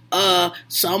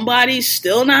 somebody's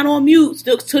still not on mute,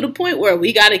 still to the point where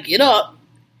we gotta get up,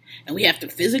 and we have to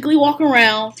physically walk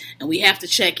around, and we have to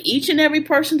check each and every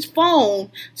person's phone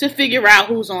to figure out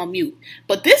who's on mute.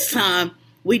 But this time,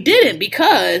 we didn't,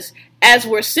 because as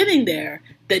we're sitting there,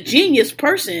 the genius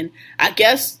person, I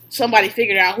guess somebody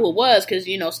figured out who it was, because,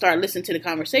 start listening to the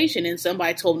conversation, and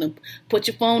somebody told them, put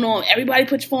your phone on, everybody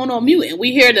put your phone on mute. And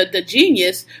we hear the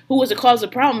genius, who was the cause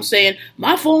of the problem, saying,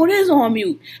 my phone is on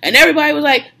mute. And everybody was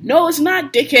like, no, it's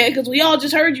not, dickhead, because we all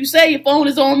just heard you say your phone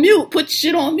is on mute. Put your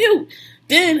shit on mute.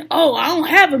 Then, I don't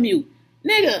have a mute.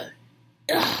 Nigga,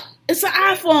 it's an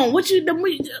iPhone.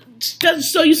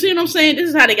 So you see what I'm saying?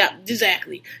 This is how they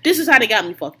got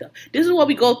me fucked up. This is what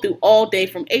we go through all day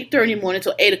from 8:30 in the morning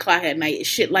till 8 o'clock at night. It's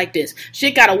shit like this.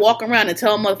 Shit gotta walk around and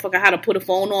tell a motherfucker how to put a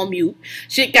phone on mute.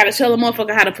 Shit gotta tell a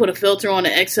motherfucker how to put a filter on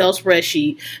an Excel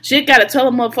spreadsheet. Shit gotta tell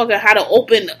a motherfucker how to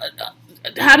open...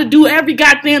 how to do every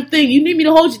goddamn thing. You need me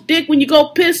to hold your dick when you go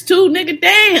piss too? Nigga,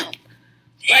 damn.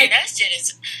 Yeah, that shit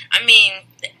is. I mean,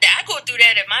 I go through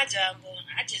that at my job, but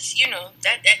I just,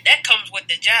 that comes with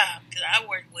the job, because I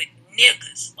work with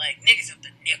niggas, like niggas of the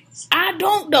niggas. I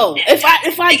don't know if I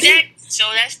exactly. So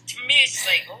that's, for me, it's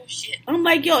like, oh shit. I'm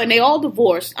like, yo, and they all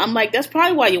divorced. I'm like, that's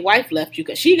probably why your wife left you,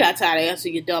 because she got tired of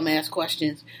answering your dumb ass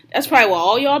questions. That's probably why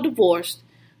all y'all divorced.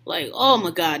 Like, oh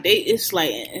my god, it's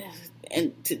like,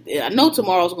 and I know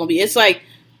tomorrow's gonna be. It's like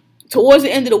towards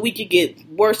the end of the week, it get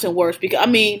worse and worse, because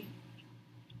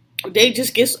they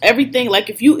just get everything.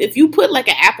 Like, if you put like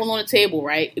an apple on the table,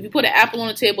 right? If you put an apple on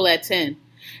the table at 10,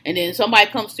 and then somebody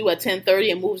comes through at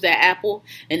 10:30 and moves that apple,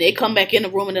 and they come back in the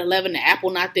room at 11, the apple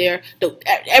not there,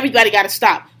 everybody got to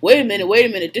stop. Wait a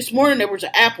minute. This morning there was an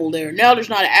apple there. Now there's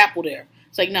not an apple there.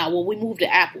 It's like, nah, well, we moved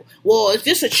the apple. Well, is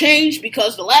this a change?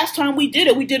 Because the last time we did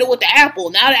it with the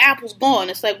apple. Now the apple's gone.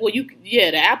 It's like, well,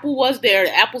 the apple was there.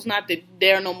 The apple's not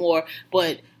there no more,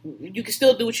 but you can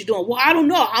still do what you're doing. Well, I don't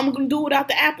know. How am I going to do it without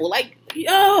the apple? Like,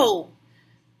 yo,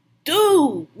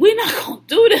 dude, we're not going to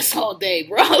do this all day,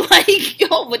 bro. Like,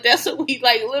 yo, but that's what we,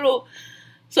 like, little...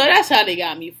 So that's how they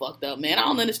got me fucked up, man. I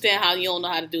don't understand how you don't know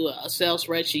how to do a Excel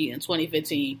spreadsheet in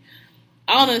 2015.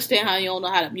 I don't understand how you don't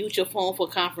know how to mute your phone for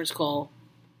a conference call.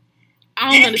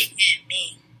 I don't understand.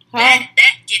 Me. Huh? That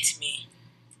gets me.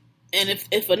 And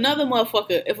if another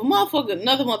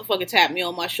motherfucker tap me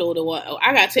on my shoulder,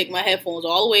 I gotta take my headphones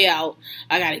all the way out.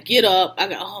 I gotta get up.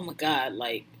 Oh my god,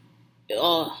 like,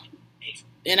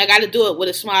 and I gotta do it with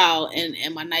a smile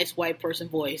and my nice white person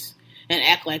voice, and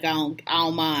act like I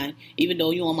don't mind, even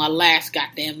though you on my last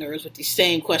goddamn nerves with these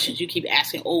same questions you keep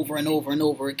asking over and over and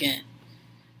over again.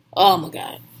 Oh my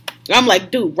god, I'm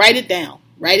like, dude, write it down.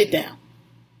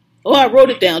 Oh, I wrote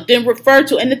it down. Then refer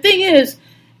to. And the thing is,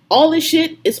 all this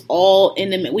shit is all in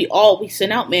the. We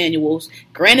send out manuals.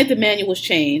 Granted, the manuals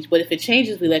change, but if it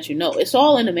changes, we let you know. It's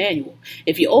all in the manual.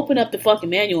 If you open up the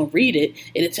fucking manual and read it,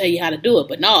 it'll tell you how to do it.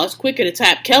 But no, it's quicker to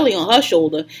tap Kelly on her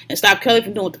shoulder and stop Kelly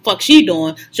from doing what the fuck she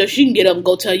doing, so she can get up and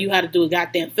go tell you how to do a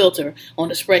goddamn filter on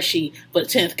the spreadsheet for the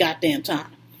 10th goddamn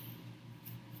time.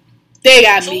 They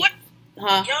got me. What?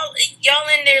 Huh? Y'all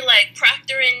in there like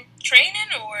proctoring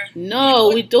training or? No,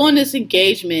 we're doing this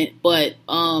engagement, but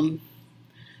so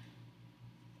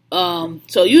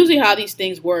usually how these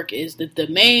things work is that the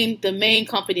main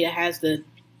company that has well,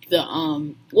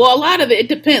 a lot of it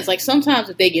depends. Like, sometimes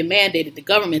if they get mandated, the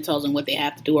government tells them what they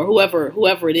have to do, or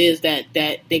whoever it is that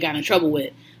they got in trouble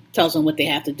with tells them what they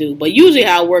have to do. But usually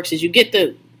how it works is you get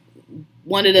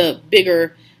one of the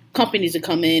bigger companies to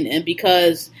come in, and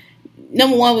because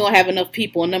number one, we don't have enough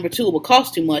people, and number two, it would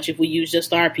cost too much if we use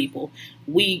just our people.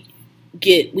 We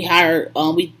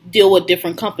deal with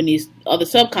different companies, other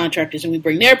subcontractors, and we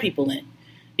bring their people in,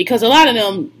 because a lot of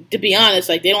them, to be honest,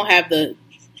 like they don't have the,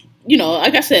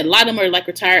 like I said, a lot of them are like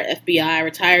retired FBI,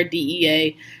 retired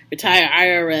DEA, retired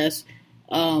IRS.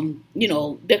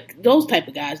 Those type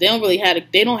of guys. They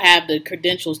don't have the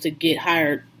credentials to get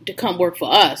hired to come work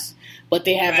for us. But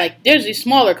they have there's these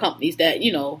smaller companies that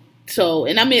So,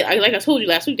 and I mean, like I told you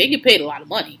last week, they get paid a lot of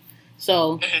money.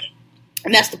 So,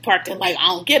 and that's the part that I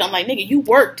don't get. I'm like, nigga, you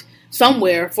worked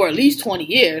somewhere for at least 20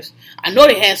 years. I know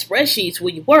they had spreadsheets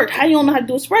where you worked. How you don't know how to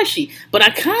do a spreadsheet? But I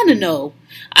kind of know.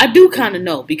 I do kind of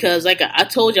know because, like I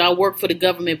told you, I worked for the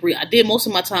government. I did most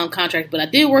of my time contract, but I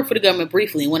did work for the government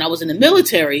briefly. When I was in the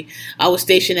military, I was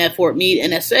stationed at Fort Meade,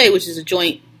 NSA, which is a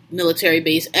joint military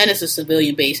base and it's a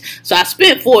civilian base. So I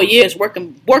spent 4 years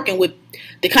working with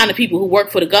the kind of people who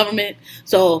work for the government.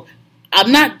 So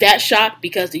I'm not that shocked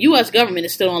because the U.S. government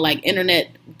is still on Internet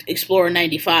Explorer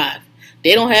 95.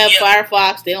 They don't have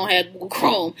Firefox. They don't have Google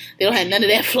Chrome. They don't have none of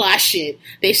that fly shit.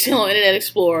 They still on Internet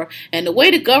Explorer. And the way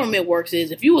the government works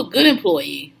is if you're a good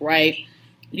employee, right,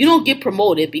 you don't get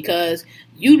promoted because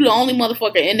you the only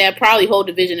motherfucker in that probably whole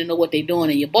division to know what they're doing,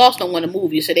 and your boss don't want to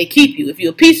move you, so they keep you. If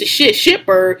you're a piece of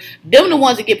shitbird, them the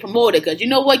ones that get promoted, because you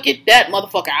know what? Get that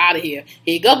motherfucker out of here.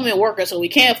 He's a government worker, so we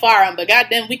can't fire him, but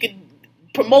goddamn, we could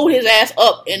promote his ass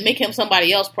up and make him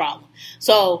somebody else's problem.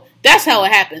 So that's how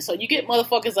it happens. So you get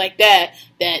motherfuckers like that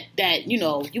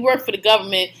you work for the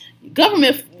government.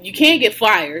 Government, you can't get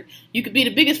fired. You could be the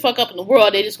biggest fuck up in the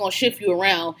world. They're just going to shift you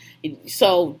around.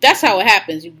 So that's how it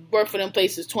happens. You work for them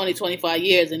places 20, 25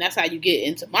 years, and that's how you get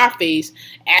into my face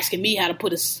asking me how to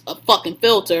put a fucking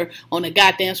filter on a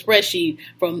goddamn spreadsheet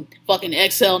from fucking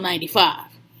Excel 95.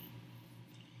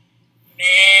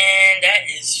 Man, that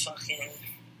is fucking...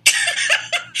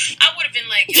 I would have been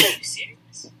like, are you serious?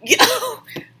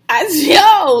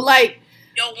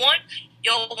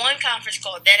 One conference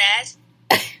call, Deadass.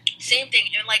 Same thing.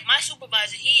 And my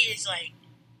supervisor, he is I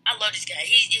love this guy.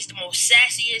 He is the most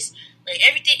sassiest.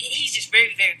 Everything. He's just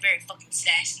very, very, very fucking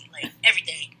sassy.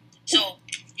 Everything. So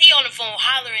he on the phone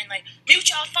hollering mute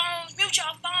y'all phones.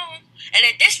 And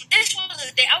then this was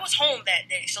the day I was home that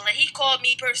day. So he called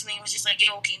me personally and was just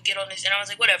yo, can you get on this? And I was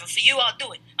like, whatever for you, I'll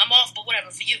do it. I'm off, but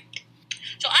whatever for you.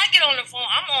 So I get on the phone.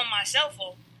 I'm on my cell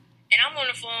phone. And I'm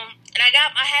on the phone, and I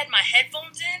had my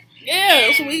headphones in. Yeah,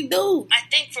 that's what we do. I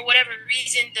think for whatever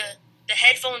reason, the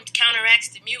headphones counteracts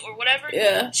the mute or whatever.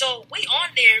 Yeah. So we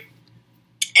on there,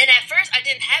 and at first I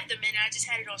didn't have them in. I just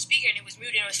had it on speaker, and it was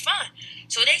muted, and it was fine.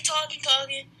 So they talking,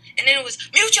 and then it was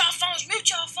mute y'all phones.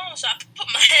 So I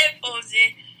put my headphones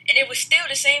in, and it was still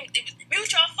the same. It was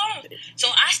mute y'all phones.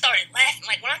 So I started laughing.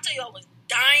 When I tell you I was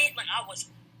dying, I was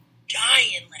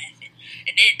dying laughing.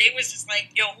 And they was just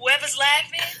yo, whoever's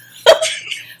laughing.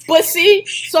 But see,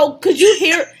 so could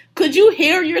you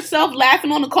hear yourself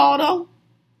laughing on the call though?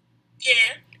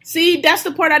 Yeah. See, that's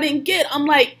the part I didn't get. I'm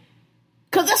like,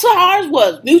 cause that's what ours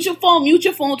was. Mute your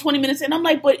phone 20 minutes in. I'm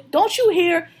like, but don't you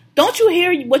hear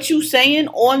what you saying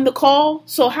on the call?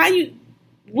 So how come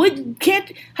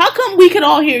we could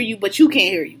all hear you, but you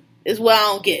can't hear you? Is what I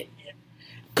don't get.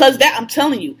 Cause I'm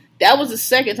telling you, that was the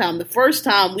second time. The first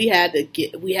time we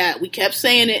kept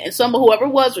saying it, and whoever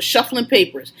was shuffling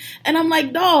papers. And I'm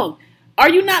like, dog,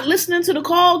 are you not listening to the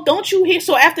call? Don't you hear?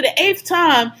 So after the 8th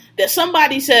time that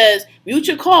somebody says mute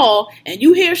your call, and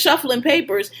you hear shuffling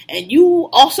papers, and you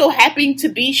also happen to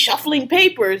be shuffling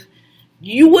papers,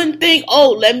 you wouldn't think,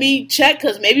 oh, let me check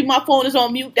because maybe my phone is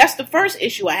on mute. That's the first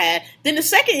issue I had. Then the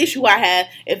second issue I had,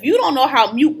 if you don't know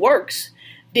how mute works,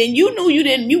 then you knew you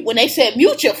didn't mute when they said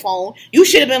mute your phone. You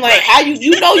should have been like, how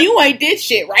you ain't did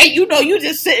shit, right? You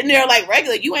just sitting there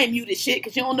regular. You ain't muted shit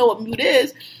because you don't know what mute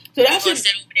is. So that should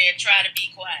sit over there and try to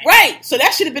be quiet. Right. So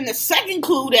that should have been the second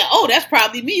clue that, oh, that's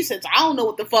probably me since I don't know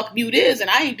what the fuck mute is and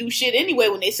I ain't do shit anyway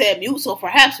when they said mute. So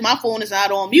perhaps my phone is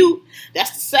not on mute.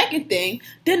 That's the second thing.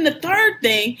 Then the third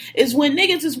thing is when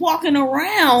niggas is walking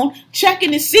around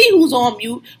checking to see who's on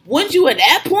mute. Wouldn't you at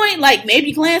that point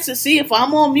maybe glance and see if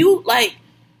I'm on mute?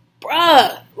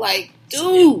 Bruh,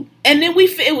 dude. And then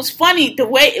it was funny the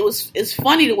way it's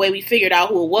funny the way we figured out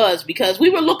who it was because we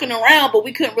were looking around but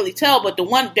we couldn't really tell. But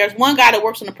there's one guy that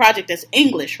works on the project that's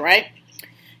English, right?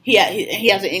 He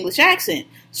has an English accent.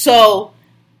 So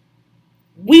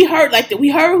we heard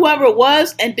whoever it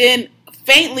was, and then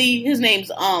faintly his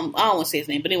name's I don't want to say his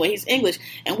name, but anyway, he's English,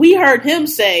 and we heard him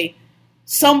say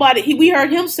we heard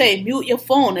him say, mute your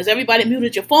phone, as everybody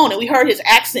muted your phone, and we heard his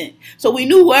accent. So we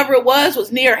knew whoever it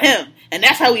was near him, and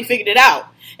that's how we figured it out.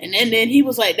 And then he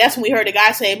was like, that's when we heard the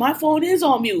guy say, my phone is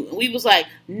on mute. And we was like,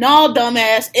 no,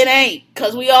 dumbass, it ain't,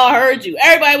 because we all heard you.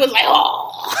 Everybody was like,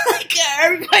 oh,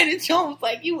 everybody in the show was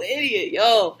like, you idiot,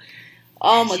 yo.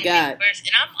 Oh, my God. And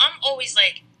I'm always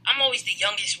I'm always the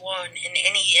youngest one in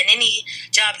any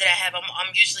job that I have.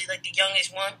 I'm usually like the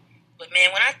youngest one. But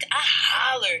man, when I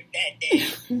hollered that day,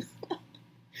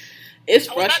 it's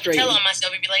I was about to frustrating. tell on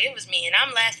myself and be like, it was me, and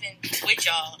I'm laughing with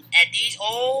y'all at these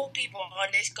old people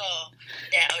on this call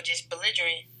that are just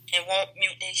belligerent and won't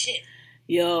mute their shit.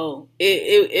 Yo,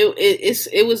 it's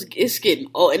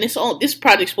getting and it's on. This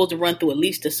project's supposed to run through at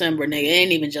least December, nigga. It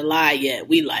ain't even July yet.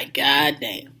 We like,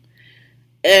 goddamn.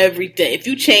 Every day, if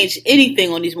you change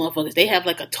anything on these motherfuckers, they have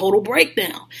like a total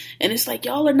breakdown, and it's like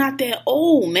y'all are not that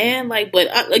old, man. Like, but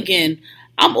again,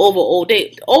 I'm over old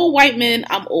white men.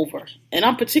 I'm over, and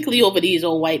I'm particularly over these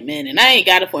old white men. And I ain't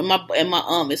got it for my.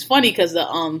 It's funny because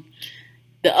the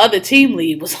other team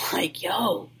lead was like,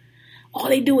 yo, all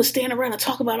they do is stand around and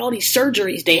talk about all these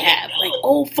surgeries they have, like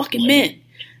old fucking men.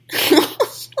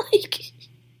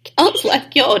 I was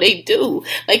like, yo, they do.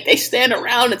 Like, they stand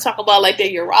around and talk about, like, their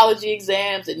urology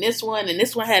exams, and this one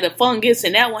had a fungus,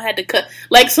 and that one had to cut.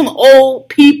 Like, some old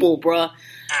people, bruh.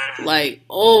 Like,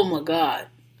 oh, my God.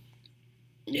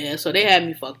 Yeah, so they had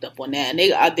me fucked up on that. And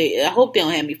I hope they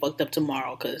don't have me fucked up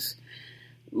tomorrow, because,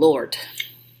 Lord.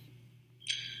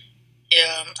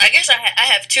 Yeah, I guess I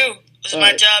have two. Because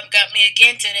my job got me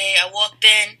again today. I walked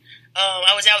in.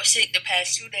 I was out sick the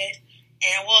past 2 days.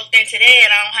 And I walked in today,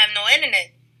 and I don't have no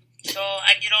internet. So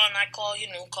I get on, I call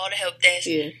the help desk.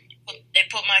 Yeah. They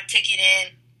put my ticket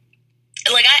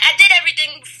in. Like, I did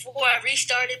everything before I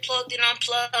restarted, plugged and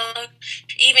unplugged.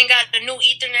 Even got the new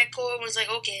Ethernet cord. Was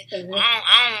like, okay, I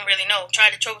don't really know.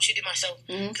 Tried to troubleshoot it myself.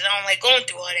 Because I don't like going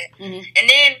through all that. And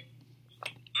then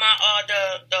my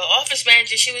the office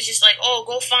manager, she was just like, oh,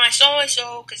 go find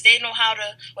so-and-so because they know how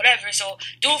to whatever. So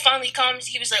dude finally comes.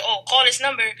 He was like, oh, call this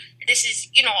number. This is,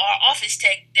 our office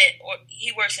tech or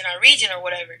he works in our region or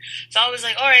whatever. So I was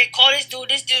like, all right, call this dude.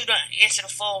 This dude don't answer the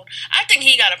phone. I think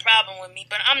he got a problem with me,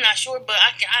 but I'm not sure. But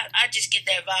I just get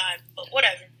that vibe. But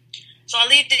whatever. So I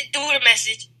leave the dude a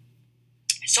message.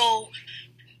 So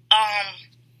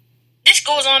this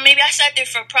goes on. Maybe I sat there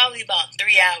for probably about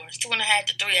 3 hours, 2.5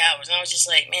 to 3 hours, and I was just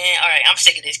like, man, all right, I'm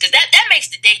sick of this because that makes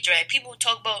the day drag. People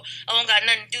talk about, I don't got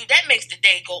nothing to do. That makes the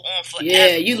day go on forever.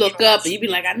 Yeah, you look up and you be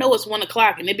like, I know it's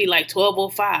 1:00, and it be like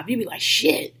 12:05. You be like,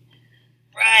 shit.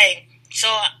 Right. So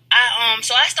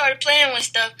I started playing with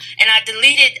stuff, and I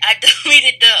deleted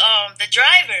the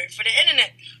driver for the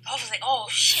internet. I was like, oh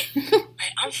shit,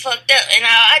 like, I'm fucked up, and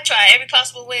I tried every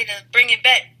possible way to bring it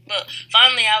back, but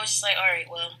finally I was just like, all right,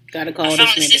 well, gotta call. I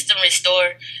found the system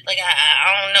restored. Like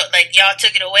I don't know, like y'all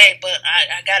took it away, but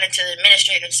I got into the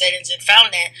administrative settings and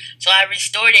found that, so I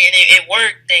restored it, and it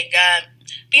worked. Thank God.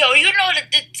 Yo,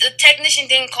 the technician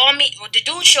didn't call me. The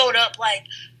dude showed up like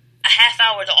a half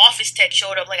hour. The office tech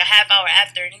showed up like a half hour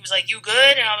after, and he was like, "You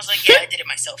good?" And I was like, "Yeah, I did it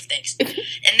myself, thanks."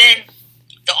 And then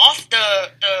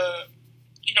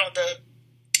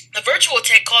the virtual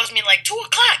tech calls me like 2:00,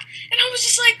 and I was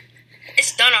just like,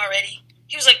 "It's done already."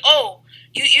 He was like, "Oh,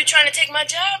 you trying to take my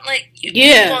job? Like, you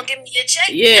gonna give me your check?"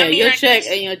 Yeah, your check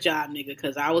and your job, nigga.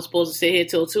 Because I was supposed to sit here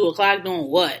till 2:00 doing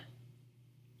what?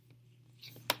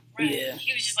 Right. Yeah.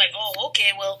 He was just like, oh,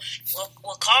 okay, well,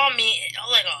 call me. I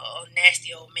was like, oh,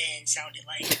 nasty old man sounded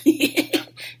like.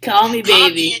 Call me, baby. Call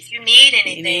me if you need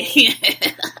anything.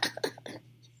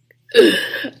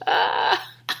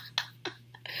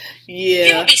 Yeah.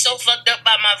 People be so fucked up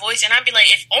by my voice, and I'd be like,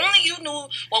 if only you knew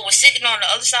what was sitting on the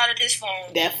other side of this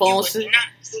phone. That phone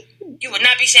you would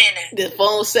not be saying that. The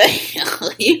phone say,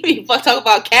 you be talking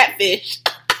about catfish.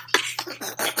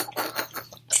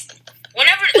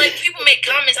 Whenever like people make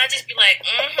comments, I just be like,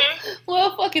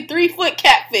 Well, fucking 3-foot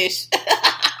catfish.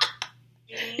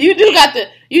 You do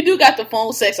got the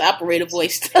phone sex operator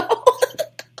voice though.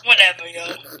 Whatever,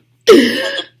 yo.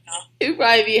 You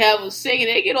probably be having them singing.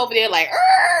 They get over there like,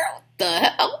 what the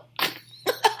hell?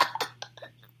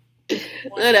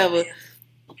 Whatever.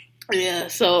 Yeah.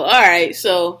 So all right.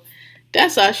 So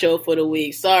that's our show for the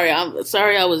week. Sorry I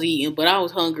was eating, but I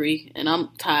was hungry and I'm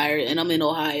tired and I'm in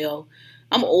Ohio.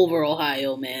 I'm over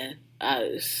Ohio, man.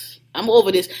 I'm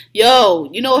over this. Yo,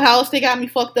 you know how else they got me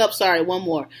fucked up? Sorry, one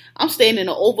more. I'm staying in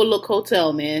an Overlook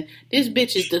Hotel, man. This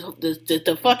bitch is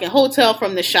the fucking hotel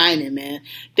from The Shining, man.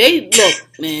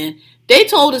 Man. They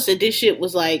told us that this shit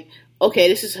was like, okay,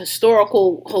 this is a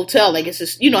historical hotel. Like, it's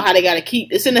just, you know how they gotta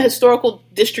keep, it's in the historical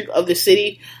district of the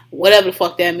city, whatever the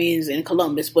fuck that means in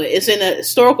Columbus, but it's in a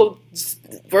historical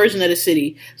version of the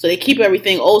city, so they keep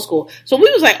everything old school. So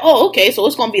we was like, oh, okay, so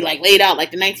it's gonna be like laid out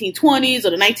like the 1920s or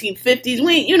the 1950s.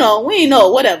 We ain't know,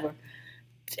 whatever.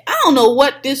 I don't know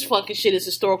what this fucking shit is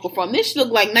historical from. This shit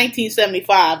look like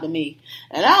 1975 to me.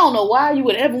 And I don't know why you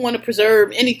would ever want to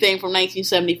preserve anything from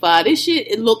 1975. This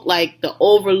shit, it looked like the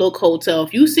Overlook Hotel.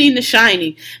 If you've seen The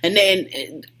Shining, and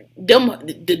then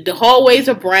the hallways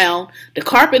are brown, the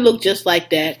carpet looked just like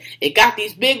that. It got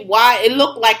these big wide, it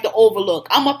looked like the Overlook.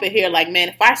 I'm up in here like, man,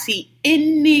 if I see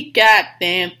any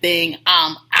goddamn thing,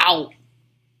 I'm out.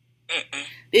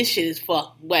 This shit is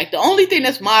fucked whack. The only thing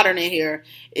that's modern in here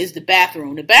is the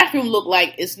bathroom. The bathroom look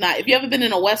like it's not. If you ever been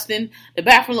in a Westin, the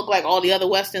bathroom look like all the other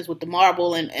Westins with the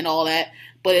marble and all that.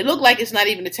 But it looked like it's not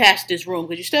even attached to this room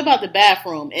because you step out the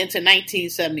bathroom into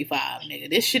 1975, nigga.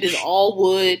 This shit is all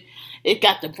wood. It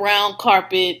got the brown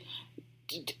carpet.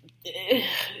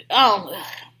 I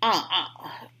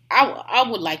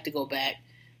would like to go back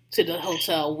to the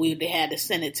hotel where they had the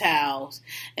scented towels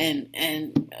and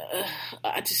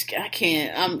I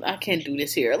can't do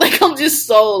this here. Like, I'm just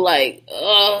so like,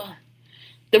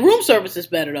 the room service is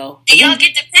better though. Did y'all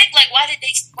get to pick? Like, why did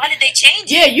they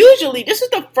change it? Yeah, usually this is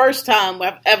the first time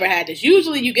I've ever had this.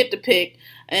 Usually you get to pick,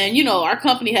 and you know our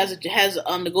company has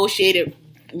negotiated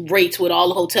rates with all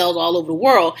the hotels all over the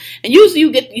world, and usually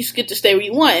you get to stay where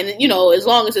you want, and you know, as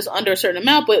long as it's under a certain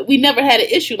amount. But we never had an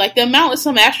issue. Like, the amount is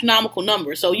some astronomical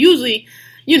number, so usually,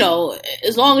 you know,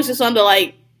 as long as it's under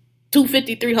like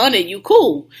 $250, $300, you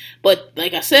cool. But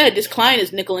like I said, this client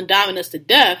is nickel and diming us to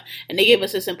death, and they gave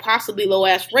us this impossibly low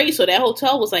ass rate. So that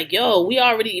hotel was like, yo, we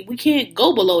can't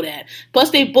go below that. Plus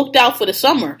they booked out for the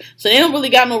summer, so they don't really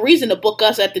got no reason to book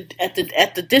us at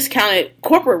the discounted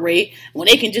corporate rate when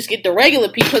they can just get the regular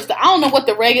because I don't know what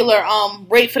the regular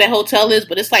rate for that hotel is,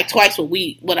 but it's like twice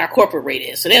what our corporate rate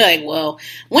is. So they're like, well,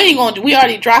 we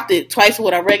already dropped it twice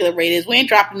what our regular rate is. We ain't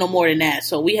dropping no more than that.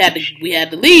 So we had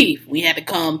to leave. We had to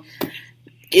come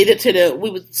either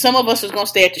to some of us was gonna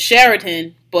stay at the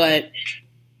Sheraton,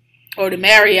 or the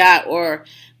Marriott,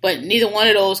 but neither one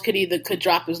of those could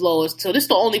drop as low as. So this is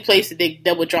the only place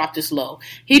that would drop this low.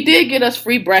 He did get us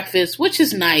free breakfast, which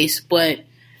is nice, but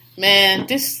man,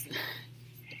 this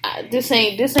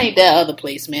ain't that other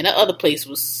place, man. That other place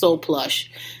was so plush.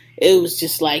 It was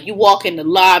just like you walk in the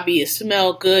lobby, it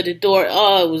smelled good. The door,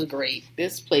 it was great.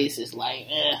 This place is like,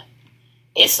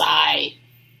 it's alright.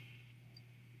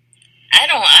 I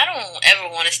don't ever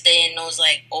want to stay in those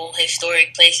like old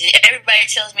historic places. Everybody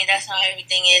tells me that's how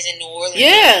everything is in New Orleans.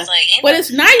 Yeah, but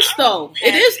it's nice though.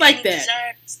 It is like that.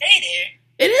 Stay there.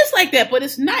 It is like that, but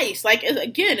it's nice. Like,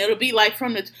 again, it'll be like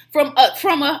from an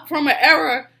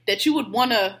era that you would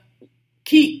want to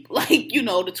keep, like, you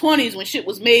know, the 20s when shit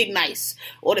was made nice,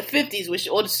 or the 50s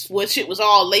when shit was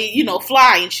all laid, you know,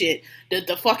 fly and shit.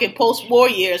 The fucking post-war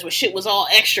years where shit was all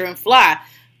extra and fly.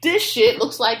 This shit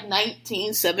looks like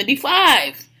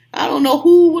 1975. I don't know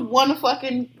who would want to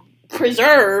fucking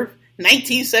preserve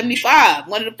 1975.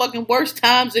 One of the fucking worst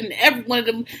times in every one of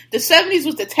them. The 70s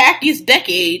was the tackiest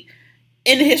decade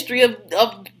in the history of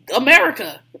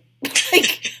America.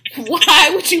 Like,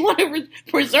 why would you want to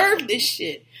preserve this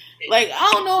shit? Like, I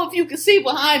don't know if you can see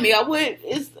behind me. I would.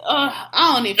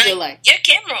 I don't even feel like your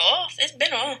camera off. It's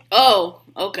been on. Oh,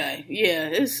 okay, yeah.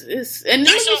 It's and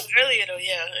I saw it earlier though.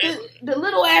 Yeah, the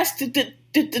little ass the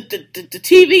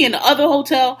TV in the other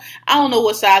hotel. I don't know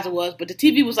what size it was, but the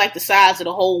TV was like the size of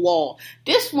the whole wall.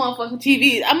 This motherfucking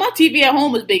TV. My TV at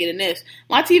home is bigger than this.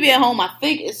 My TV at home, I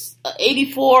think, is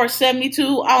 84 or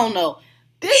 72. I don't know.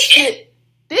 This shit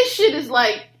is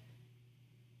like,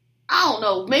 I don't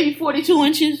know, maybe 42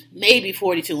 inches? Maybe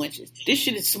 42 inches. This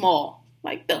shit is small.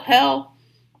 Like, the hell?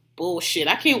 Bullshit.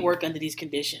 I can't work under these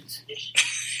conditions. It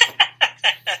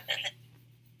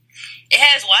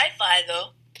has Wi-Fi, though.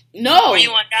 No. Or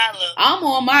you want dial-up? I'm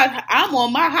on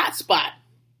my hotspot.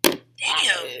 Damn.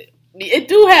 It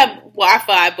do have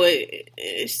Wi-Fi, but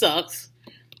it sucks.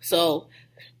 So,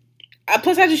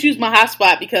 plus I just use my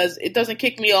hotspot because it doesn't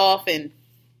kick me off and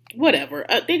whatever.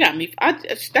 They got me.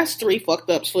 That's 3 fucked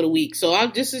ups for the week.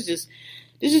 So this has just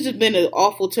been an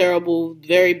awful, terrible,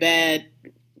 very bad,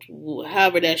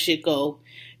 however that shit go,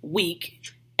 week.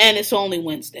 And it's only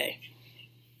Wednesday.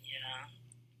 Yeah.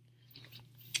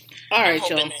 All right, I'm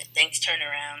hoping y'all. that things turn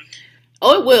around.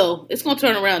 Oh, it will. It's going to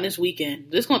turn around this weekend.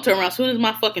 It's going to turn around as soon as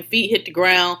my fucking feet hit the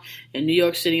ground in New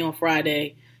York City on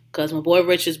Friday. Because my boy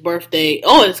Rich's birthday.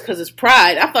 Oh, it's because it's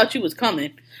Pride. I thought you was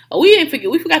coming. Oh, we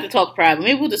forgot to talk Pride, but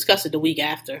maybe we'll discuss it the week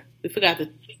after. We forgot to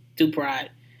do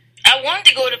Pride. I wanted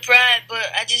to go to Pride, but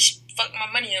I just fucked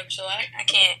my money up, so I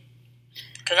can't.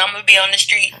 Because I'm going to be on the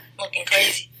street looking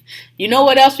crazy. You know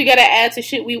what else we got to add to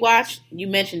shit we watched? You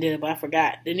mentioned it, but I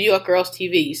forgot. The New York Girls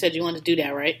TV. You said you wanted to do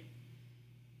that, right?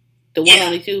 The one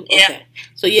only two? Yeah. Okay.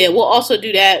 So, yeah, we'll also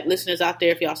do that. Listeners out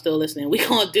there, if y'all still listening. We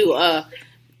going to do,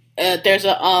 there's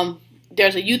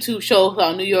there's a YouTube show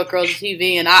called New York Girls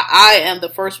TV, and I am the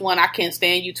first one. I can't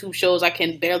stand YouTube shows. I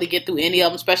can barely get through any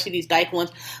of them, especially these dyke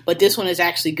ones. But this one is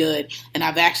actually good, and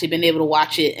I've actually been able to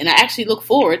watch it, and I actually look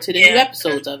forward to the new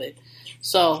episodes of it.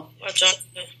 So, what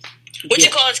you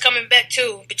call is coming back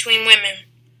too, Between Women.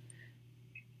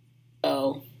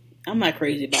 Oh, I'm not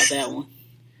crazy about that one.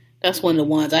 That's one of the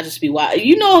ones I just be watching.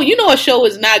 You know, a show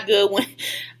is not good when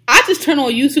I just turn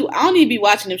on YouTube. I don't even be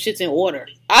watching them shits in order.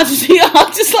 I'll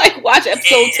just like watch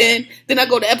episode 10, then I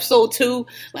go to episode 2.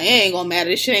 Like, it ain't gonna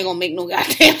matter. This shit ain't gonna make no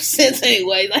goddamn sense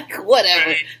anyway. Like,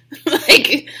 whatever.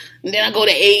 Like, and then I go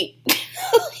to 8.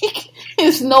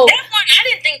 It's no. That one, I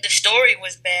didn't think the story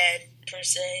was bad per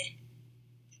se.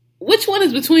 Which one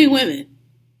is Between Women?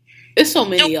 There's so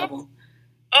many of them.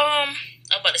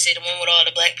 I'm about to say the one with all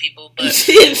the black people, but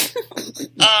the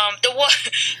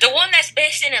one that's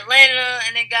based in Atlanta,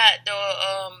 and it got the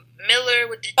Miller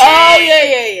with the J. Oh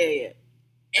yeah.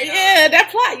 And, that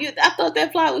plot. I thought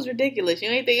that plot was ridiculous. You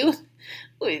ain't think it was?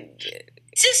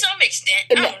 To some extent,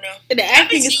 I don't know. And the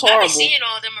acting is horrible. I've been seeing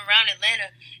all of them around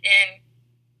Atlanta, and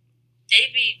they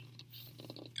be.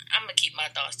 I'm gonna keep my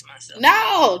thoughts to myself.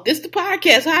 No, this the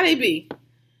podcast. How they be?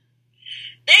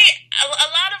 A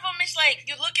lot of them, it's like,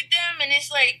 you look at them and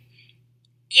it's like,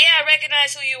 yeah, I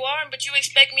recognize who you are, but you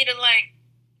expect me to, like,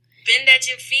 bend at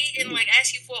your feet and, like,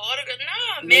 ask you for an autograph?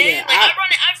 Nah, man. Yeah, I've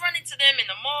run into them in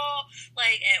the mall,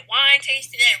 like, at wine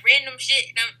tasting, at random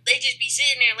shit. And they just be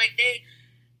sitting there like they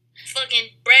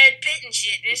fucking Brad Pitt and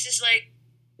shit. And it's just like...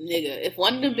 Nigga, if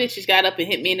one of them bitches got up and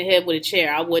hit me in the head with a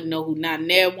chair, I wouldn't know who not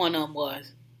near one of them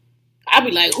was. I'd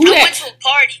be like, who that? I went to a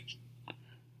party.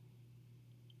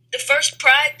 The first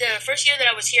year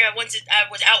that I was here, I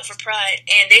was out for Pride,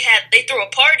 and they threw a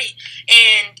party,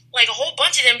 and like a whole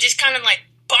bunch of them just kind of like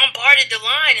bombarded the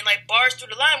line and like barged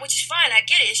through the line, which is fine. I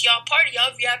get it. It's y'all party,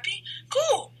 y'all VIP,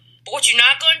 cool. But what you're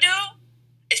not gonna do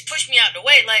is push me out the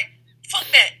way. Like, fuck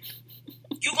that.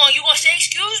 You gonna say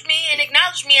excuse me and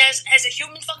acknowledge me as a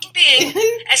human fucking being,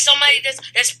 as somebody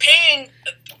that's paying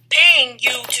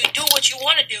you to do what you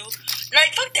want to do.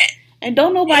 Like, fuck that. And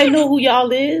don't nobody know who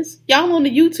y'all is. Y'all on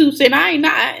the YouTube saying I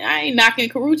ain't knocking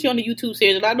Karuchi on the YouTube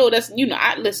series. And I know that's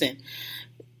listen.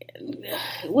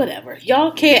 Whatever.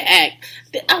 Y'all can't act.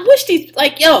 I wish these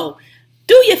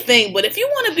do your thing, but if you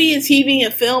want to be in TV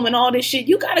and film and all this shit,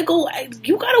 you gotta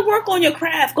work on your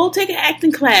craft. Go take an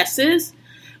acting class, sis.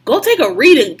 Go take a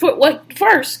reading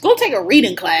first. Go take a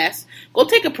reading class. Go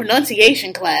take a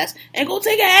pronunciation class and go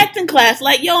take an acting class.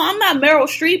 Like, yo, I'm not Meryl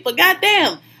Streep, but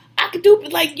goddamn, I could do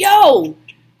like, yo.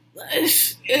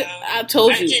 I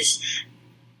told you.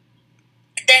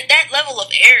 That level of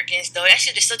arrogance, though, that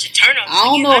shit is such a turn on. I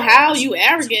don't know how you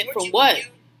arrogant from what.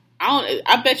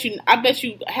 I bet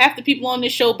you half the people on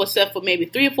this show, except for maybe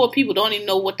 3 or 4 people, don't even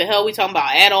know what the hell we talking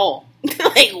about at all.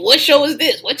 Like, what show is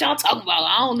this? What y'all talking about?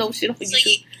 I don't know shit on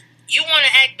YouTube. You want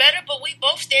to act better, but we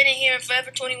both standing here in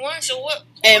Forever 21, so what?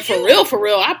 And for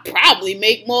real, I probably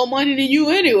make more money than you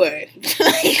anyway.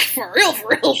 Like, for real,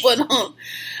 but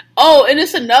oh, and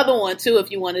it's another one too if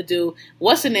you want to do,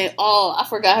 what's her name? Oh, I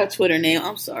forgot her Twitter name.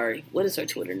 I'm sorry. What is her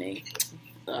Twitter name?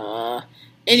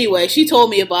 Anyway, she told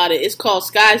me about it. It's called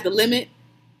Sky's the Limit.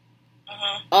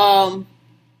 And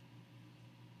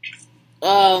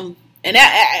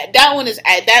that one is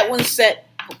set.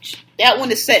 Ouch. That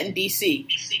one is set in DC,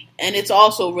 and it's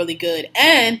also really good.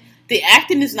 And the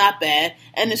acting is not bad,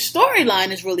 and the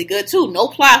storyline is really good too. No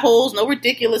plot holes, no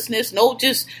ridiculousness, no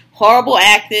just horrible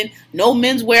acting, no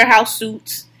Men's Warehouse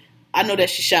suits. I know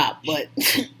that's your shop, but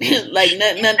like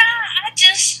nothing. Nah, I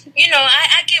just,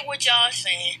 I get what y'all are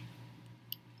saying.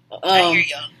 I hear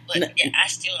y'all, but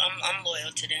I'm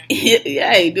loyal to them. Yeah,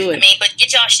 I do it. I mean, but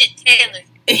get y'all shit tailored.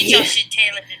 Get your shit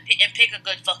tailored and pick a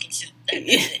good fucking suit.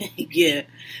 Yeah.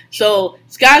 So,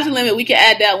 Sky's the Limit, we can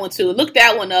add that one too. Look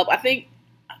that one up. I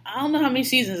don't know how many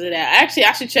seasons of that. Actually,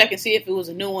 I should check and see if it was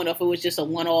a new one or if it was just a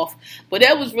one-off. But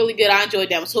that was really good. I enjoyed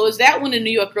that one. So, is that one in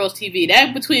New York Girls TV?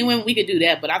 That Between Women, we could do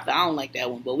that, but I don't like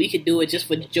that one. But we could do it just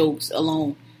for the jokes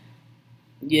alone.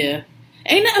 Yeah.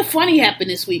 Ain't nothing funny happened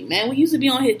this week, man. We used to be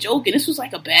on here joking. This was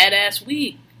like a badass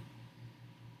week.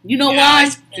 You know why?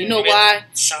 You know why?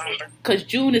 Because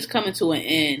June is coming to an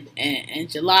end, and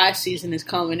July season is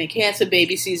coming, and Cancer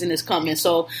Baby season is coming.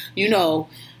 So, it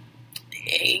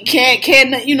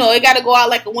it got to go out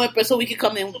like a whimper so we can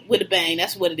come in with a bang.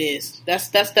 That's what it is.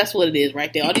 That's what it is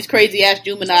right there. All these crazy ass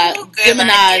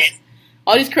Geminis,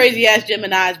 all these crazy ass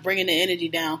Geminis bringing the energy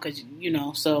down because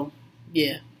So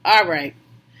yeah. All right,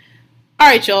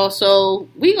 y'all. So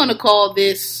we're gonna call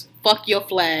this "Fuck Your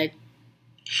Flag."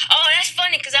 Oh, that's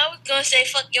funny, because I was going to say,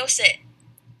 fuck your set.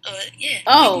 Yeah.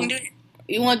 Oh,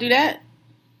 you want to do that?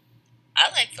 I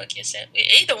like fuck your set.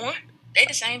 Either one. They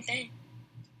the same thing.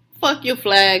 Fuck your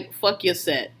flag. Fuck your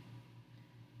set.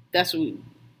 That's what.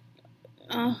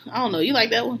 I don't know. You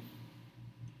like that one?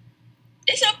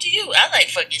 It's up to you. I like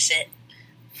fuck your set.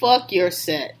 Fuck your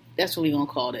set. That's what we gonna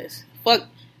call this. Fuck.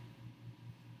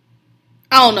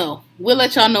 I don't know. We'll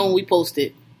let y'all know when we post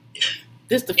it.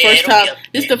 This the first time.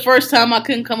 This the first time I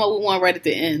couldn't come up with one right at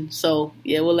the end. So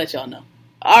yeah, we'll let y'all know.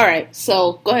 All right.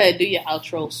 So go ahead, do your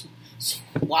outro,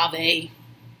 Suave.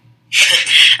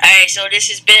 Alright, so this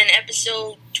has been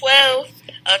episode 12.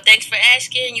 Thanks for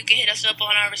asking. You can hit us up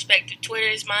on our respective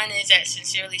Twitters. Mine is at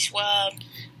Sincerely Suave.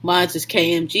 Mine's is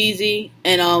KMGZ.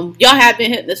 And y'all have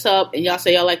been hitting us up, and y'all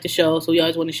say y'all like the show, so we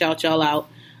always want to shout y'all out.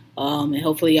 And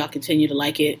hopefully y'all continue to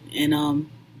like it, and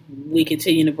we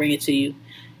continue to bring it to you.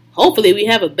 Hopefully we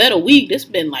have a better week. This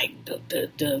has been like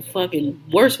the fucking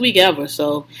worst week ever.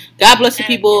 So God bless the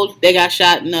people that got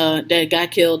shot and that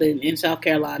got killed in South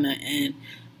Carolina, and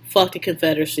fuck the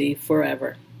Confederacy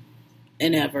forever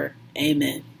and ever.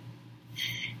 Amen.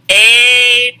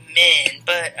 Amen.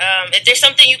 But if there's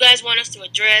something you guys want us to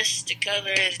address, to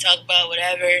cover, to talk about,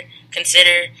 whatever,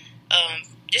 consider,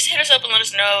 just hit us up and let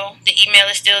us know. The email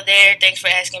is still there. Thanks for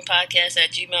asking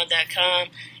podcast@gmail.com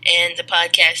and the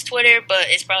podcast Twitter, but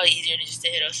it's probably easier to just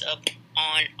hit us up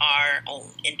on our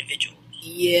own individual.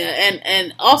 Yeah,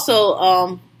 and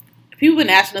also people been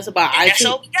asking us about iTunes. That's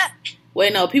all we got.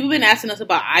 Wait, no, people been asking us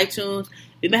about iTunes.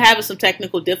 We've been having some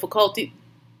technical difficulties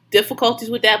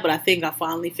with that, but I think I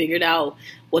finally figured out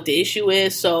what the issue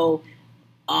is. So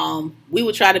we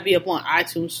will try to be up on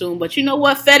iTunes soon. But you know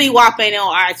what? Fetty Wap ain't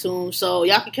on iTunes, so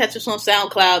y'all can catch us on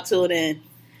SoundCloud till then.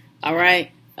 All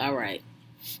right? All right.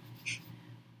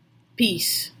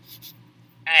 Peace.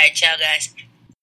 All right, ciao, guys.